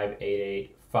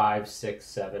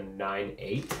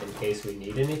A5885678 in case we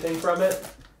need anything from it.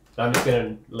 So I'm just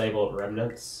going to label it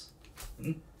remnants.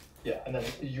 Mm-hmm. Yeah, and then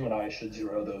you and I should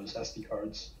zero those SD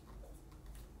cards.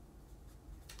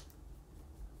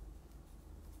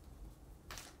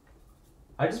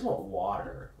 I just want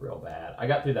water real bad. I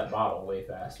got through that bottle way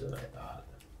faster than I thought.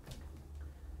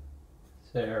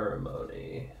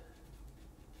 Ceremony.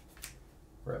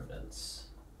 Remnants.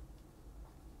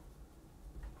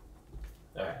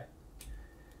 Alright.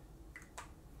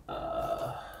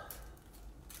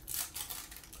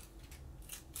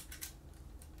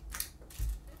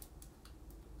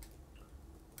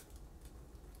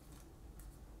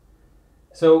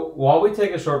 So while we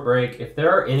take a short break, if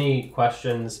there are any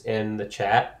questions in the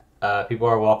chat, people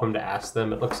are welcome to ask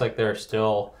them. It looks like there are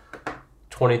still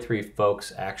 23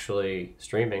 folks actually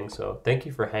streaming, so thank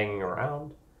you for hanging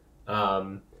around.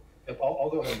 Yep,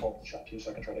 I'll go ahead and pull up the chat too, so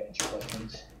I can try to answer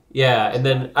questions. Yeah, and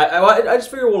then I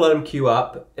just figure we'll let them queue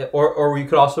up, or we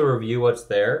could also review what's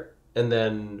there, and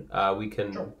then we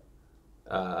can. Sure.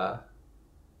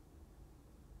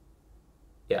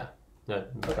 Yeah. No,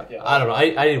 Okay, yeah. I don't know.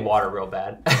 I need water real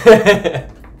bad,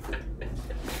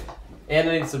 and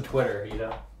I need some Twitter. You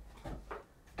know.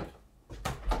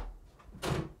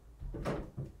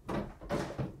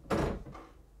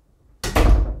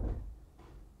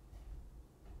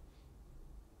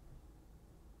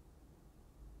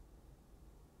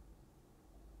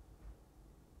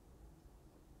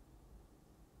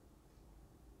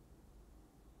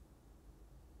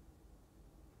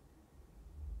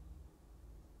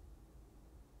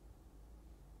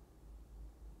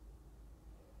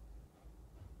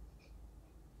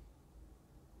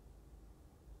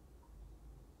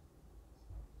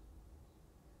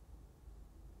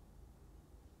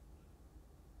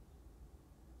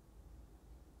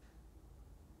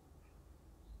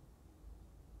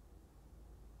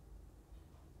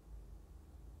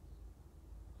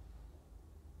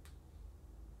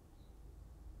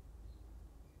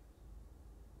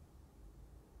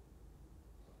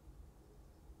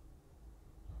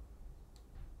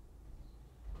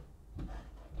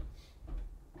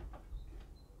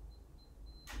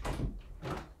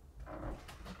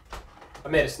 I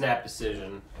made a snap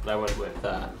decision, and I went with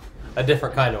a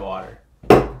different kind of water.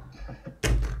 All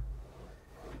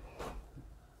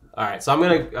right, so I'm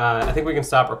gonna. I think we can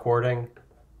stop recording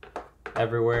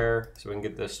everywhere, so we can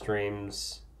get the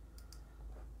streams.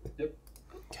 Yep.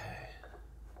 Okay.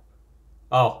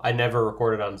 Oh, I never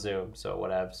recorded on Zoom, so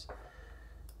whatevs.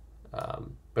 But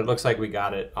it looks like we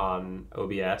got it on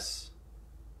OBS.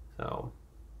 So,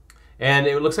 and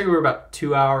it looks like we were about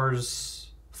 2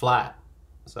 hours flat.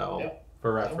 So. Yep.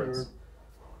 For reference.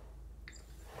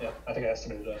 Yeah, I think I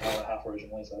estimated an hour and a half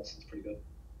originally, so that's pretty good.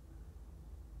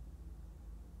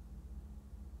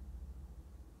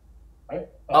 All right.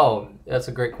 Oh, that's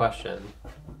a great question.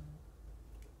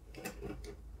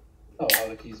 Oh, how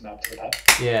the keys map to the PEP?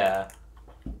 Yeah.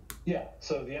 Yeah,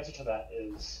 so the answer to that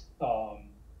is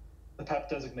the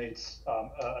PEP designates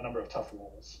a number of TUF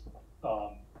roles.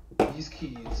 These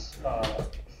keys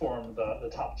form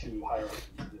the top two hierarchies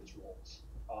of those roles.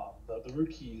 The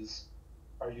root keys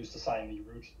are used to sign the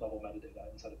root level metadata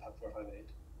inside of PEP 458,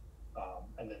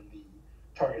 and then the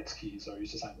targets keys are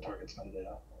used to sign the targets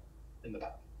metadata in the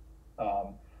PEP.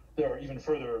 There are even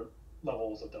further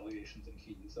levels of delegations and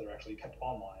keys that are actually kept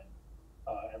online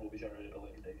and will be generated at a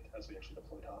later date as we actually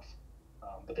deploy TUF.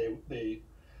 But they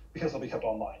because they'll be kept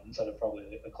online instead of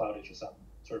probably a cloud HSM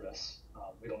service,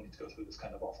 we don't need to go through this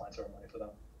kind of offline ceremony for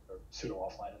them, or pseudo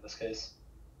offline in this case.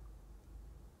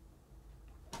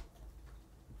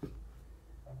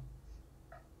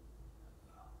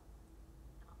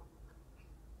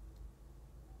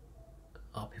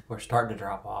 Oh, people are starting to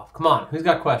drop off. Come on, who's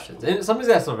got questions? And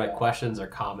somebody's got some like questions or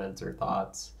comments or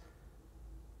thoughts.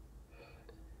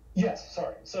 Yes,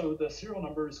 sorry. So the serial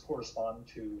numbers correspond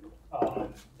to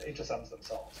the HSMs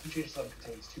themselves. Each HSM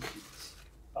contains two keys,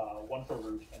 one for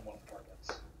root and one for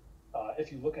targets.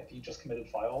 If you look at the just committed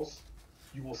files,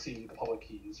 you will see the public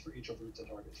keys for each of roots and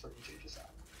targets for each HSM.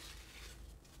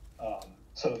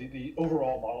 So the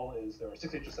overall model is there are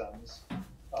 6 HSMs.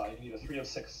 You need a 3 of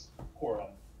 6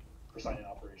 quorum for signing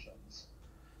operations.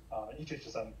 Each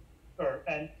HSM,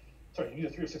 you need a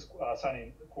 3 of 6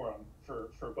 signing quorum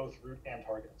for both root and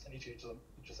targets. And each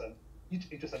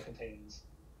HSM contains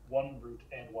one root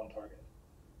and one target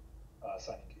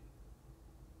signing key.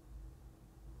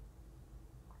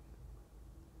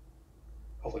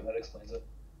 Hopefully that explains it.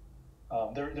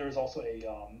 There is also a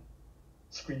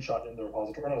screenshot in the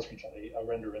repository, or not a screenshot, a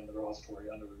render in the repository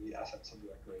under the asset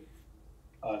subdirectory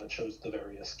that shows the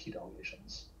various key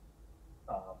delegations.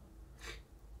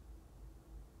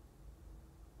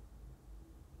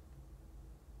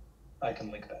 I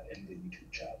can link that in the YouTube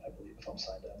chat, I believe, if I'm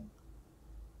signed in.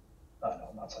 No,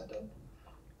 I'm not signed in.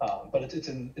 But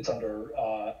it's under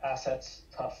assets,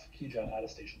 TUF, keygen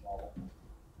attestation model.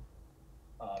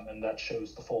 And that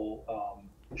shows the full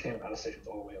chain of attestations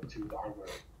all the way up to the hardware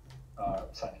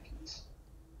signing keys.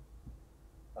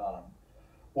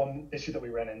 One issue that we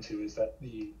ran into is that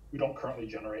we don't currently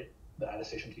generate the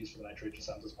attestation keys for the Nitro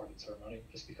HSMs as part of the ceremony,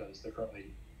 just because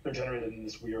they're generated in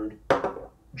this weird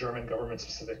German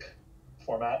government-specific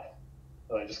format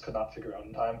that I just could not figure out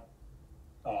in time.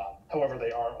 However,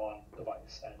 they are on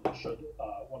device, and should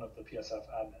one of the PSF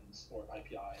admins or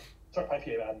IPA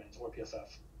admins or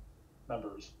PSF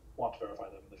members want to verify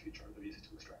them in the future, they're easy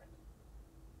to extract.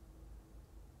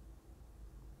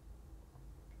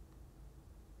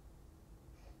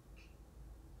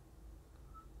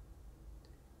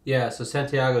 Yeah, so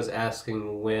Santiago's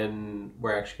asking when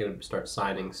we're actually going to start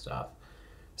signing stuff.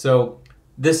 So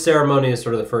this ceremony is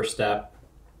sort of the first step.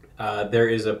 There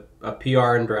is a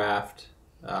PR and draft,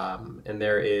 and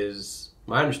there is,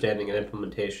 my understanding, an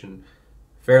implementation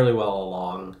fairly well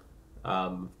along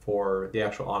for the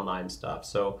actual online stuff.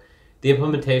 So the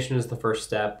implementation is the first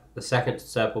step. The second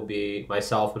step will be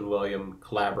myself and William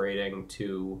collaborating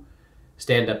to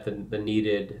stand up the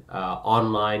needed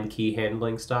online key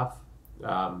handling stuff.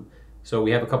 So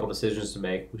we have a couple decisions to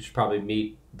make. We should probably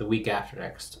meet the week after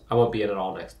next. I won't be in at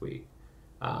all next week.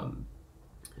 But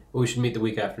we should meet the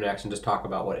week after next and just talk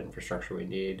about what infrastructure we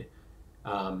need.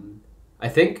 I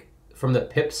think from the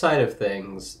pip side of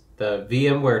things, the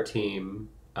VMware team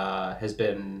has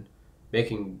been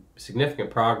making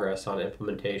significant progress on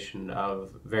implementation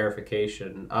of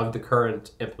verification of the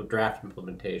current draft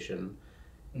implementation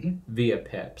via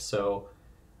pip. So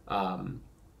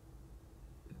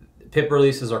pip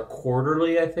releases are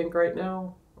quarterly, I think, right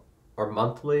now, or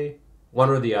monthly, one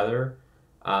or the other.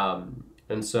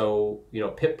 And so,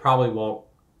 pip probably won't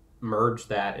merge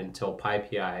that until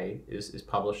PyPI is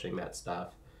publishing that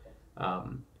stuff.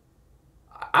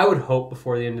 I would hope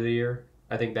before the end of the year.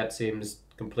 I think that seems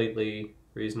completely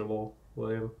reasonable,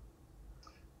 William.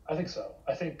 I think so.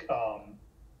 I think now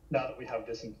that we have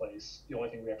this in place, the only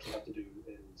thing we actually have to do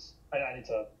is I need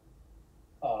to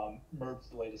merge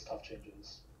the latest TUF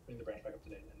changes, bring the branch back up to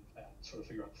date, and sort of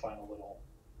figure out the final little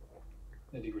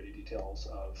nitty-gritty details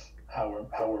of how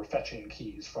we're fetching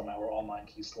keys from our online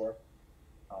key store.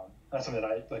 That's something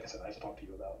that like I said, I have to talk to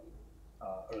you about,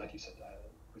 or like you said,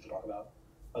 we have to talk about.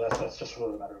 But that's just sort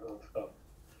of a matter of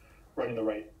writing the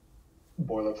right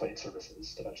boilerplate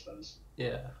services to fetch those.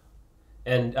 Yeah,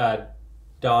 and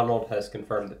Donald has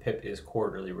confirmed that pip is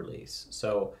quarterly release.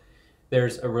 So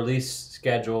there's a release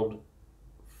scheduled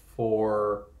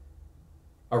for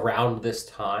around this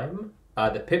time.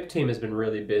 The pip team has been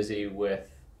really busy with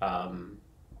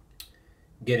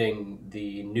getting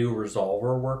the new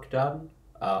resolver work done.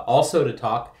 Also to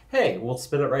talk, hey, we'll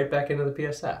spin it right back into the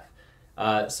PSF.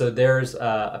 So there's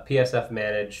a PSF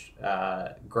managed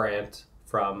grant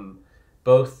from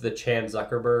both the Chan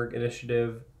Zuckerberg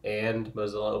initiative and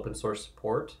Mozilla Open Source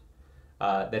Support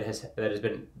that has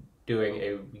been doing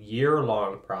a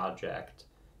year-long project,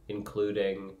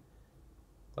 including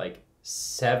like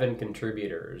 7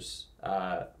 contributors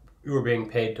who are being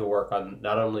paid to work on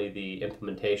not only the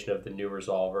implementation of the new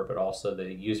resolver, but also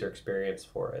the user experience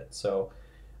for it. So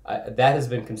that has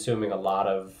been consuming a lot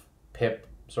of pip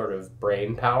sort of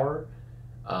brain power.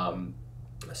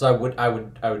 So I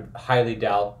would highly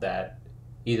doubt that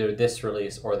either this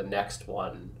release or the next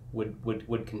one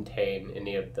would contain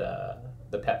any of the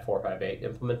PEP 458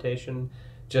 implementation,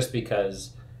 just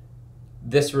because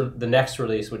the next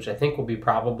release, which I think will be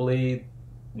probably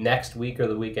next week or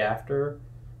the week after,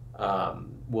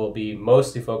 will be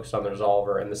mostly focused on the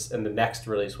resolver, and the next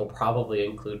release will probably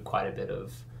include quite a bit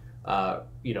of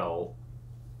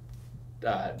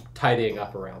tidying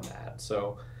up around that.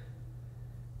 So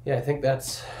yeah, I think I'd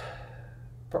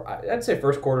say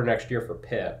first quarter next year for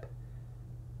pip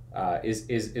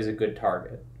is a good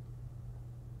target.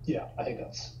 Yeah, I think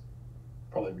that's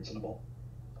probably reasonable.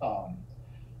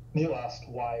 Neil asked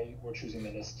why we're choosing the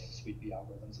NIST sweet B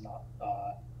algorithms and not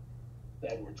the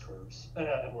Edwards curves.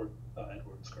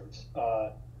 Edwards curves.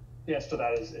 The answer to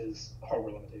that is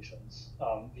hardware limitations.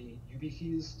 The UB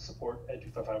keys support ED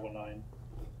 25519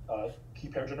 key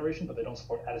pair generation, but they don't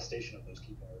support attestation of those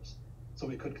key pairs. So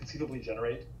we could conceivably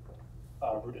generate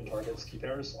root and targets key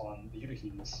pairs on the UDA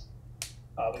keys,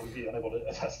 but we'd be unable to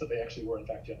attest that they actually were in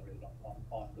fact generated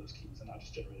on those keys and not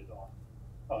just generated on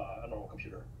a normal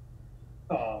computer.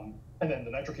 And then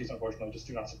the nitro keys, unfortunately, just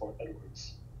do not support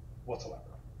Edwards whatsoever.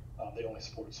 They only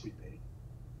support sweet B.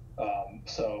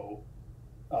 So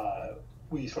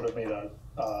we sort of made a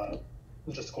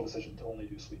logistical decision to only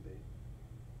do sweet B.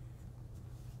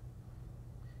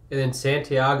 And then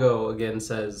Santiago again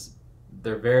says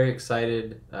they're very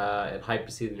excited and hyped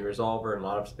to see the new resolver, and a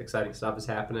lot of exciting stuff is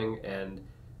happening, and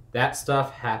that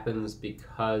stuff happens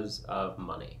because of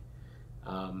money.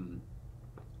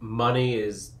 Money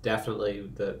is definitely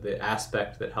the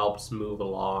aspect that helps move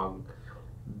along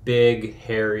big,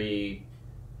 hairy,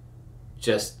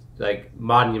 just like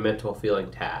monumental feeling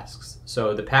tasks.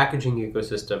 So the packaging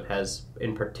ecosystem has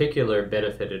in particular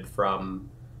benefited from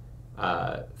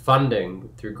funding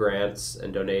through grants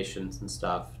and donations and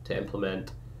stuff to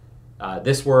implement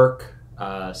this work,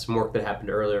 some work that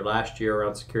happened earlier last year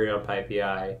around security on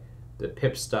PyPI, the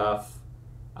pip stuff,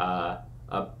 a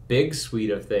big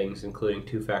suite of things, including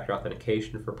two-factor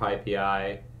authentication for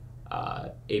PyPI,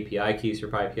 API keys for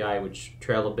PyPI, which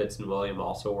Trailbits and William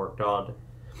also worked on.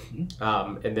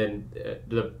 And then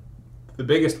the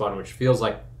biggest one, which feels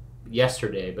like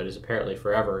yesterday, but is apparently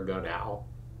forever ago now,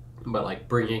 but like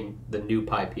bringing the new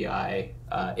PyPI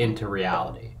into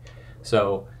reality.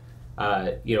 So,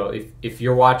 if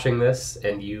you're watching this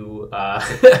and you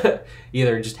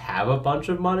either just have a bunch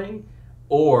of money,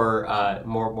 or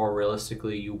more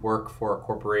realistically, you work for a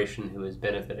corporation who is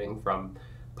benefiting from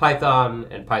Python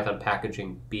and Python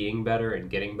packaging being better and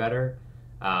getting better,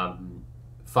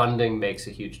 funding makes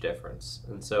a huge difference.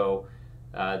 And so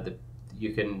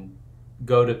you can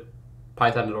go to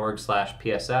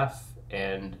python.org/PSF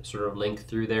and sort of link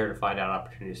through there to find out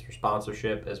opportunities for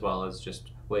sponsorship as well as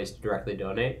just ways to directly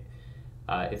donate.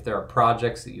 If there are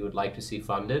projects that you would like to see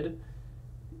funded,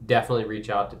 definitely reach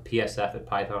out to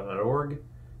psf@python.org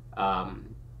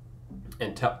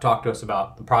and talk to us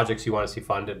about the projects you want to see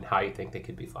funded and how you think they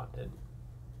could be funded.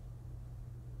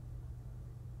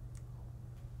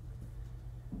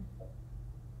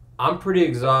 I'm pretty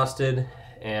exhausted,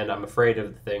 and I'm afraid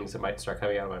of the things that might start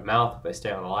coming out of my mouth if I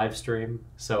stay on a live stream.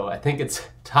 So I think it's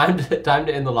time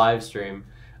to end the live stream.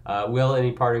 Will,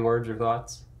 any parting words or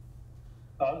thoughts?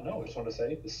 No, I just wanted to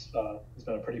say this has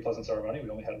been a pretty pleasant ceremony. We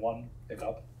only had one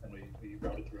hiccup, and we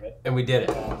routed through it. And we did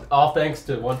it. All thanks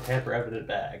to one tamper-evident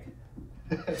bag.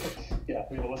 Yeah,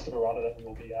 we have a list of errata that we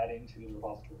will be adding to the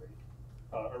repository,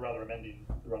 or rather amending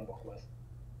the run book with,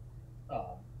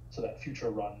 so that future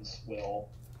runs will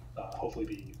hopefully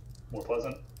be more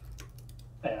pleasant.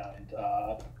 And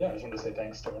I just wanted to say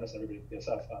thanks to Ernest and everybody at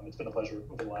PSF. It's been a pleasure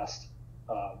over the last,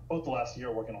 both the last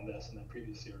year working on this and then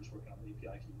previous years working on the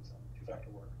API keys and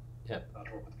two-factor work. Yep.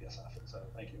 To work with PSF. So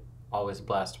thank you. Always a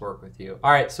blast to work with you.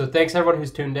 All right, so thanks everyone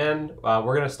who's tuned in.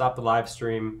 We're going to stop the live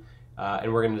stream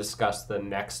and we're going to discuss the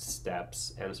next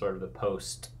steps and sort of the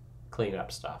post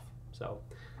cleanup stuff. So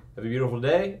have a beautiful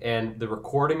day, and the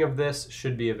recording of this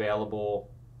should be available.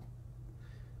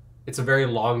 It's a very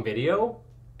long video,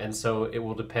 and so it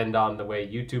will depend on the way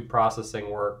YouTube processing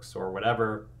works or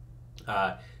whatever.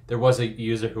 There was a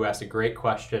user who asked a great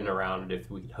question around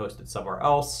if we could host it somewhere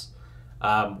else.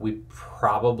 We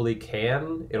probably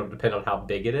can. It'll depend on how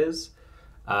big it is.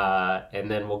 And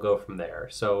then we'll go from there.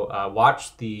 So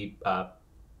watch the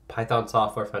Python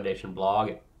Software Foundation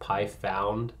blog at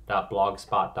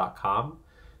pyfound.blogspot.com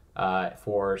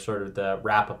for sort of the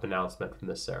wrap-up announcement from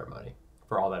this ceremony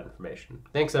for all that information.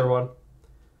 Thanks, everyone.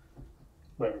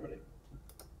 Bye, everybody.